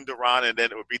Micah, then Duran, and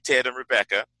then it would be Ted and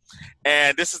Rebecca.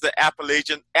 And this is the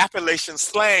Appalachian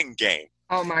slang game.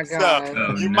 Oh, my God.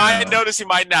 So you might notice, you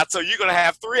might not. So you're going to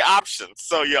have 3 options.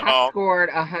 So I scored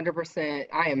 100%.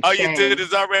 I am Oh, shamed. You did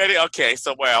this already? Okay.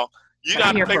 So, you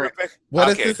got to play Rebecca. What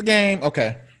is this game?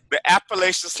 Okay. The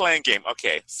Appalachian slang game.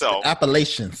 Okay. So. The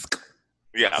Appalachians.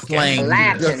 Yeah. Okay. Slang.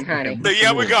 Latin, honey. So,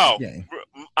 here we go.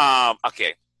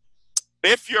 Okay.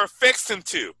 If you're fixing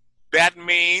to, that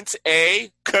means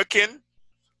A, cooking,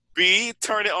 B,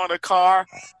 turning on a car,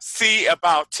 C,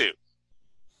 about to.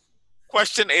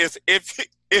 Question is, if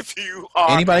you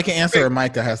are... Anybody can answer or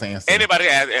Micah has to answer? Anybody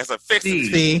has a fixing to.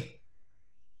 C.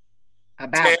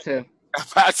 About to.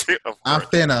 About to. I'm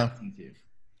finna.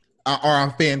 Or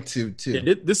I'm fin to, too.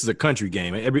 Yeah, this is a country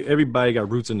game. Everybody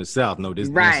got roots in the South. No, this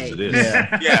right. This is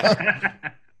this. Yeah.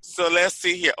 So let's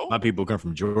see here. My people come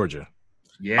from Georgia.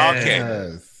 Yeah. Okay.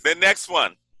 The next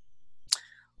one.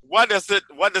 What does it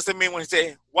mean when he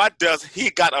say, what does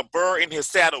he got a burr in his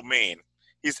saddle mean?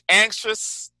 He's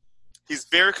anxious. He's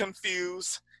very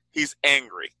confused. He's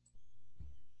angry.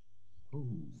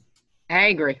 Ooh.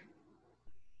 Angry.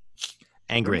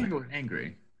 Angry.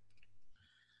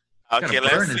 Okay,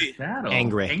 let's see.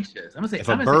 Angry. Anxious. If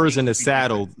a burr is in the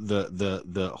saddle,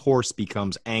 the horse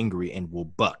becomes angry and will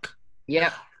buck.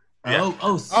 Yep. Yeah.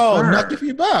 Oh, knock if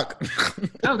you buck.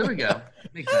 Oh, there we go.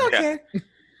 Okay. Yeah.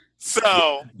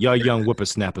 So y'all young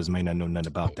whippersnappers may not know nothing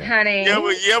about that. Honey.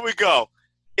 Here we go.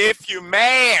 If you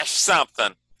mash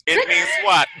something, it means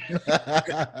what?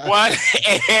 What?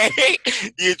 A,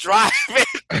 you drive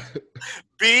it.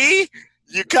 B,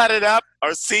 you cut it up.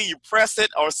 Or C, you press it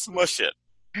or smush it.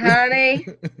 Honey.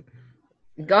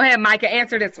 Go ahead, Micah.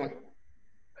 Answer this one.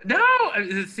 No.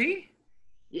 Is it C?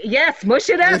 Yes, smush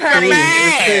it up, honey.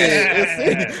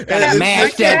 Gotta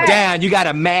mash that down. You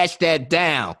gotta mash that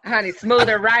down. Honey, smooth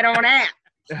it right on out.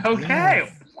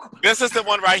 Okay. This is the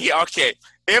one right here. Okay.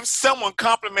 If someone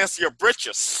compliments your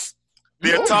britches,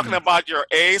 they're talking about your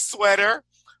A, sweater,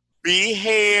 B,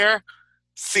 hair,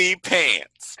 C,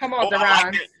 pants. Come on,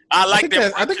 Duran. I like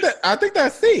that. I think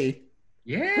that's C.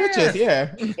 Yeah. Britches,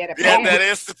 yeah. Yeah, that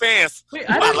is the pants. Wait,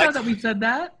 I didn't know that we said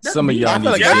that. Some of y'all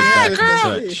need to get back in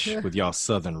touch with y'all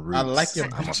southern roots. I like your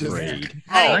I'm afraid.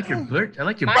 I like your britches.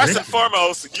 First and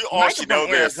foremost, you all should know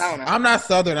this. I'm not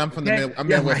southern. I'm from the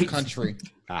Midwest country.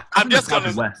 I'm just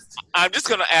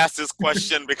gonna ask this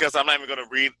question because I'm not even gonna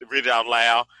read it out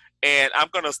loud, and I'm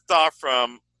gonna start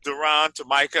from Duran to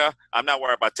Micah. I'm not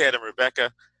worried about Ted and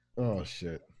Rebecca. Oh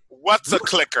shit! What's a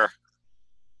clicker?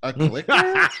 A clicker?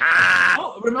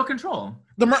 Oh, remote control.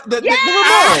 The remote.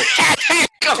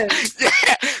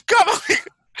 Come on.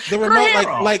 The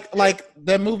remote, like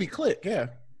that movie Click. Yeah.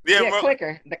 Yeah,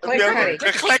 clicker. The clicker, honey.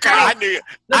 The clicker. I knew.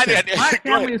 My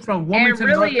family is from Wilmington,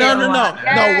 North Carolina.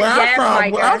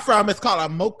 No. Where I'm from, it's called a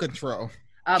moat control.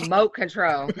 A moat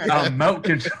control. A moat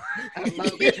control. A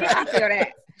moat control. I feel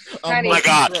that. Oh my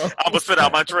God! I'm gonna spit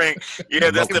out my drink.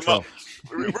 Yeah, that's the moat.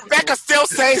 Rebecca still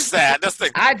says that. That's the.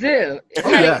 I do. Oh,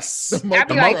 yes. The moat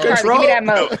control. Give me that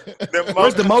moat.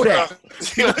 Where's the moat at?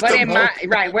 But in my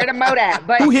where the moat at?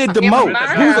 But who hid the moat?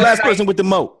 Who's the last person with the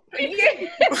moat?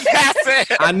 That's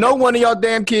it. I know one of y'all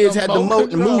damn kids had the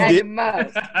moat and moved it.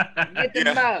 Get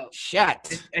the moat.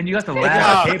 Shot. And you got the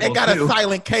last. It got a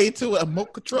silent K to a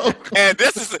moat control. And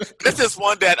this is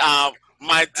one that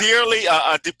my dearly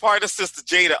departed sister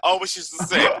Jada always used to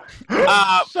say.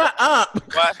 Shut up.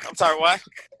 What? I'm sorry, what?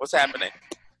 What's happening?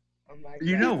 Oh my God.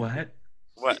 You know what?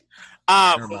 What?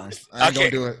 I ain't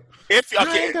gonna do it.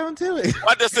 I ain't gonna do it.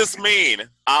 What does this mean?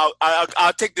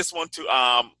 I'll take this one to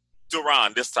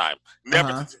Duran this time.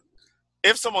 Never.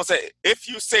 If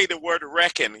you say the word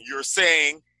reckon, you're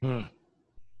saying.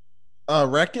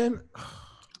 Reckon.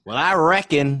 Well, I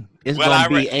reckon it's gonna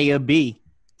be A or B.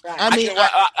 Right. I mean,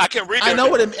 I can read. I know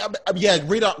what it means. Yeah,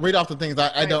 read off the things.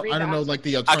 I don't know like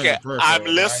the alternative. Okay, I'm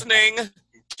listening. Right?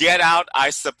 Get out. I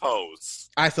suppose.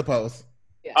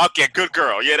 Yeah. Okay, good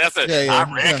girl. Yeah, that's it. Yeah,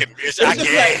 I reckon, bitch.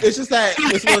 It's just that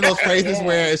it's one of those phrases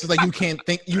where it's just like you can't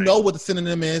think. You know what the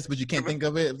synonym is, but you can't think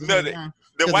of it. No, the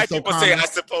white people say I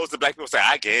suppose. The black people say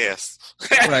I guess.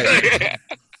 Right.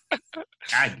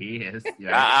 I guess.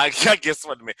 Yeah. I guess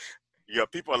what it means. Yeah,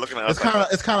 people are looking at us.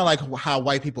 It's kind of like how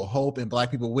white people hope and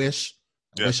black people wish.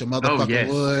 I wish a motherfucker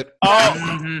would.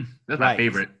 Oh, that's my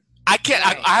favorite. I can't.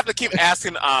 I have to keep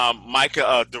asking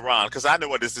Micah Duran because I know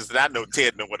what this is, and I know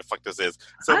Ted know what the fuck this is.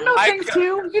 So I know things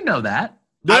too. You know that.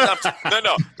 No.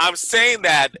 I'm saying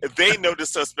that they know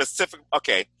this a specific.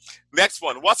 Okay, next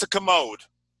one. What's a commode?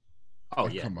 Oh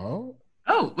yeah, commode.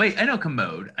 Oh wait, I know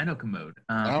commode. I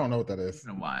don't know what that is.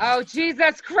 Why? Oh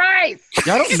Jesus Christ!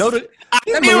 Y'all don't know that.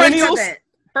 Millennials.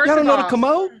 First Y'all don't of know all, the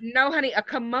commode? No, honey. A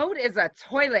commode is a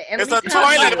toilet. And it's a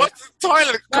toilet. What's a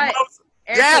toilet? Commode.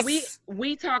 Yes. So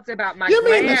we talked about my you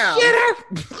gram. Mean the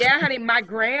shitter? Yeah, honey. My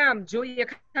gram, Julia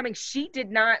Cummings. She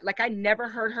did not I never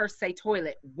heard her say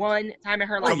toilet one time in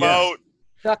her life. Commode.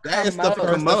 That is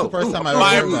the first time I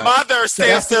my heard that. mother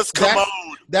says this commode.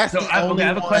 That's the only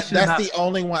one. That's the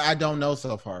only one I don't know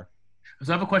so far.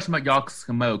 So I have a question about y'all's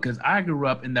commode because I grew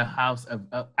up in the house of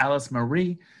Alice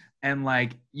Marie, and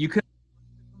like you couldn't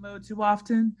commode too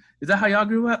often. Is that how y'all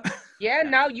grew up? Yeah,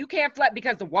 no, you can't flat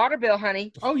because the water bill,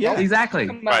 honey. Oh yeah, exactly.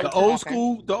 Right. The old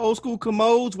school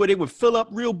commodes where they would fill up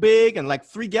real big and like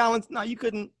 3 gallons. No, you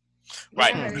couldn't.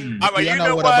 Right. Mm-hmm. All right. You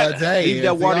know what? A bidet Leave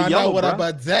that water yellow, what bro.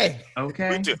 a bidet.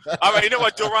 Okay. All right. You know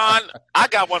what, Duran? I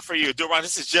got one for you, Duran.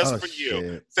 This is just for you.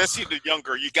 Shit. Since you're the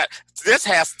younger, you got this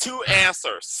has 2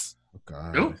 answers. Oh,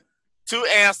 God. Ooh. 2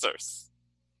 answers.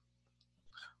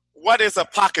 What is a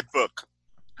pocketbook?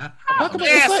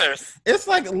 Answers. It's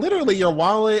like literally your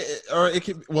wallet, or it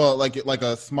could like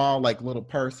a small little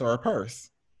purse or a purse.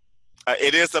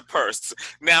 It is a purse.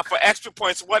 Now, for extra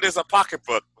points, what is a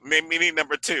pocketbook? Meaning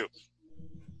number 2.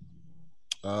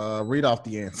 Read off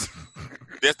the answer.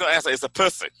 There's no answer. It's a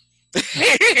pussy.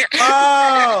 Okay,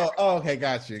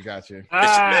 got you. You let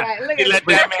that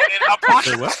man in a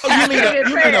pocket.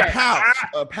 You mean a pouch?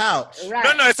 A pouch.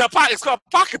 Right. No, it's a pocket. It's called a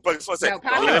pocketbook. It's what's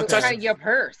pocketbook, your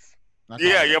purse.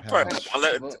 Yeah, your purse.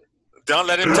 Don't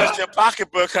let him touch your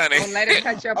pocketbook, honey. Don't let him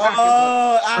touch your pocketbook.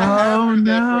 Oh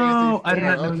no! I did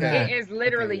not know that. It is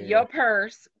literally your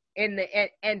purse and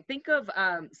think of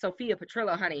Sophia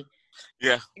Petrillo, honey.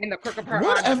 Yeah. In the crooked part.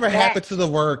 Whatever happened to the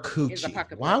word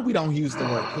coochie? Why we don't use the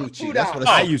word coochie? That's what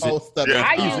I use it.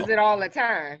 I use it all the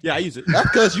time. Yeah, I use it. That's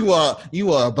because you are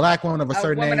a black woman of a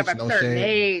certain age. No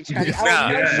shade.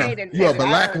 You are a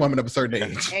black woman of a certain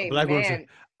age. Hey, black woman.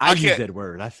 I use that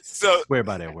word. I swear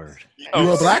by that word.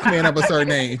 You're a black man of a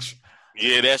certain age.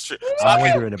 Yeah, that's true. I'm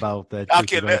wondering about that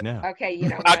right now. Okay, you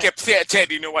know. I kept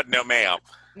saying, you know what? No, ma'am.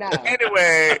 No.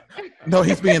 Anyway. No,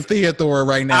 he's being Theodore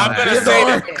right now. I'm gonna say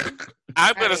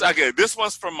that. Okay, this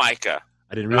one's from Micah.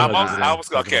 I didn't realize. I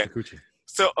was okay.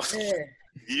 So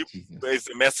it's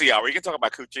a messy hour. You can talk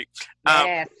about coochie.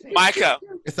 Micah,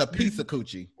 it's a piece of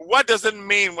coochie. What does it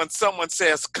mean when someone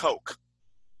says Coke?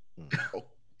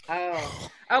 Oh,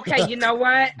 okay. You know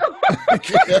what?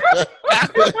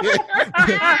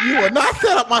 You will not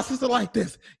set up my sister like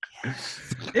this.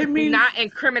 It means not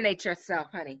incriminate yourself,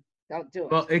 honey. Don't do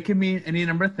it. Well, it can mean any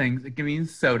number of things. It can mean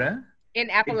soda. In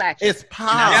Appalachia. It's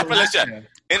pop.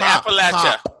 In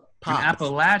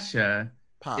Appalachia.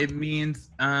 Pop. It means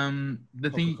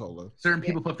the thing Coca-Cola. Certain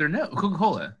people put up their nose.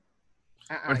 Coca-Cola.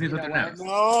 Or things with their nose.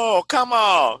 No, come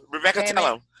on. Rebecca,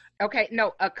 tell him. Okay,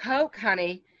 no, a Coke,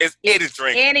 honey. It's any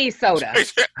drink. Any soda.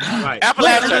 Right.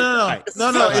 Appalachia.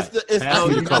 No.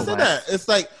 I said that. It's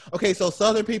like, okay, so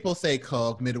Southern people say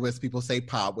Coke, Midwest people say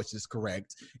pop, which is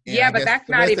correct. And yeah, but that's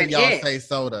not even y'all it. Say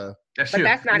soda. But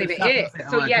that's not even it.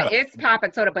 So yeah, it's pop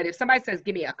and soda. But if somebody says,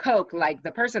 give me a Coke, like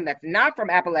the person that's not from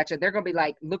Appalachia, they're going to be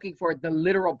like looking for the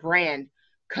literal brand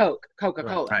Coke,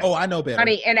 Coca-Cola. Right. Oh, I know better.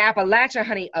 Honey, in Appalachia,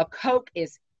 honey, a Coke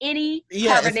is any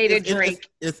carbonated drink.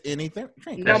 It's anything.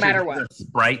 No matter what. It's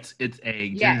Sprite, it's a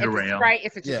ginger ale. It's a Sprite,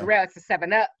 it's a ginger ale, it's a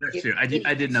 7-Up. That's true. I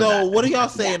did know so that. So what do y'all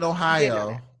say in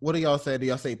Ohio? What do y'all say? Do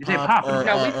y'all say pop?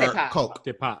 No, we say pop. Coke?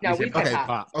 Say pop. No, we say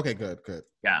pop. Okay, good.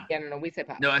 Yeah. No, we say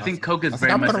pop. No, I think Coke is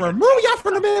very much. I'm going to remove y'all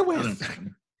from the Midwest.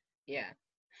 Yeah.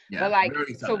 But like,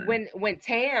 so when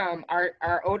Tam,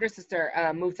 our older sister,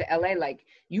 moved to LA, like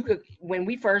when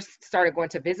we first started going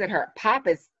to visit her, pop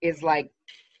is like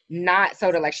not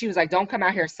soda. Like she was like, don't come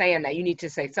out here saying that. You need to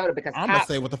say soda because I'm gonna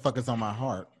say what the fuck is on my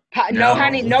heart. Pop, no,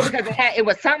 honey, no, because it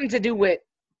was something to do with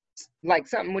like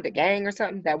something with the gang or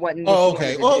something that wasn't. Oh,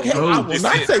 okay. Okay. I will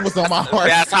not say what's on my heart.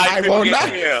 That's how I will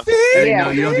not. Yeah.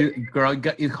 No, you don't do, girl.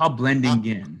 It's called blending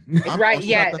in. Right?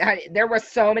 Yeah. There were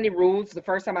so many rules the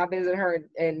first time I visited her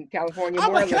in California.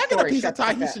 I'm like, can I get a piece of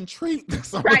Tahitian treat?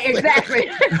 Right. Exactly.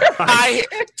 I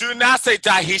do not say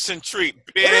Tahitian treat,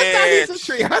 bitch. It is Tahitian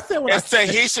treat. I said what it's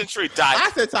Tahitian treat.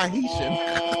 I said Tahitian.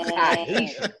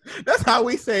 That's how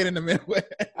we say it in the Midwest.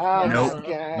 Oh, nope.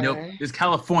 It's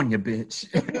California, bitch.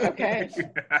 Okay.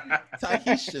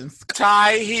 Tahitians.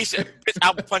 Tahitian. Bitch,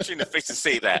 I'll punch you in the face to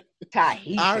say that.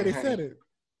 Tahitian. I already said it.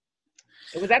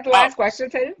 Was that the last question,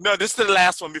 Tatum? No, this is the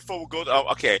last one before we go.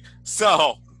 Okay.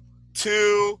 So,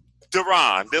 to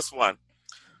Deron, this one.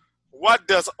 What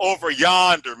does over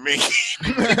yonder mean?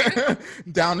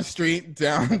 Down the street,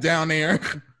 down there.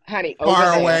 Honey,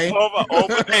 far away.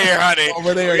 Over there, honey.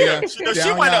 Over there, yeah.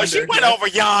 She went over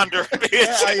yonder,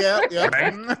 bitch.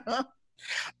 Yeah.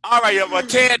 All right, well,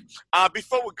 Ted,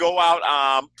 before we go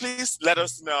out, please let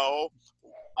us know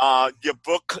your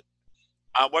book,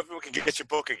 where people can get your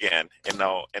book again, and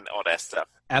all that stuff.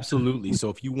 Absolutely. So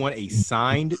if you want a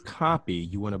signed copy,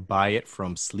 you want to buy it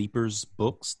from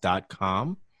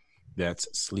sleepersbooks.com. That's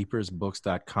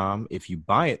sleepersbooks.com. If you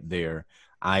buy it there,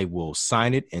 I will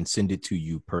sign it and send it to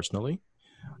you personally.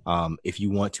 If you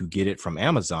want to get it from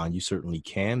Amazon, you certainly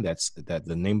can. The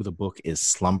name of the book is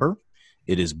Slumber.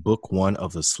 It is book 1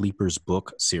 of the Sleepers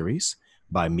book series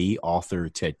by me, author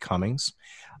Ted Cummings.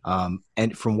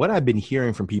 And from what I've been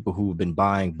hearing from people who have been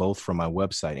buying both from my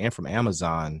website and from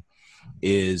Amazon,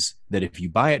 is that if you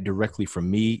buy it directly from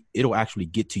me, it'll actually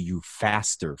get to you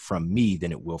faster from me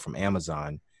than it will from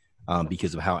Amazon.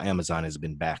 Because of how Amazon has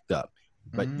been backed up,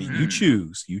 but you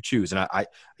choose, and I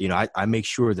make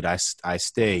sure that I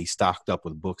stay stocked up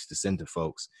with books to send to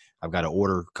folks. I've got an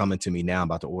order coming to me now. I'm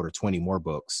about to order 20 more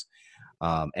books,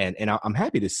 and I'm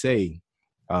happy to say,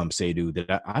 Seydou,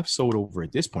 that I've sold over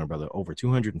at this point, brother, over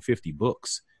 250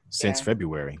 books since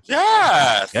February.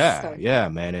 Yes. Yeah,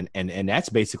 man, and that's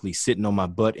basically sitting on my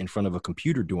butt in front of a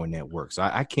computer doing that work. So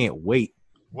I can't wait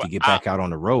to get back out on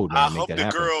the road, man. I hope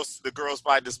the girls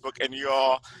buy this book. And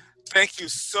y'all, thank you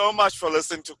so much for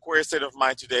listening to Queer State of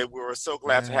Mind today. We were so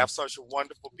glad to have such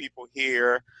wonderful people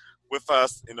here with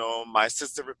us. My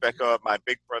sister Rebecca, my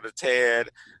big brother Ted,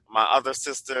 my other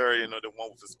sister, the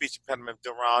one with the speech impediment,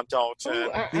 Deron Dalton.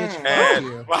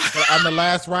 I'm the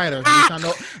last writer.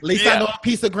 At least I know a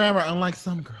piece of grammar, unlike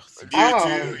some girls.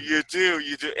 You do.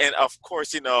 And of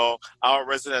course, our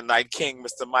resident Night King,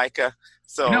 Mr. Micah.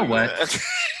 So you know what?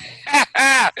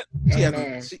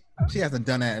 She hasn't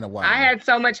done that in a while. I had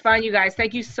so much fun, you guys.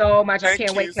 Thank you so much. I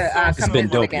can't wait to come It's been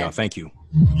dope, again. y'all. Thank you.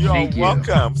 You're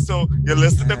welcome. So you're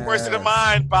listening to Queer State of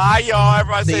Mind. Bye, y'all.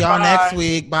 Everybody see y'all next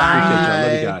week. Bye.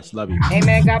 Love you guys. Love you.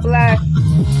 Amen. God bless.